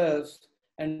myself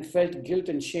and felt guilt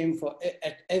and shame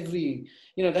at every,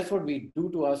 that's what we do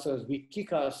to ourselves. We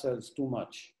kick ourselves too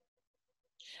much.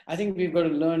 I think we've got to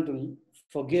learn to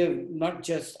forgive not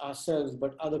just ourselves,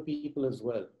 but other people as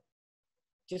well.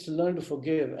 Just learn to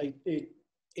forgive.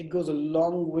 It goes a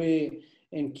long way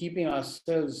in keeping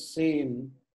ourselves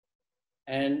sane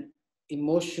and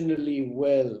emotionally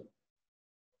well,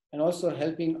 and also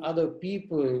helping other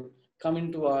people come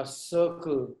into our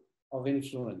circle of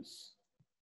influence.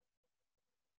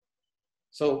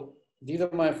 So these are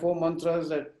my 4 mantras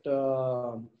that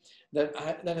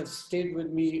have stayed with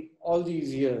me all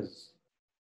these years.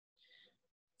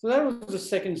 So that was the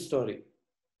second story.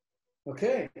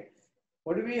 Okay.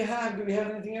 What do we have? Do we have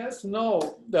anything else?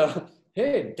 No.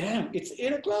 Hey, damn, it's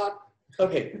 8 o'clock.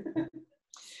 Okay.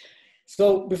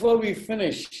 So before we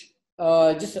finish,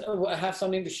 I have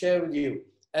something to share with you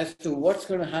as to what's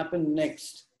going to happen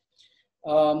next.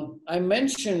 I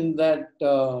mentioned that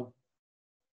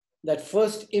that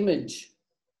first image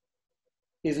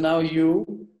is now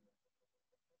you,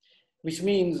 which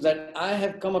means that I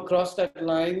have come across that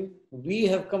line. We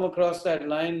have come across that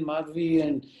line, Madhvi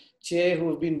and Che, who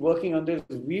have been working on this,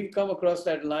 we've come across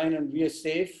that line and we are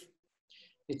safe.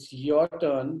 It's your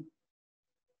turn.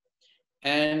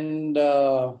 And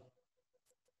I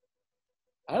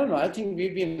don't know, I think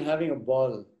we've been having a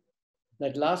ball.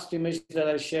 That last image that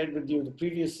I shared with you, the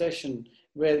previous session,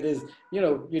 where there's,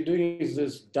 we're doing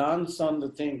this dance on the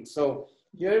thing. So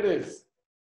here it is.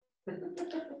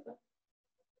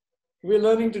 We're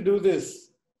learning to do this.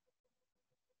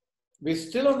 We're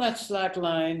still on that slack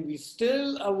line. We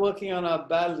still are working on our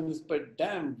balance, but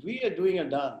damn, we are doing a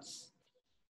dance.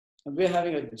 And we're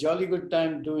having a jolly good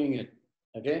time doing it.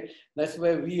 Okay, that's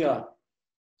where we are.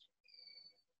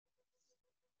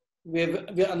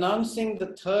 We're announcing the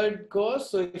 3rd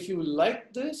course. So if you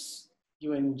like this,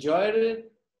 you enjoyed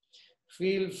it,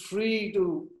 feel free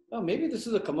to, maybe this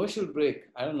is a commercial break.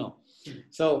 I don't know.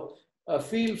 So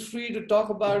feel free to talk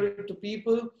about it to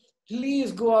people.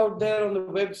 Please go out there on the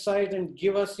website and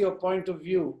give us your point of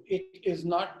view. It is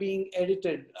not being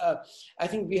edited. I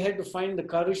think we had to find the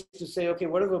courage to say, okay,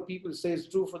 whatever people say is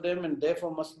true for them and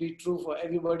therefore must be true for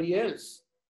everybody else.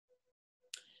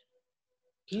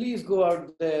 Please go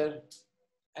out there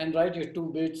and write your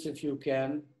 2 bits if you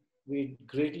can. We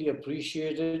greatly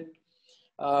appreciate it.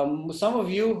 Some of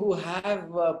you who have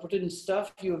put in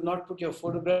stuff, you have not put your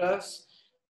photographs.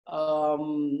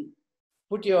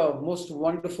 Put your most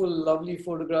wonderful, lovely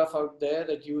photograph out there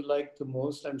that you like the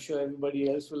most. I'm sure everybody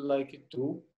else will like it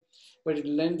too. But it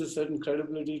lends a certain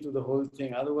credibility to the whole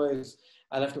thing. Otherwise,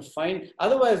 I'll have to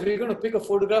otherwise we're going to pick a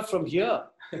photograph from here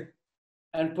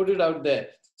and put it out there.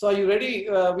 So are you ready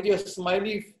with your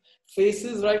smiley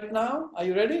faces right now? Are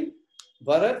you ready?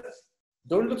 Bharat,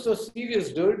 don't look so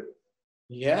serious, dude.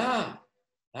 Yeah,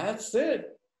 that's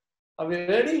it. Are we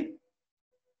ready?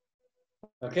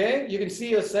 Okay, you can see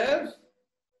yourself.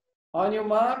 On your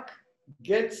mark,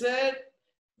 get set,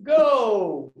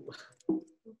 go.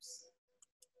 Oops.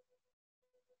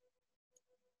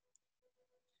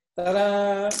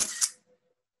 Ta-da!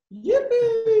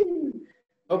 Yippee!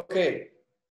 Okay.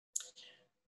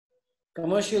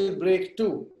 Commercial break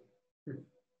 2.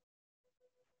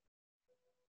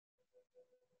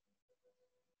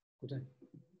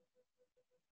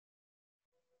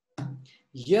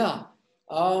 Yeah,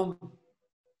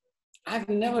 I've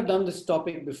never done this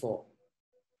topic before.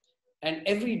 And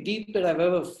every deep that I've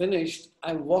ever finished,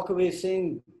 I walk away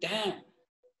saying, damn.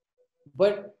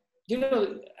 But, you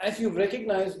know, as you've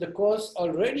recognized, the course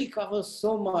already covers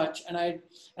so much. And I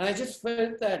just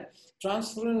felt that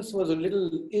transference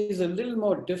is a little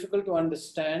more difficult to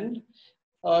understand.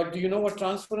 Do you know what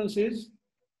transference is?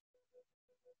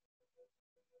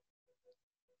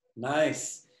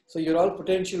 Nice. So you're all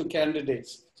potential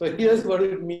candidates. So here's what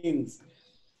it means.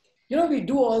 You know, we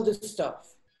do all this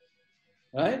stuff,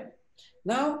 right?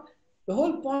 Now, the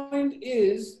whole point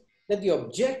is that the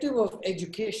objective of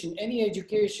education, any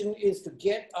education, is to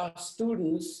get our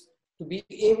students to be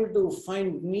able to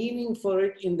find meaning for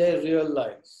it in their real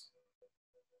lives.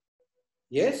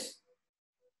 Yes?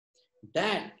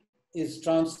 That is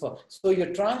transfer. So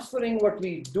you're transferring what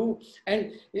we do.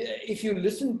 And if you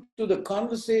listen to the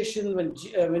conversation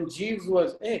when Jeeves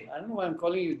was, hey, I don't know why I'm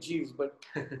calling you Jeeves, but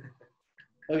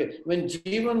okay, when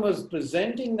Jeevan was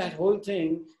presenting that whole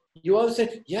thing, you all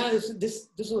said, yeah, this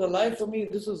was alive for me,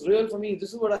 this was real for me,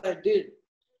 this is what I did.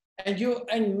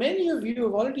 And many of you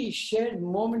have already shared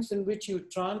moments in which you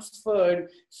transferred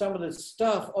some of the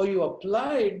stuff or you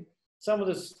applied some of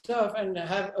the stuff and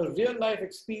have a real life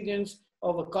experience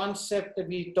of a concept that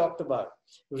we talked about.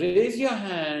 Raise your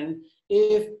hand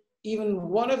if even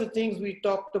one of the things we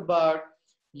talked about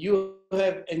you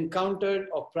have encountered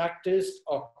or practiced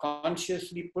or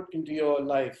consciously put into your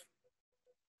life.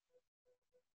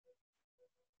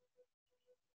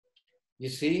 You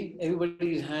see,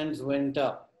 everybody's hands went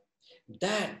up.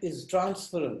 That is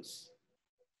transference.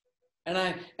 And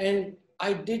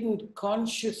I didn't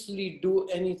consciously do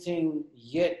anything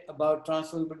yet about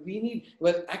transference, but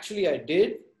well, actually I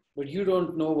did, but you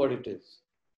don't know what it is,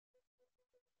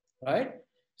 right?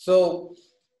 So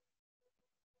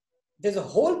there's a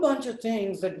whole bunch of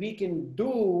things that we can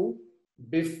do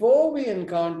before we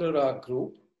encounter our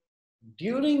group,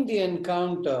 during the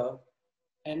encounter,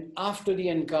 and after the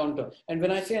encounter. And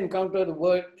when I say encounter, the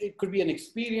word, it could be an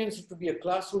experience, it could be a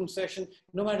classroom session,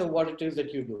 no matter what it is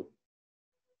that you do.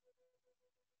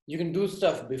 You can do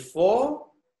stuff before,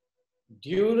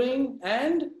 during,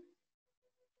 and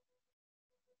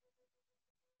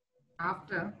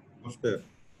After. After.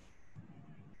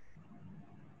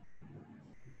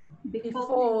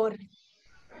 Before,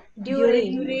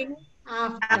 during,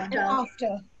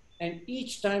 after. And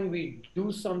each time we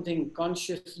do something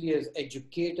consciously as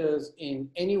educators in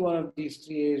any one of these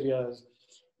 3 areas,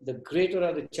 the greater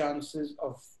are the chances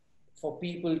for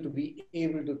people to be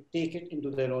able to take it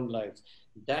into their own lives.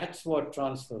 That's what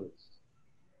transfer is.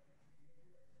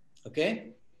 Okay?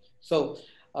 So,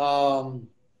 I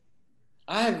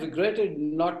have regretted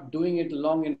not doing it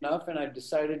long enough and I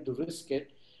decided to risk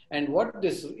it. And what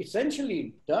this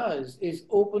essentially does is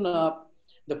open up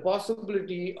the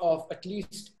possibility of at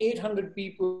least 800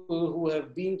 people who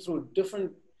have been through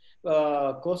different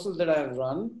courses that I have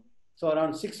run. So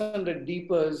around 600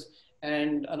 deepers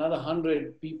and another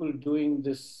 100 people doing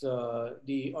this,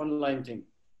 the online thing.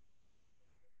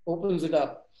 Opens it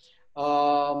up.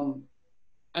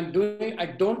 I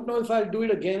don't know if I'll do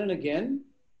it again and again.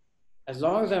 As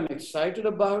long as I'm excited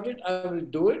about it, I will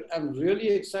do it. I'm really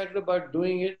excited about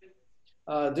doing it.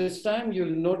 This time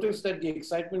you'll notice that the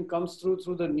excitement comes through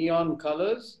the neon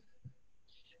colors.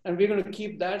 And we're going to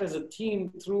keep that as a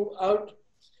theme throughout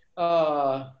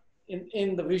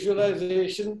in the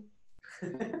visualization.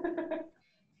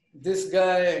 This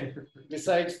guy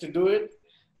decides to do it.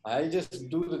 I just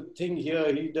do the thing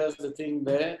here, he does the thing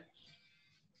there.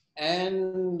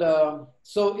 And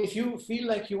so if you feel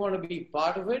like you want to be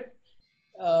part of it,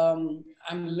 I'm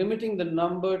limiting the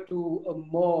number to a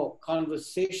more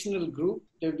conversational group.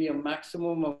 There'll be a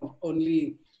maximum of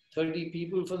only 30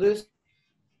 people for this.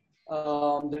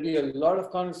 There'll be a lot of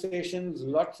conversations,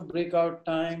 lots of breakout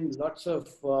time, lots of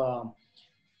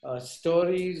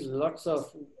stories, lots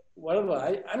of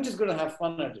whatever. I'm just going to have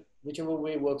fun at it, whichever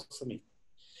way works for me.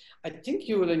 I think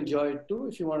you will enjoy it too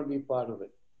if you want to be part of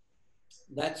it.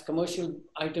 That's commercial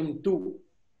item 2.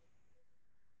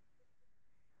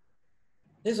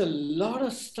 There's a lot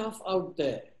of stuff out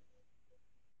there.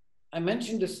 I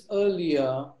mentioned this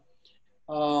earlier.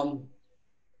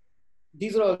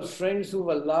 these are all friends who've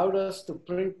allowed us to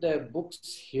print their books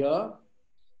here.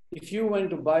 If you went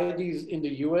to buy these in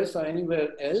the US or anywhere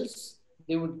else,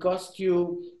 they would cost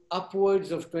you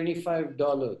upwards of $25.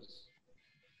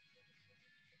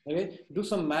 Okay, do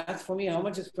some math for me. How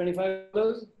much is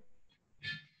 $25?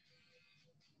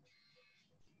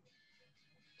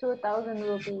 2,000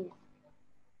 rupees.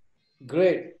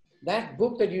 Great. That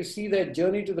book that you see there,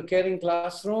 Journey to the Caring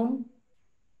Classroom,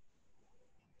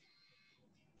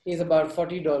 is about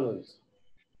 $40.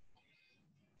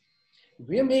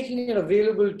 We're making it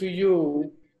available to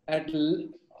you at,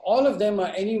 all of them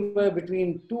are anywhere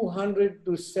between 200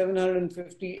 to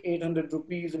 750, 800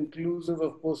 rupees, inclusive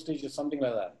of postage or something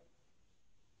like that.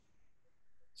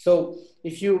 So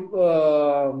if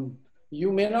you,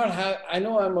 you may not have, I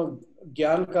know I'm a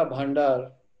Gyan ka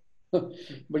Bhandar,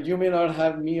 but you may not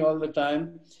have me all the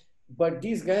time. But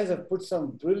these guys have put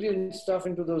some brilliant stuff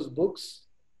into those books.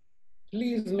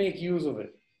 Please make use of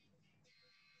it.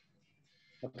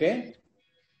 Okay?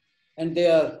 And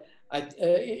they are,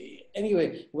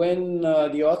 anyway, when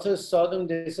the authors saw them,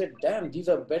 they said, damn, these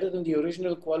are better than the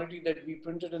original quality that we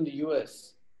printed in the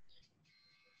US.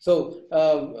 So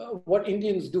what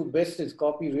Indians do best is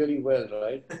copy really well,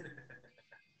 right?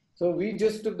 So we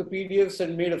just took the PDFs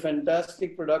and made a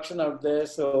fantastic production out there.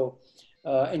 So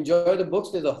enjoy the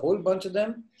books. There's a whole bunch of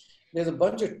them. There's a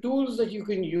bunch of tools that you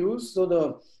can use. So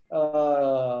the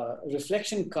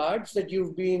reflection cards that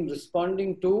you've been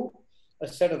responding to, a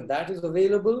set of that is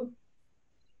available.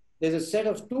 There's a set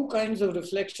of two kinds of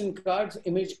reflection cards,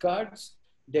 image cards.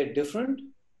 They're different.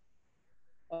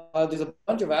 There's a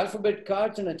bunch of alphabet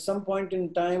cards, and at some point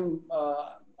in time,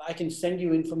 I can send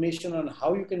you information on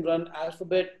how you can run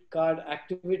alphabet card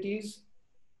activities,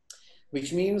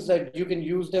 which means that you can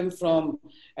use them from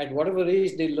at whatever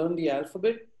age they learn the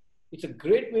alphabet. It's a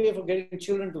great way for getting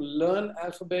children to learn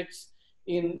alphabets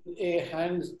in a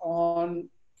hands-on,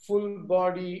 full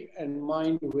body and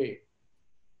mind way.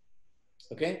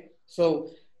 Okay,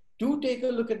 so do take a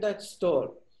look at that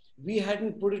store. We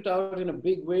hadn't put it out in a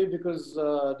big way because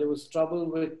there was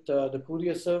trouble with the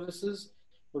courier services,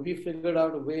 but we figured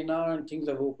out a way now and things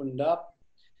have opened up.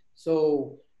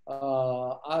 So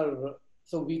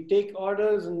so we take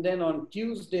orders and then on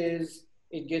Tuesdays,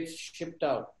 it gets shipped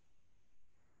out.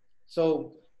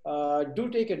 So do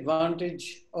take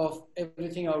advantage of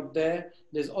everything out there.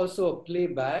 There's also a play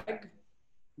bag,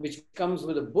 which comes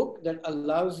with a book that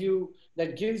allows you,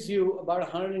 that gives you about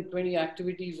 120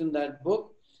 activities in that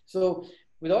book. So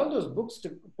with all those books to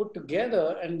put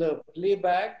together and the play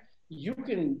bag, you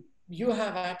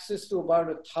have access to about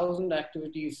 1,000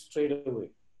 activities straight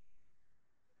away.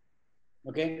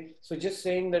 Okay, so just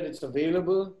saying that it's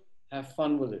available, have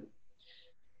fun with it.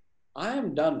 I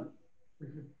am done.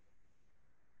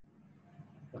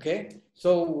 Okay,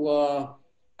 so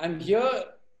I'm here.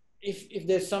 If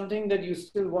there's something that you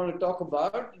still want to talk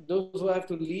about, those who have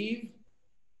to leave.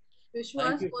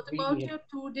 Vishwas, what about your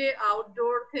 2-day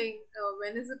outdoor thing?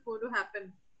 When is it going to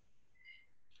happen?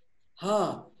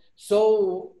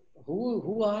 So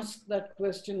who asked that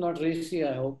question? Not Racy,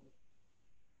 I hope.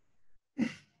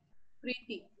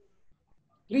 Preeti.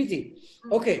 Preeti.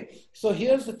 Okay, so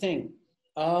here's the thing.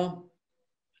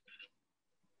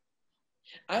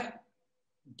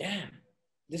 Damn,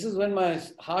 this is when my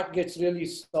heart gets really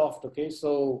soft, okay?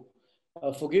 So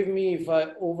forgive me if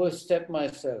I overstep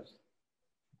myself.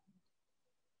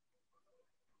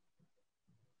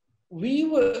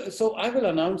 So I will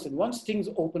announce it once things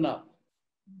open up.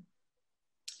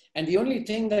 And the only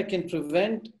thing that can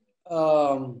prevent,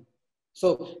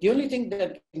 so the only thing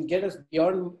that can get us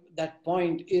beyond that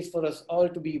point is for us all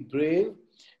to be brave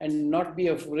and not be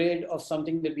afraid of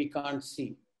something that we can't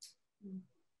see.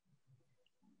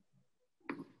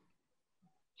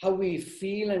 How we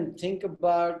feel and think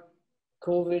about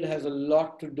COVID has a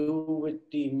lot to do with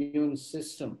the immune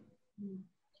system.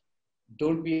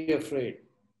 Don't be afraid.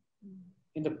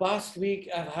 In the past week,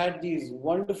 I've had these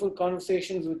wonderful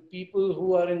conversations with people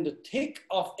who are in the thick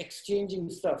of exchanging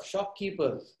stuff,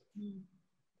 shopkeepers.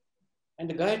 And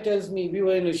the guy tells me, we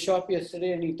were in a shop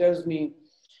yesterday, and he tells me,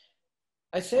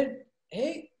 I said,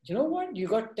 hey, you know what? You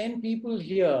got 10 people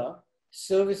here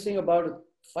servicing about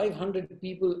 500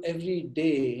 people every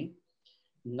day.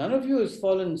 None of you has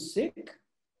fallen sick?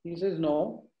 He says,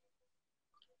 no.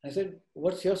 I said,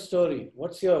 what's your story?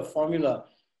 What's your formula?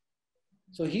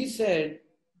 So he said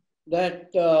that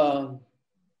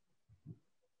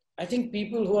I think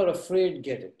people who are afraid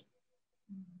get it.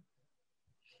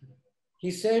 He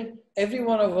said, every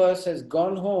one of us has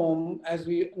gone home as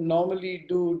we normally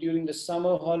do during the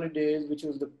summer holidays, which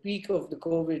was the peak of the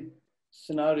COVID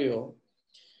scenario.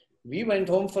 We went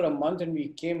home for a month and we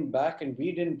came back and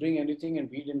we didn't bring anything and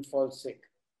we didn't fall sick.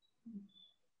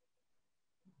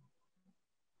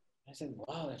 I said,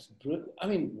 wow, that's brilliant. I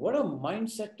mean, what a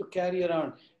mindset to carry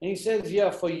around. And he says, yeah,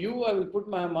 for you, I will put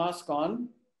my mask on.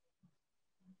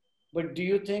 But do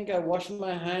you think I wash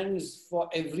my hands for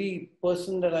every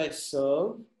person that I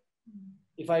serve?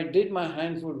 If I did, my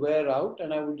hands would wear out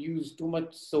and I would use too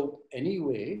much soap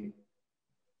anyway.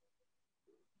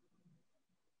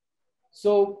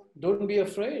 So don't be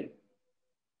afraid.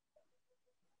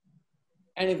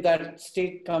 And if that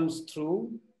state comes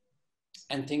through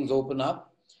and things open up,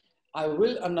 I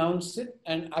will announce it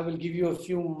and I will give you a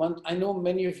few months. I know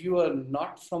many of you are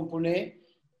not from Pune,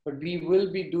 but we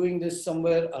will be doing this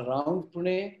somewhere around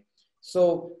Pune.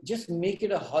 So just make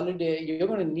it a holiday. You're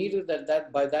going to need it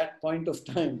by that point of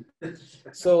time.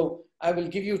 So I will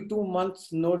give you 2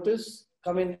 months notice.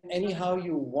 Come in anyhow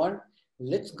you want.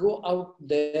 Let's go out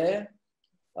there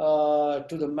to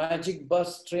the Magic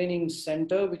Bus Training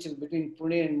Center, which is between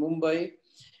Pune and Mumbai.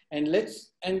 And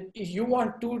if you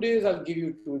want 2 days, I'll give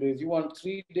you 2 days. You want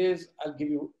 3 days, I'll give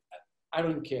you, I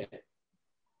don't care.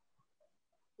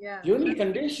 Yeah. The only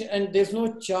condition, and there's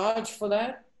no charge for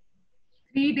that.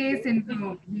 3 days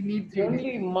into, we need 3 The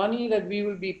only money that we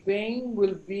will be paying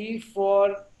will be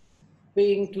for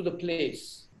paying to the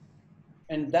place.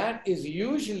 And that is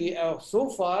usually, so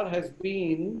far has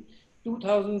been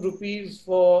 2,000 rupees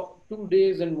for 2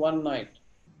 days and 1 night.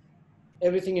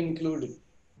 Everything included.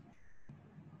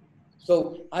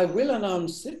 So I will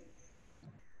announce it.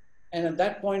 And at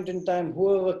that point in time,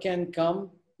 whoever can come,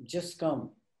 just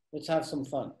come. Let's have some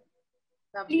fun.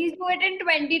 Please do it in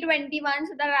 2021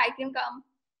 so that I can come.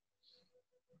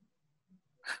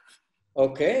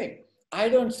 Okay. I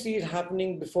don't see it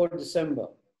happening before December.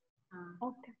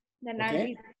 Okay. Then Okay. I'll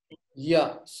be.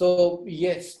 Yeah. So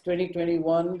yes,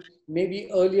 2021, maybe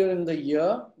earlier in the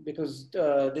year, because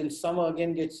then summer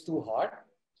again gets too hot,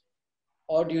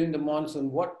 or during the monsoon,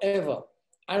 whatever.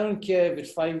 I don't care if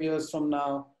it's 5 years from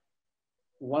now.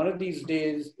 One of these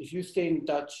days, if you stay in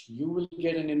touch, you will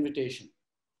get an invitation.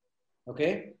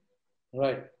 Okay?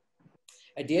 Right.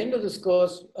 At the end of this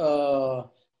course,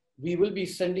 we will be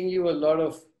sending you a lot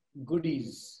of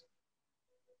goodies.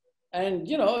 And,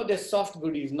 you know, they're soft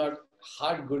goodies, not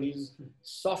hard goodies,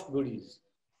 soft goodies.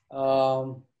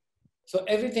 So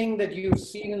everything that you've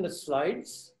seen in the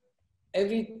slides,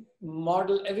 every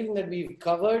model, everything that we've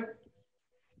covered,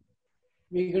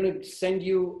 we're going to send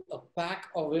you a pack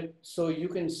of it so you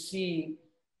can see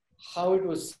how it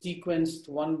was sequenced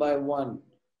one by one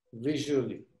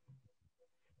visually.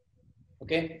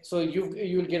 Okay, so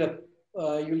you'll get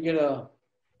a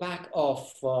pack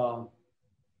of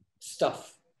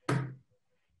stuff.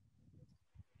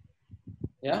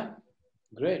 Yeah,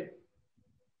 great.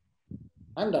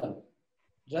 I'm done.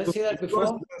 Did I say that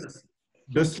before?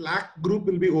 The Slack group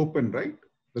will be open, right?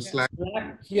 The Slack.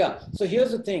 Yeah. So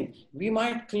here's the thing. We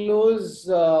might close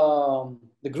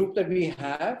the group that we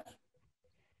have,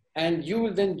 and you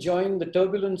will then join the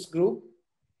turbulence group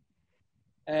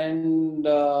and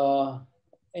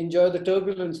enjoy the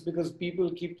turbulence because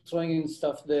people keep throwing in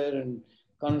stuff there and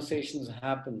conversations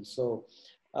happen. So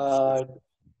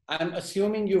I'm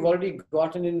assuming you've already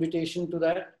got an invitation to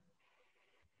that?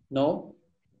 No?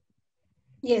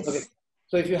 Yes. Okay.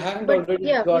 So if you haven't already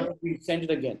got it, we'll send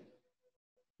it again.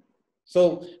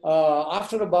 So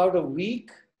after about a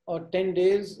week or 10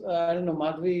 days, I don't know,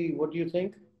 Madhvi, what do you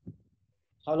think?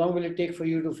 How long will it take for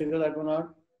you to figure that one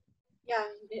out? Yeah,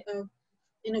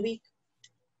 in a week.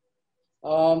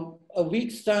 A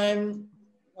week's time.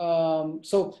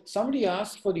 So somebody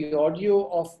asked for the audio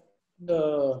of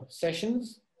the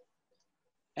sessions,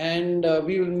 and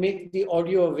we will make the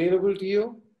audio available to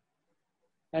you,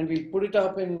 and we'll put it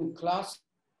up in class.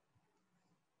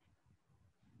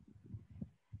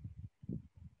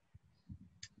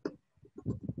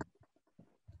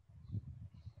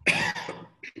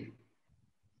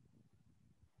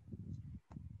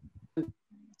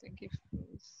 Thank you.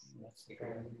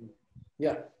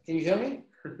 Yeah, can you hear me?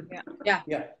 Yeah. Yeah.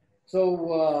 Yeah.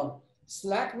 So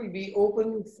Slack will be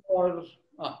open for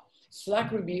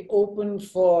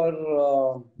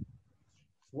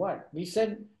what? We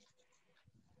said,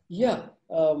 yeah,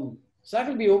 Slack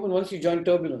will be open once you join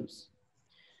Turbulence.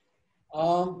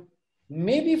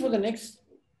 Maybe for the next,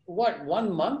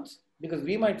 1 month? Because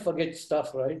we might forget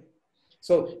stuff, right?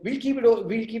 So we'll keep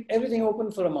everything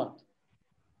open for a month.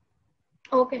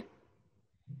 Okay.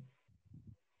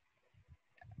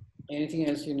 Anything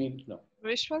else you need to know?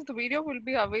 Vishwas, the video will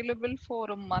be available for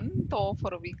a month or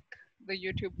for a week? The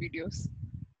YouTube videos.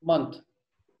 Month.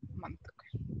 Month.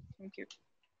 Okay. Thank you.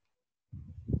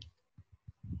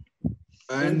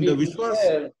 And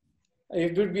Vishwas,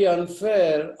 it would be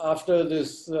unfair after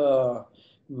this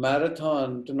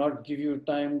marathon to not give you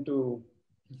time to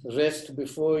rest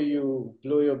before you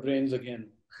blow your brains again.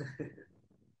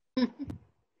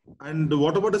 And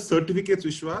what about the certificates,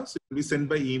 Vishwas? Will be sent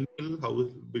by email? How will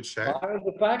it be shared? Part of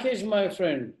the package, my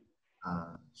friend.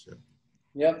 Sure.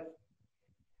 Yep.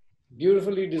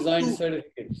 Beautifully designed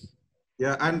certificates.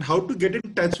 Yeah, and how to get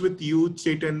in touch with you,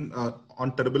 Chetan,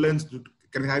 on Turbulence?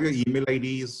 Can I have your email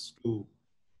IDs too?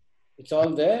 It's all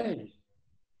there.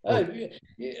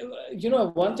 You know,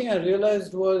 one thing I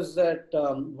realized was that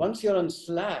once you're on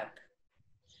Slack,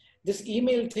 this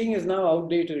email thing is now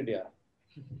outdated, yeah.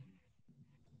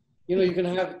 You know, you can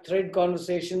have thread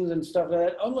conversations and stuff like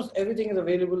that. Almost everything is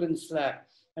available in Slack.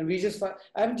 And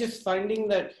I'm just finding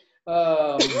that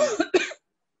I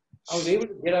was able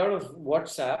to get out of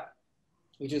WhatsApp,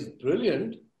 which is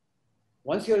brilliant.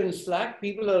 Once you're in Slack,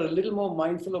 people are a little more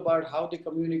mindful about how they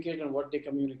communicate and what they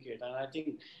communicate. And I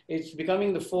think it's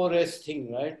becoming the 4S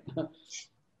thing, right?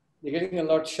 They're getting a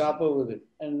lot sharper with it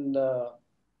and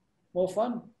more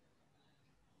fun.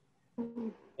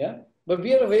 Yeah. But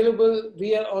we are available.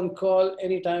 We are on call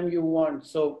anytime you want.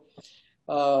 So,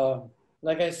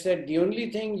 like I said, the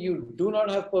only thing you do not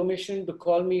have permission to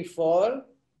call me for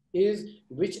is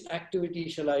which activity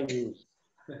shall I use?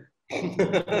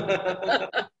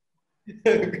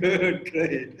 Good,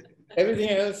 great. Everything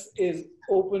else is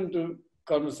open to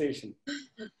conversation.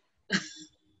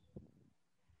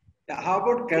 How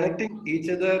about connecting each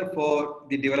other for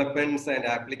the developments and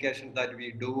applications that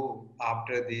we do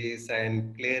after this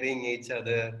and clearing each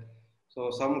other?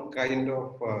 So some kind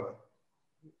of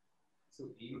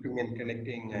looking and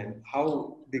connecting and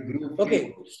how the group.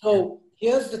 Okay, so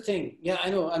here's the thing. Yeah, I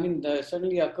know. I mean,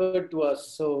 suddenly occurred to us.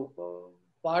 So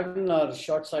pardon our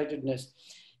short-sightedness.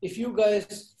 If you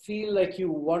guys feel like you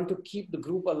want to keep the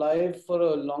group alive for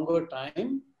a longer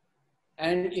time,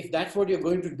 and if that's what you're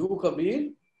going to do,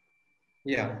 Kabir,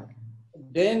 yeah,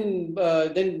 then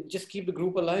just keep the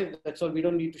group alive. That's all. We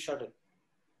don't need to shut it.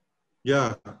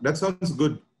 Yeah, that sounds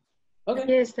good. Okay.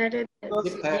 Yes, that is. We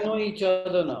know each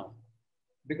other now.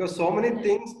 Because so many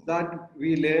things that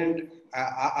we learned,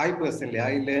 I personally,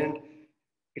 I learned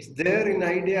it's there in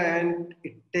idea and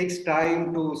it takes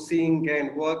time to sink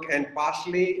and work, and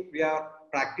partially we are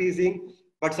practicing,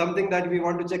 but something that we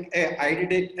want to check, hey, I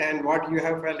did it and what you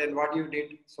have felt and what you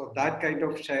did. So that kind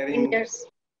of sharing. Yes.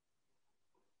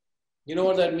 You know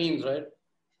what that means, right?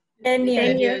 10 years.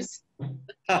 10 years.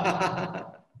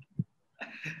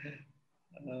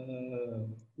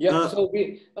 Yeah,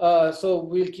 so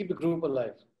we'll keep the group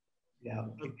alive. Yeah.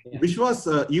 Vishwas,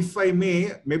 if I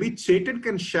may, maybe Chetan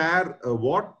can share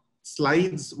what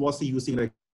slides was he using,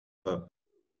 like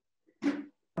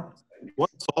what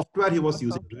software he was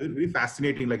using. Very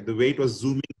fascinating, like the way it was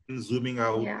zooming in, zooming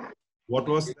out. Yeah. What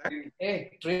was that?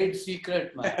 Hey, trade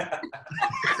secret, man.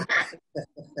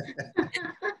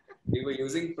 We were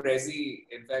using Prezi.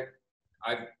 In fact,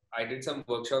 I did some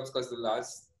workshops because the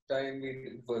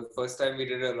first time we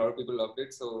did, a lot of people loved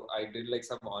it. So I did like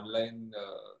some online,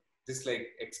 just like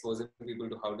exposing people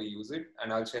to how to use it.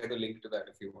 And I'll share the link to that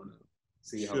if you want to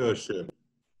see how. Sure.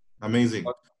 Amazing.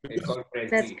 It's called Prezi.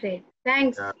 That's great.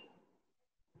 Thanks. Yeah.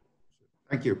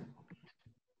 Thank you.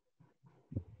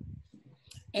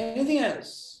 Anything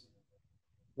else?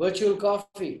 Virtual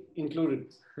coffee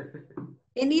included.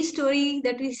 Any story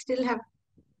that we still have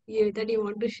here that you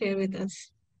want to share with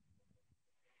us?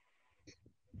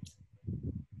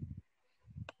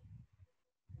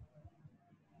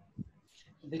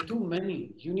 There are too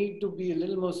many. You need to be a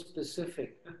little more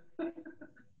specific.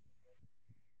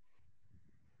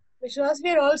 Vishwas, we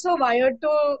are also wired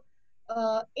to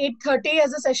 8:30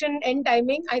 as a session end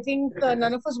timing. I think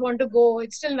none of us want to go.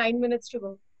 It's still 9 minutes to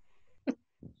go.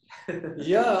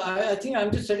 Yeah, I think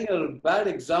I'm just setting a bad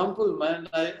example, man.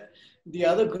 The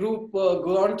other group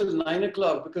go on till 9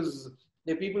 o'clock because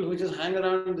they're people who just hang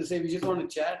around and they say, we just want to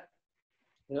chat.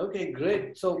 Okay,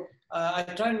 great. So I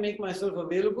try and make myself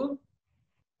available.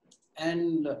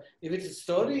 And if it's a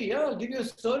story, yeah, I'll give you a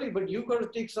story, but you've got to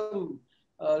take some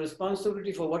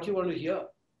responsibility for what you want to hear.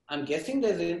 I'm guessing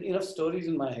there's enough stories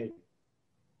in my head.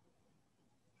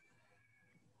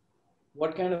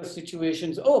 What kind of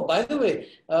situations? Oh, by the way,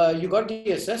 you got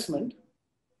the assessment.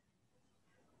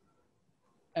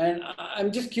 And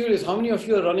I'm just curious, how many of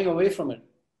you are running away from it?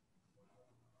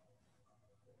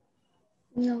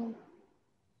 No.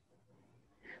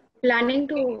 Planning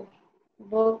to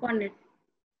work on it.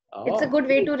 Oh, it's a good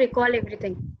way to recall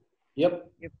everything. Yep.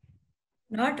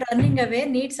 Not running away,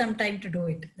 need some time to do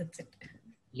it. That's it.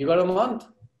 You got a month?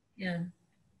 Yeah.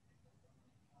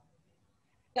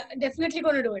 Yeah, definitely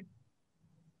going to do it.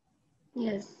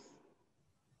 Yes.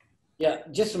 Yeah,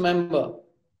 just remember,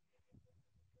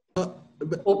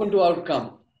 open to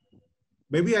outcome.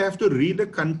 Maybe I have to read the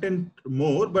content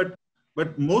more, but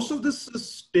most of this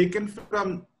is taken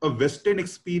from a Western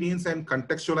experience and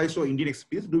contextualized to Indian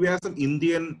experience. Do we have some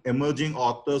Indian emerging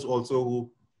authors also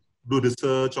who do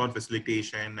research on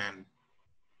facilitation and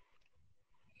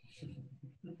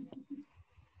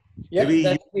Yeah,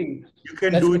 maybe you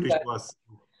can do it, Vishwas,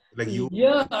 like you.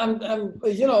 Yeah,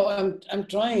 I'm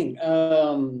trying.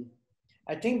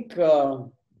 I think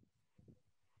too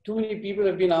many people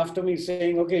have been after me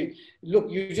saying, okay,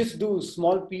 look, you just do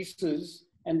small pieces.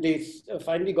 And they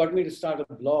finally got me to start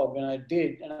a blog, and I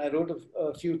did, and I wrote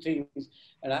a few things.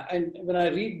 And when I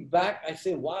read back, I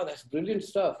say, wow, that's brilliant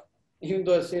stuff, even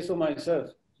though I say so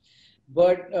myself.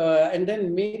 But, and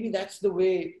then maybe that's the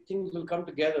way things will come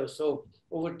together. So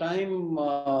over time,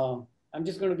 I'm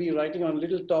just going to be writing on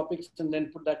little topics and then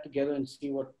put that together and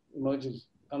see what emerges,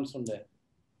 comes from there.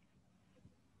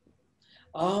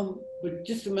 But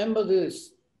just remember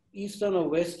this, Eastern or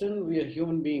Western, we are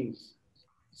human beings.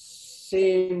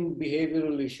 Same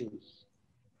behavioral issues.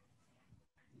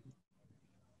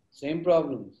 Same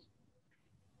problems.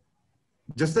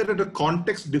 Just that the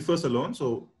context differs alone.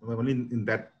 So only in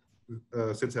that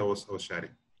sense I was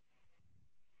sharing.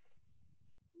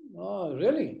 Oh,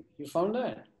 really? You found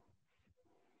that?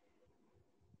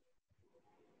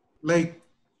 Like,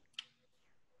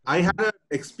 I had an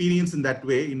experience in that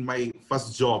way in my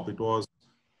first job. There was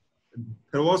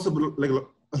a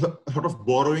lot of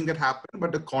borrowing that happened,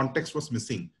 but the context was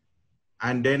missing.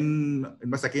 And then in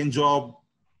my second job,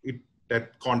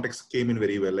 that context came in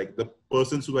very well. Like the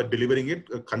persons who are delivering it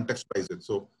contextualize it.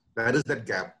 So that is that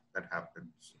gap that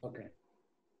happens. Okay.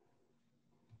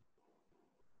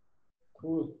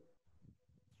 Cool.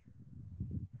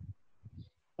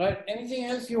 Right. Anything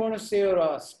else you want to say or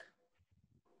ask?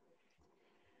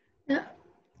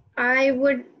 I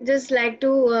would just like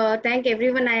to thank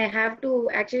everyone. I have to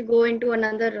actually go into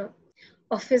another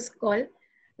office call.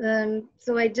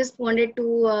 So I just wanted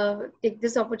to take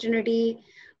this opportunity.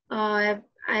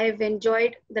 I've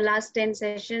enjoyed the last 10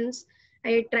 sessions.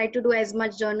 I tried to do as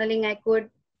much journaling I could.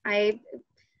 I've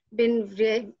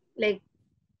been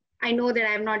I know that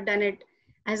I have not done it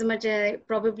as much as I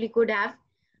probably could have.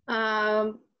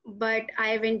 But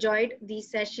I've enjoyed these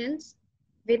sessions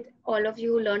with all of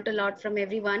you, learned a lot from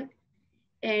everyone,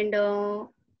 and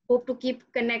hope to keep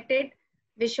connected.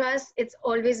 Vishwas, it's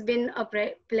always been a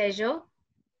pleasure,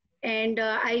 and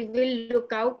I will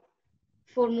look out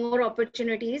for more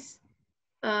opportunities,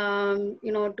 to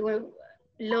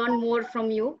learn more from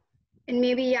you. And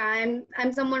maybe I'm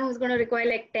someone who's going to require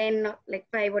like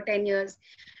 5 or 10 years,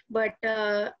 but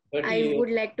I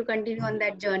would like to continue on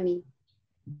that journey.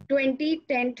 20,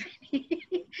 10,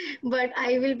 20. But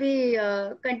I will be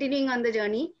continuing on the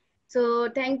journey. So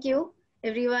thank you,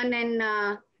 everyone, and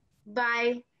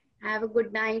bye. Have a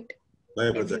good night, Bye,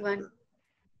 everyone.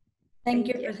 Thank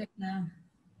you, Prajakna.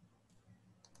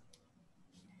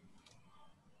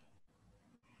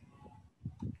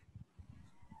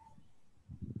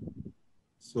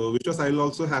 So, Vishwas, I will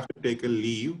also have to take a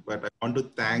leave, but I want to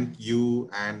thank you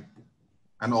and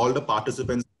all the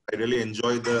participants. I really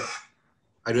enjoyed the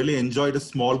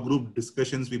small group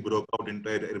discussions we broke out into.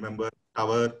 I remember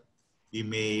we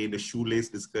made shoelace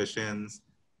discussions.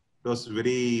 It was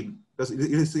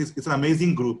it's an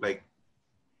amazing group, like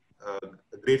a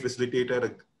great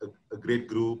facilitator, a great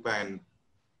group. And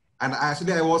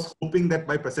actually I was hoping that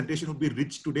my presentation would be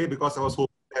rich today, because I was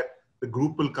hoping that the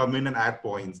group will come in and add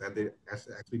points, and they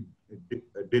actually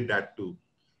did that too.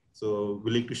 So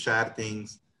willing to share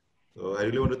things. So I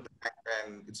really want to thank,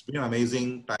 and it's been an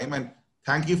amazing time, and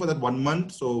thank you for that 1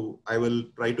 month. So I will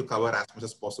try to cover as much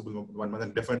as possible in 1 month,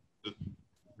 and definitely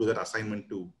do that assignment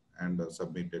too and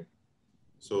submit it.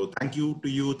 So thank you to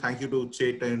you, thank you to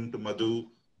Chetan, to Madhu,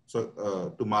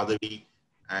 to Madhavi,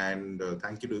 and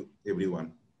thank you to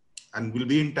everyone. And we'll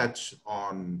be in touch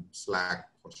on Slack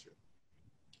for sure.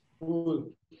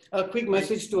 Cool. A quick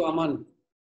message to Aman.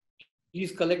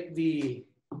 Please collect the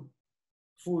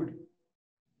food.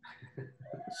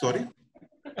 Sorry?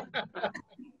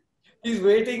 He's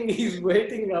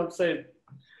waiting outside.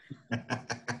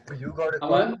 You got a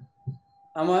call?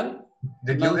 Aman?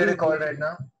 Did you get a call right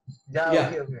now?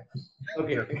 Yeah.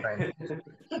 Okay, fine.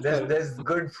 There's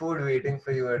good food waiting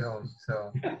for you at home,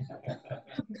 so.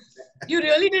 You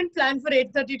really didn't plan for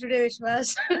 8:30 today,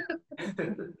 Vishwas.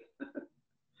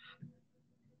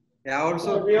 Yeah,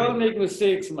 also. We all make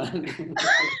mistakes, man.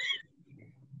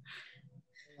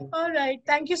 All right.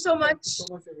 Thank you so much.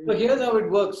 So here's how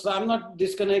it works. So I'm not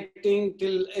disconnecting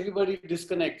till everybody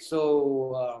disconnects.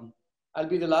 So I'll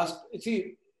be the last.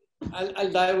 See,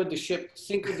 I'll die with the ship,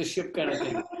 sink with the ship kind of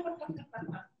thing.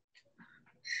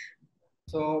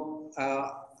 So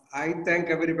I thank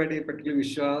everybody, particularly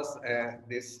Vishwas.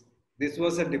 This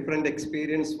was a different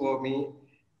experience for me.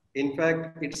 In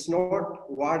fact, it's not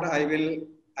what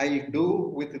I'll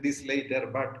do with this later,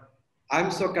 but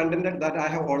I'm so contented that I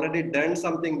have already done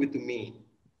something with me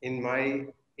in my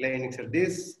learning. So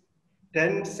this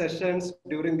 10 sessions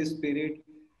during this period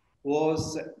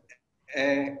was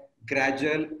a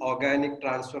gradual organic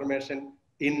transformation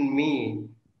in me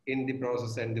in the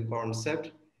process and the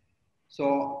concept.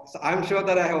 So I'm sure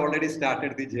that I have already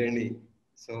started the journey.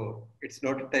 So it's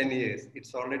not 10 years.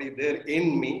 It's already there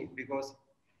in me because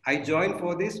I joined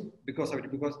for this because of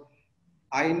it, because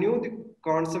I knew the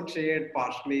concept shared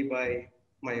partially by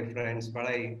my friends, but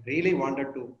I really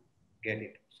wanted to get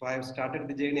it. So I have started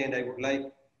the journey and I would like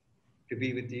to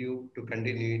be with you to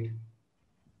continue it.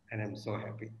 And I'm so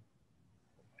happy.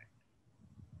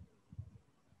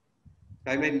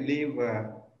 I may leave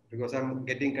because I'm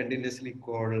getting continuously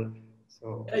called.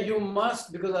 So yeah, you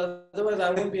must, because otherwise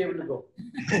I won't be able to go.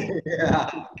 yeah.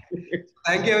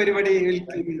 Thank you, everybody.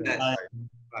 We'll keep in touch. Bye.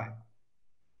 Bye.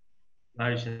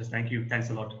 Bye, Vishwas. Thank you. Thanks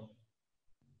a lot.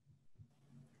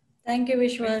 Thank you,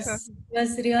 Vishwas. It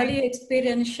was really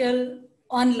experiential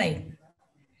online.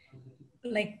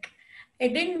 Like,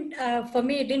 it didn't, for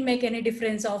me, it didn't make any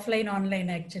difference offline, online,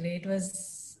 actually. It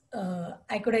was,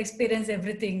 I could experience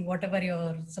everything, whatever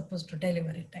you're supposed to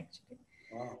deliver it, actually.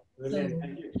 Wow, brilliant.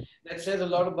 Thank you. That says a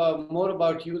lot about, more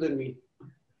about you than me.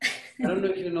 I don't know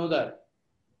if you know that.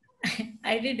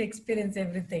 I did experience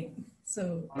everything.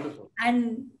 So, wonderful.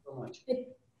 And So much.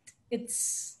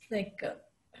 it's like,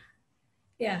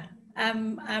 yeah,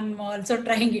 I'm also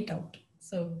trying it out.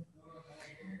 So,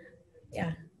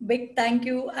 yeah, big thank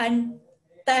you and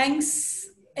thanks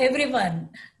everyone.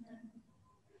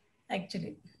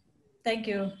 Actually, thank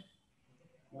you.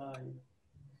 Bye.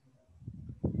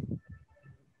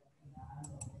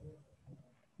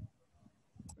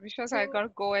 Vishwas, I gotta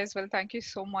go as well. Thank you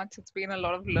so much. It's been a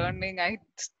lot of learning. I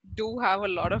do have a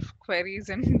lot of queries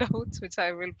and doubts, which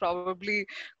I will probably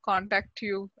contact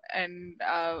you, and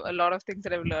a lot of things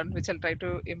that I've learned, which I'll try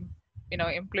to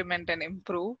implement and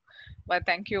improve. But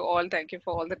thank you all. Thank you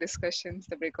for all the discussions,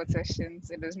 the breakout sessions.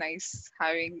 It was nice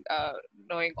having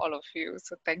knowing all of you.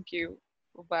 So thank you.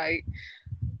 Bye.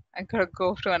 I gotta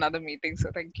go to another meeting.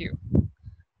 So thank you.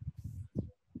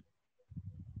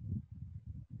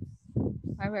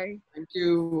 Bye bye. Thank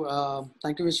you,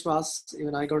 Vishwas.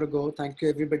 Even I got to go. Thank you,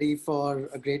 everybody, for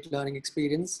a great learning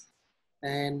experience,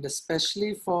 and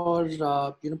especially for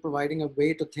providing a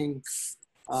way to think.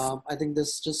 I think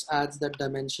this just adds that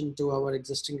dimension to our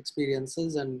existing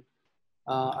experiences, and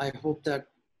I hope that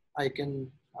I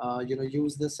can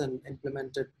use this and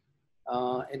implement it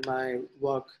in my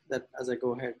work that as I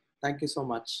go ahead. Thank you so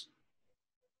much.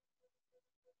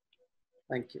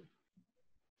 Thank you.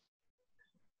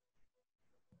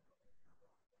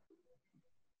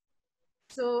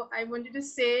 So I wanted to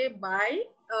say bye.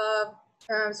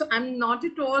 So I'm not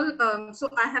at all. So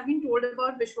I have been told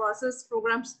about Vishwas's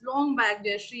programs long back.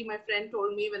 Jayashree, my friend,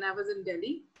 told me when I was in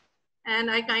Delhi, and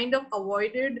I kind of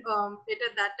avoided it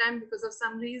at that time because of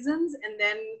some reasons. And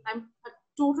then I'm a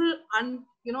total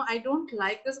I don't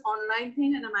like this online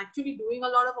thing, and I'm actually doing a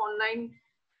lot of online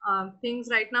things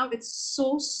right now. It's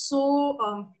so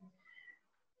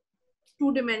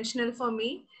two-dimensional for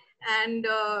me. And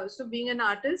so being an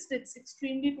artist, it's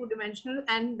extremely two-dimensional,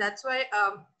 and that's why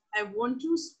I want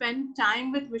to spend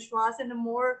time with Vishwas in a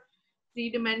more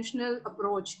three-dimensional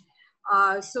approach,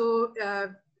 so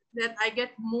that I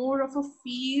get more of a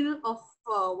feel of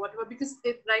whatever, because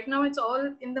right now it's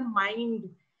all in the mind,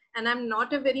 and I'm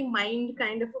not a very mind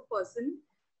kind of a person.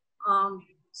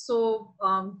 So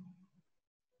I'm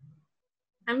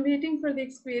waiting for the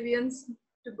experience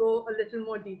to go a little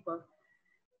more deeper.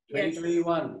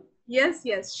 2021. Yes,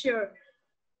 sure.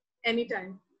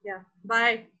 Anytime. Yeah.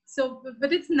 Bye. So,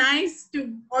 but it's nice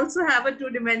to also have a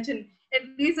 2-dimension. At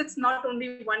least it's not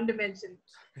only 1 dimension.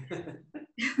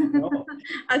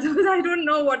 Otherwise, I don't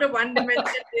know what a 1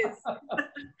 dimension is.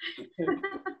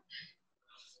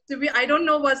 I don't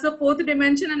know what's the 4th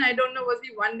dimension, and I don't know what's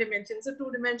the 1 dimension. So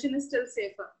 2 dimension is still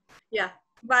safer. Yeah.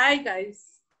 Bye, guys.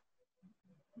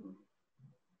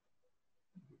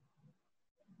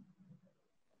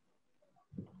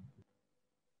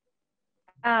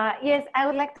 Yes, I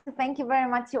would like to thank you very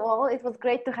much, you all. It was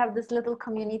great to have this little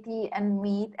community and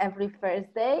meet every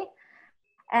Thursday.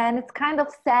 And it's kind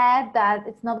of sad that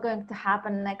it's not going to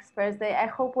happen next Thursday. I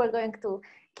hope we're going to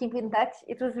keep in touch.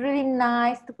 It was really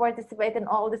nice to participate in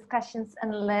all discussions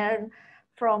and learn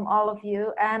from all of you,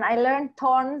 and I learned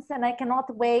tons, and I cannot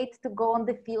wait to go on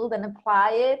the field and apply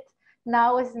it. Now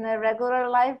it's in a regular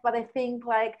life, but I think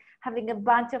like having a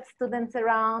bunch of students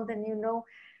around and, you know,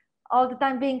 all the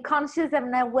time being conscious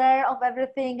and aware of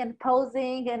everything and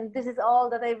posing, and this is all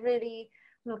that I'm really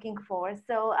looking for.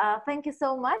 So thank you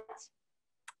so much,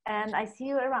 and I see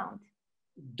you around.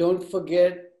 Don't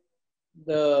forget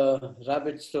the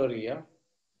rabbit story, yeah?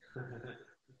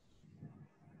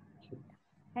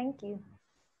 Thank you.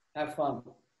 Have fun.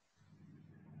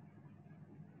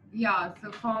 Yeah,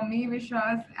 so for me,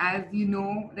 Vishwas, as you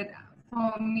know, that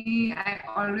for me, I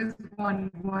always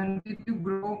wanted to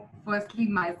grow firstly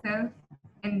myself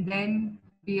and then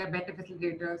be a better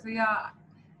facilitator. So yeah,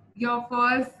 your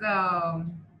first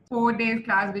 4 days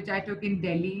class, which I took in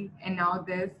Delhi, and now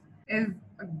this is,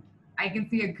 I can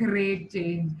see a great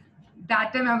change.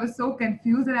 That time I was so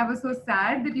confused and I was so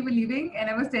sad that you were leaving, and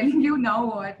I was telling you, now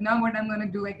what? Now what I'm going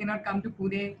to do? I cannot come to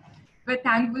Pune. But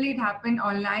thankfully it happened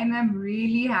online. I'm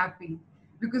really happy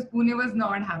because Pune was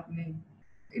not happening.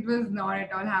 It was not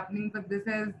at all happening. But this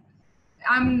is,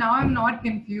 I'm not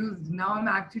confused. Now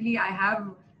I have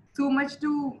so much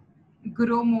to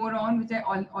grow more on, which I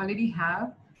already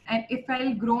have. And if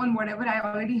I'll grow on whatever I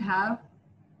already have,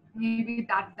 maybe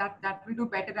that will do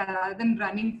better rather than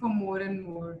running for more and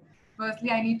more.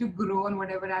 Firstly, I need to grow on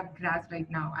whatever I've grasped right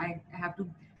now. I have to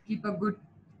keep a good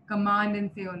command and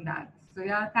say on that. So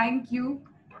yeah, thank you.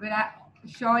 But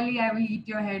surely I will eat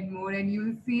your head more, and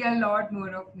you'll see a lot more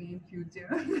of me in future.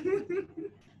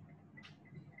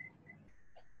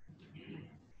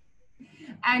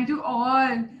 And to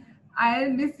all, I'll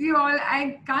miss you all.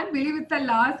 I can't believe it's the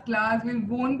last class. We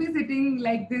won't be sitting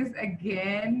like this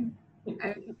again.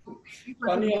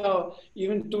 Funny how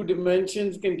even 2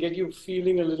 dimensions can get you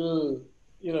feeling a little,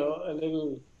 you know, a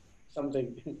little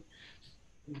something.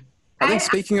 I think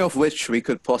speaking of which, we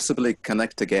could possibly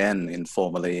connect again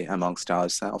informally amongst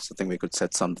ourselves. I think we could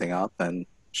set something up and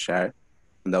share,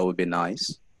 and that would be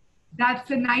nice. That's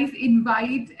a nice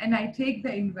invite, and I take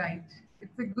the invite.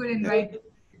 It's a good invite.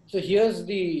 So here's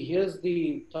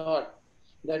the thought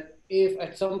that if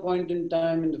at some point in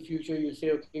time in the future you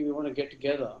say, okay, we want to get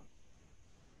together,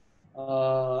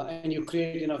 and you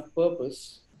create enough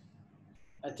purpose,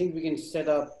 I think we can set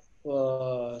up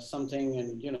something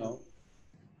and, you know,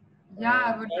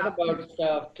 yeah, I would chat about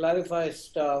stuff, clarify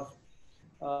stuff.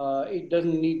 It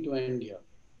doesn't need to end here.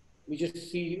 We just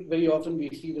see, very often we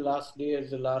see the last day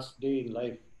as the last day in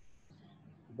life.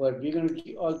 But we're going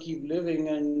to all keep living,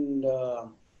 and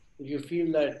if you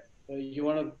feel that you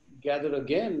want to gather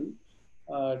again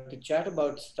to chat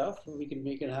about stuff, we can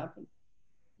make it happen.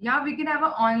 Yeah, we can have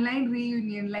an online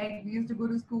reunion like we used to go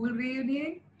to school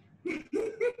reunion.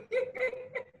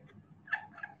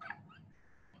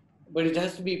 But it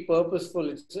has to be purposeful.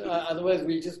 It's, otherwise,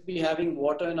 we'll just be having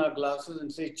water in our glasses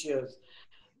and say cheers.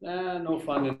 No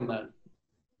fun in that.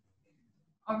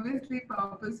 Obviously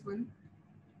purposeful.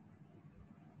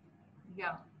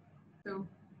 Yeah. So,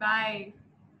 bye.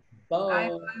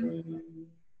 Bye.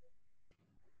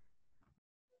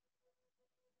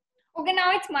 Okay,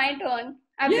 now it's my turn.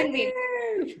 I've been waiting.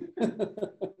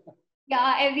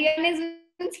 Yeah, everyone is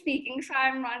speaking, so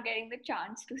I'm not getting the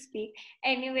chance to speak.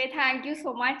 Anyway, thank you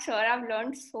so much, sir. I've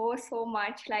learned so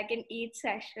much, like in each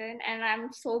session, and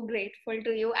I'm so grateful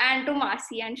to you and to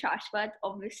Masi and Shashwat,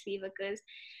 obviously, because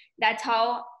that's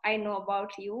how I know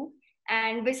about you.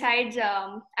 And besides,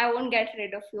 I won't get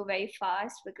rid of you very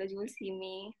fast because you'll see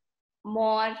me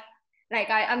more. Like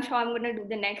I'm sure I'm gonna do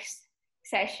the next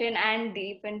session and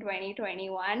deep in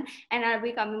 2021, and I'll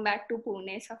be coming back to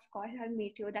Pune. So of course I'll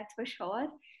meet you, that's for sure.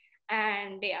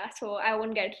 And yeah, so I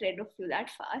won't get rid of you that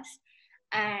fast.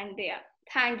 And yeah,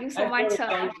 thank you so much, sir.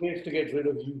 I can't to get rid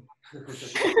of you.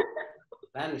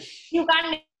 Vanish. You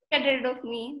can't get rid of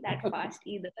me that fast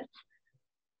either.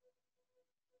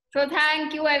 So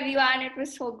thank you, everyone. It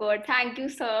was so good. Thank you,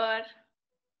 sir.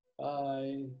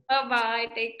 Bye. Bye-bye.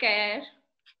 Take care.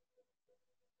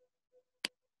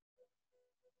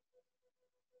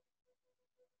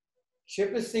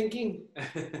 Ship is sinking.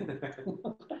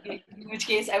 In which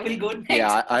case, I will go next.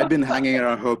 Yeah, I've been hanging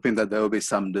around hoping that there will be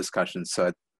some discussions.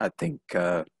 So I think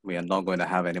we are not going to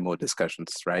have any more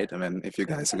discussions, right? I mean, if you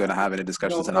guys are going to have any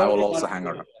discussions, then I will also hang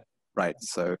around. Right.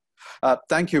 So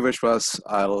thank you, Vishwas.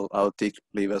 I'll take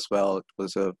leave as well. It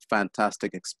was a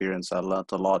fantastic experience. I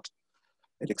learned a lot.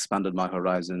 It expanded my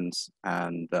horizons,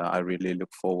 and I really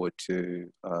look forward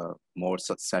to more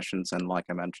such sessions. And like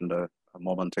I mentioned a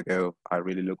moment ago, I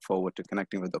really look forward to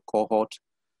connecting with the cohort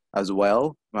as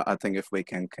well. I think if we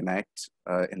can connect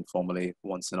informally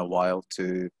once in a while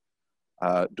to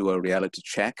do a reality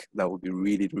check, that would be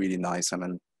really, really nice. I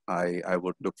mean, I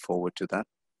would look forward to that.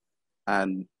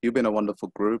 And you've been a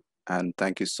wonderful group, and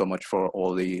thank you so much for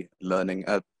all the learning.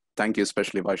 Thank you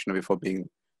especially, Vaishnavi, for being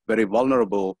very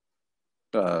vulnerable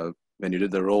when you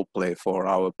did the role play for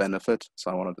our benefit.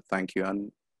 So I wanted to thank you,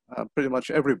 and pretty much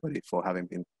everybody for having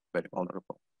been very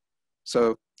vulnerable.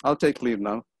 So I'll take leave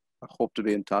now. I hope to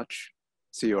be in touch.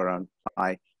 See you around.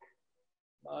 Bye.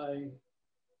 Bye.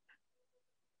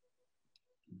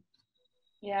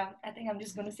 Yeah, I think I'm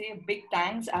just going to say a big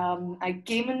thanks. I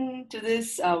came into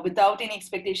this without any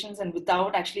expectations and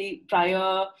without actually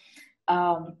prior.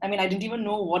 I mean, I didn't even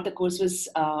know what the course was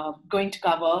going to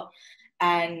cover,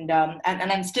 and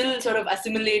I'm still sort of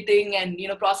assimilating and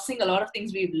processing a lot of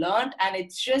things we've learned. And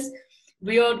it's just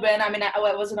weird when I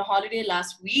was on a holiday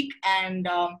last week, and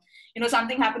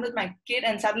something happened with my kid,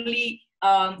 and suddenly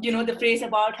the phrase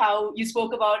about how you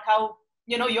spoke about how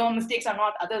your mistakes are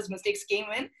not others' mistakes came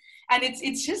in. And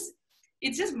it's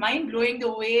just mind-blowing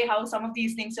the way how some of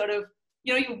these things sort of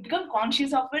you become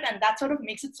conscious of it, and that sort of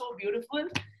makes it so beautiful.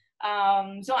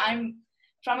 So I'm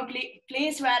from a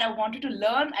place where I wanted to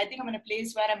learn. I think I'm in a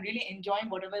place where I'm really enjoying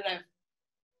whatever I've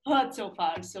heard so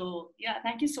far. So yeah,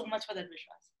 thank you so much for that,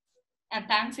 Vishwas, and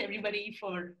thanks everybody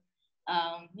for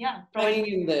hanging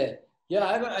in there. Yeah,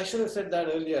 I should have said that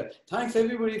earlier. Thanks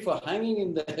everybody for hanging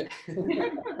in there.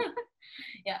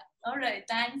 Yeah. All right.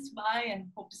 Thanks. Bye, and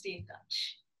hope to stay in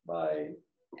touch. Bye.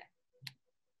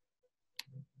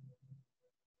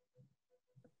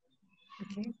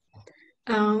 Okay.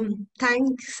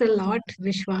 Thanks a lot,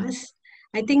 Vishwas.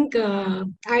 I think I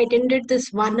attended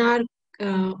this 1 hour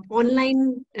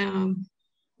online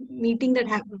meeting that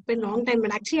happened a long time,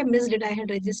 but actually I missed it. I had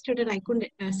registered and I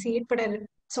couldn't see it, but I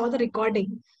saw the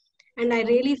recording, and I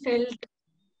really felt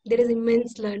there is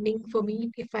immense learning for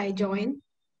me if I join.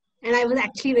 And I was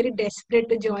actually very desperate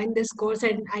to join this course,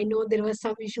 and I know there was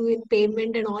some issue in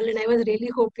payment and all, and I was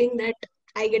really hoping that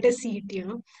I get a seat.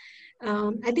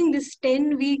 I think this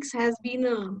 10 weeks has been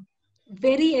a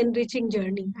very enriching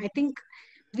journey. I think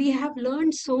we have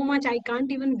learned so much. I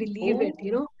can't even believe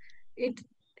it.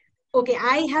 Okay,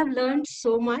 I have learned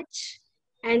so much,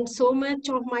 and so much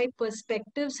of my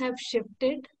perspectives have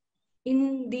shifted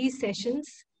in these sessions.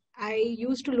 I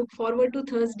used to look forward to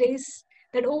Thursdays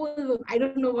that, oh, I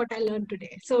don't know what I learned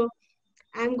today. So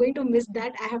I'm going to miss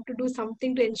that. I have to do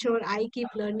something to ensure I keep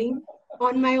learning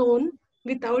on my own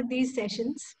without these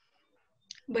sessions.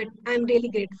 But I'm really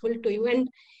grateful to you. And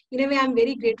in a way, I'm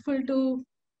very grateful to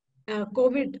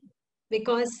COVID,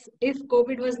 because if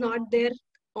COVID was not there,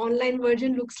 online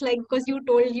version looks like, because you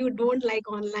told you don't like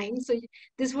online. So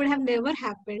this would have never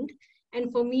happened.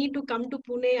 And for me to come to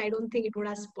Pune, I don't think it would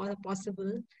have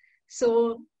possible.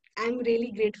 So I'm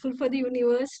really grateful for the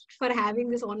universe for having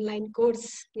this online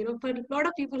course, for a lot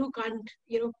of people who can't,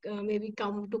 maybe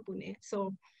come to Pune.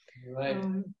 So, right.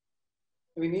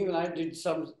 I mean, even I did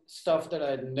some stuff that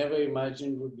I never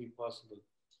imagined would be possible.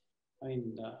 I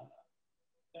mean,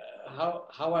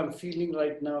 how I'm feeling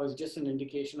right now is just an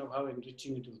indication of how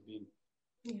enriching it has been.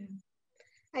 Yeah.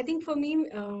 I think for me,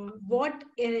 what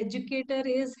an educator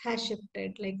is has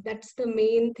shifted. Like that's the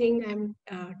main thing I'm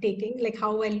taking. Like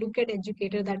how I look at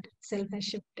educator, that itself has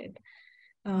shifted.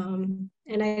 And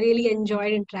I really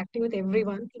enjoyed interacting with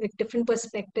everyone with different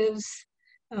perspectives.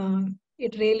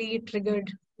 It really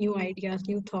triggered new ideas,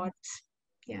 new thoughts.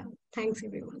 Yeah, thanks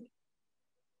everyone.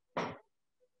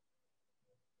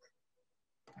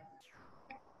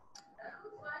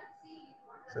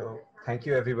 So thank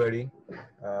you everybody.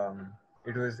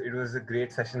 It was a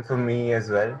great session for me as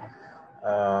well,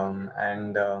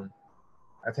 and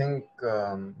I think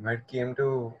when it came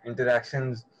to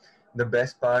interactions, the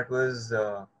best part was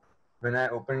when I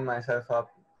opened myself up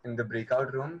in the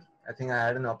breakout rooms. I think I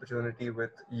had an opportunity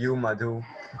with you, Madhu,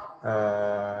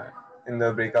 in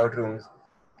the breakout rooms,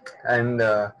 and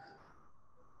not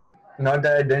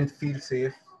that I didn't feel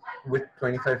safe with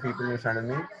 25 people in front of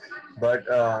me, but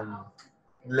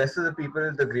lesser the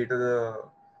people, the greater the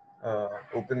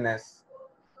openness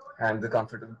and the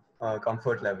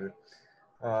comfort level.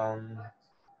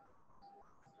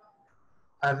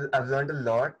 I've learned a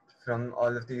lot from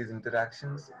all of these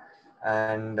interactions,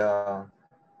 and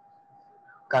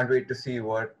can't wait to see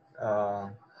what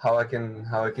how I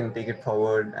can take it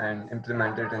forward and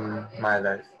implement it in my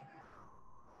life.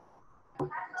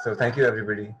 So thank you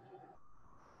everybody.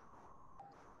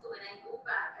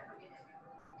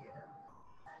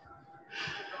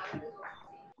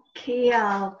 Okay,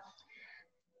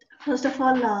 first of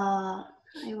all, I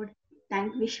would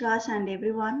thank Vishwas and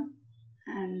everyone.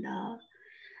 And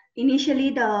initially,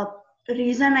 the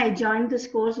reason I joined this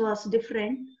course was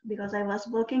different because I was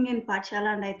working in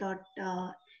Pachala and I thought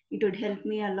it would help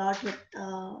me a lot with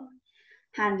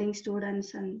handling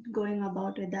students and going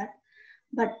about with that.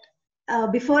 But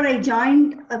before I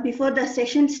joined, before the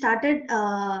session started,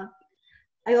 I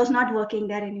was not working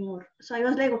there anymore. So I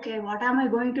was like, okay, what am I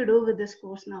going to do with this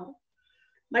course now?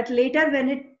 But later when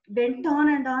it went on,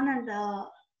 and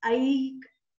I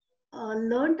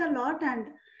learned a lot, and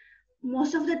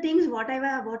most of the things,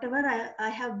 whatever I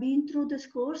have been through this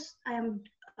course, I am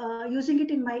using it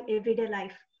in my everyday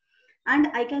life. And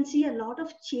I can see a lot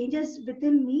of changes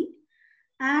within me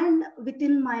and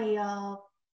within my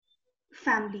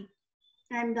family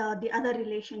and the other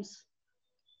relations.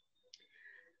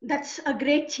 That's a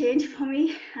great change for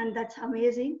me, and that's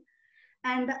amazing.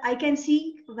 And I can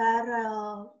see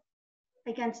where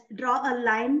I can draw a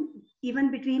line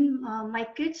even between my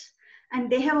kids,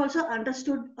 and they have also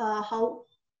understood how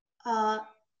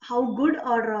good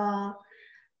or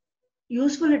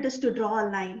useful it is to draw a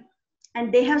line,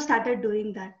 and they have started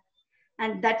doing that,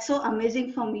 and that's so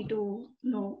amazing for me to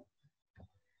know.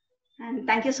 And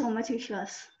thank you so much,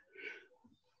 Vishwas.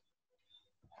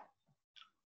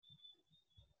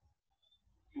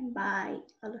 And bye,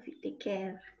 all of you. Take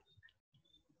care.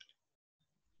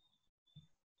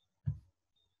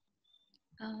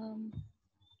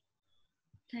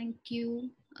 Thank you.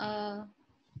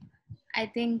 I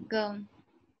think,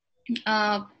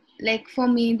 like for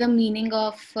me, the meaning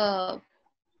of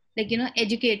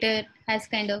educator has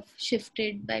kind of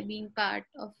shifted by being part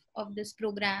of this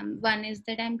program. One is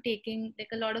that I'm taking like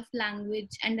a lot of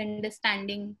language and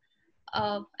understanding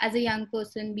as a young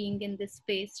person being in this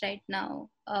space right now.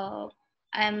 I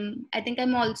think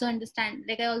I'm also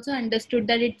I also understood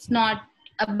that it's not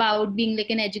about being like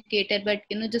an educator, but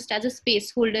just as a space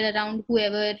holder around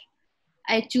whoever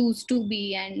I choose to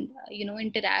be, and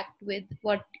interact with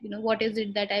what is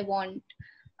it that I want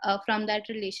from that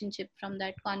relationship, from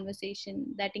that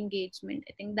conversation, that engagement.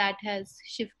 I think that has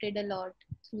shifted a lot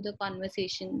through the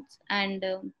conversations, and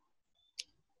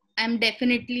I'm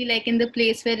definitely like in the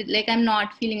place where like I'm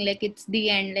not feeling like it's the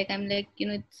end. Like I'm like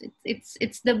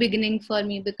it's the beginning for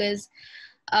me, because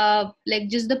like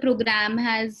just the program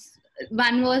has.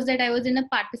 One was that I was in a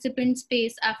participant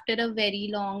space after a very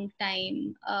long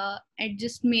time. It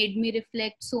just made me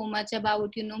reflect so much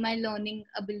about my learning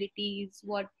abilities,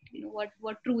 what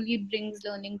truly brings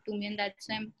learning to me, and that's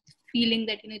why I'm feeling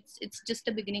that it's just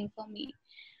a beginning for me.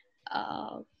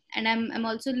 And I'm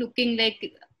also looking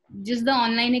like just the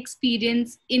online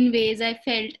experience in ways I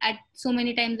felt at so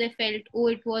many times. I felt, oh,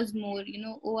 it was more,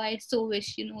 oh, I so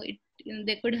wish it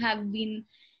there could have been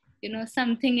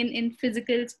something in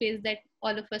physical space that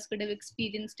all of us could have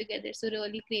experienced together. So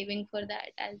really craving for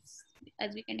that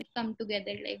as we kind of come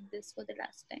together like this for the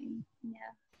last time.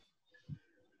 Yeah,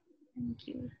 thank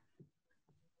you.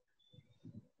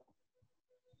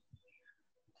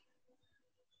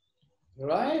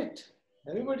 Right.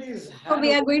 Everybody's So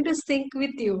we are going to sync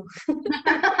with you.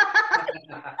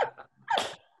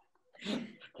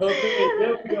 Okay,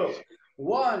 here we go.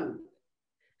 1,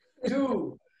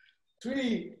 2,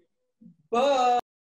 3. Bye.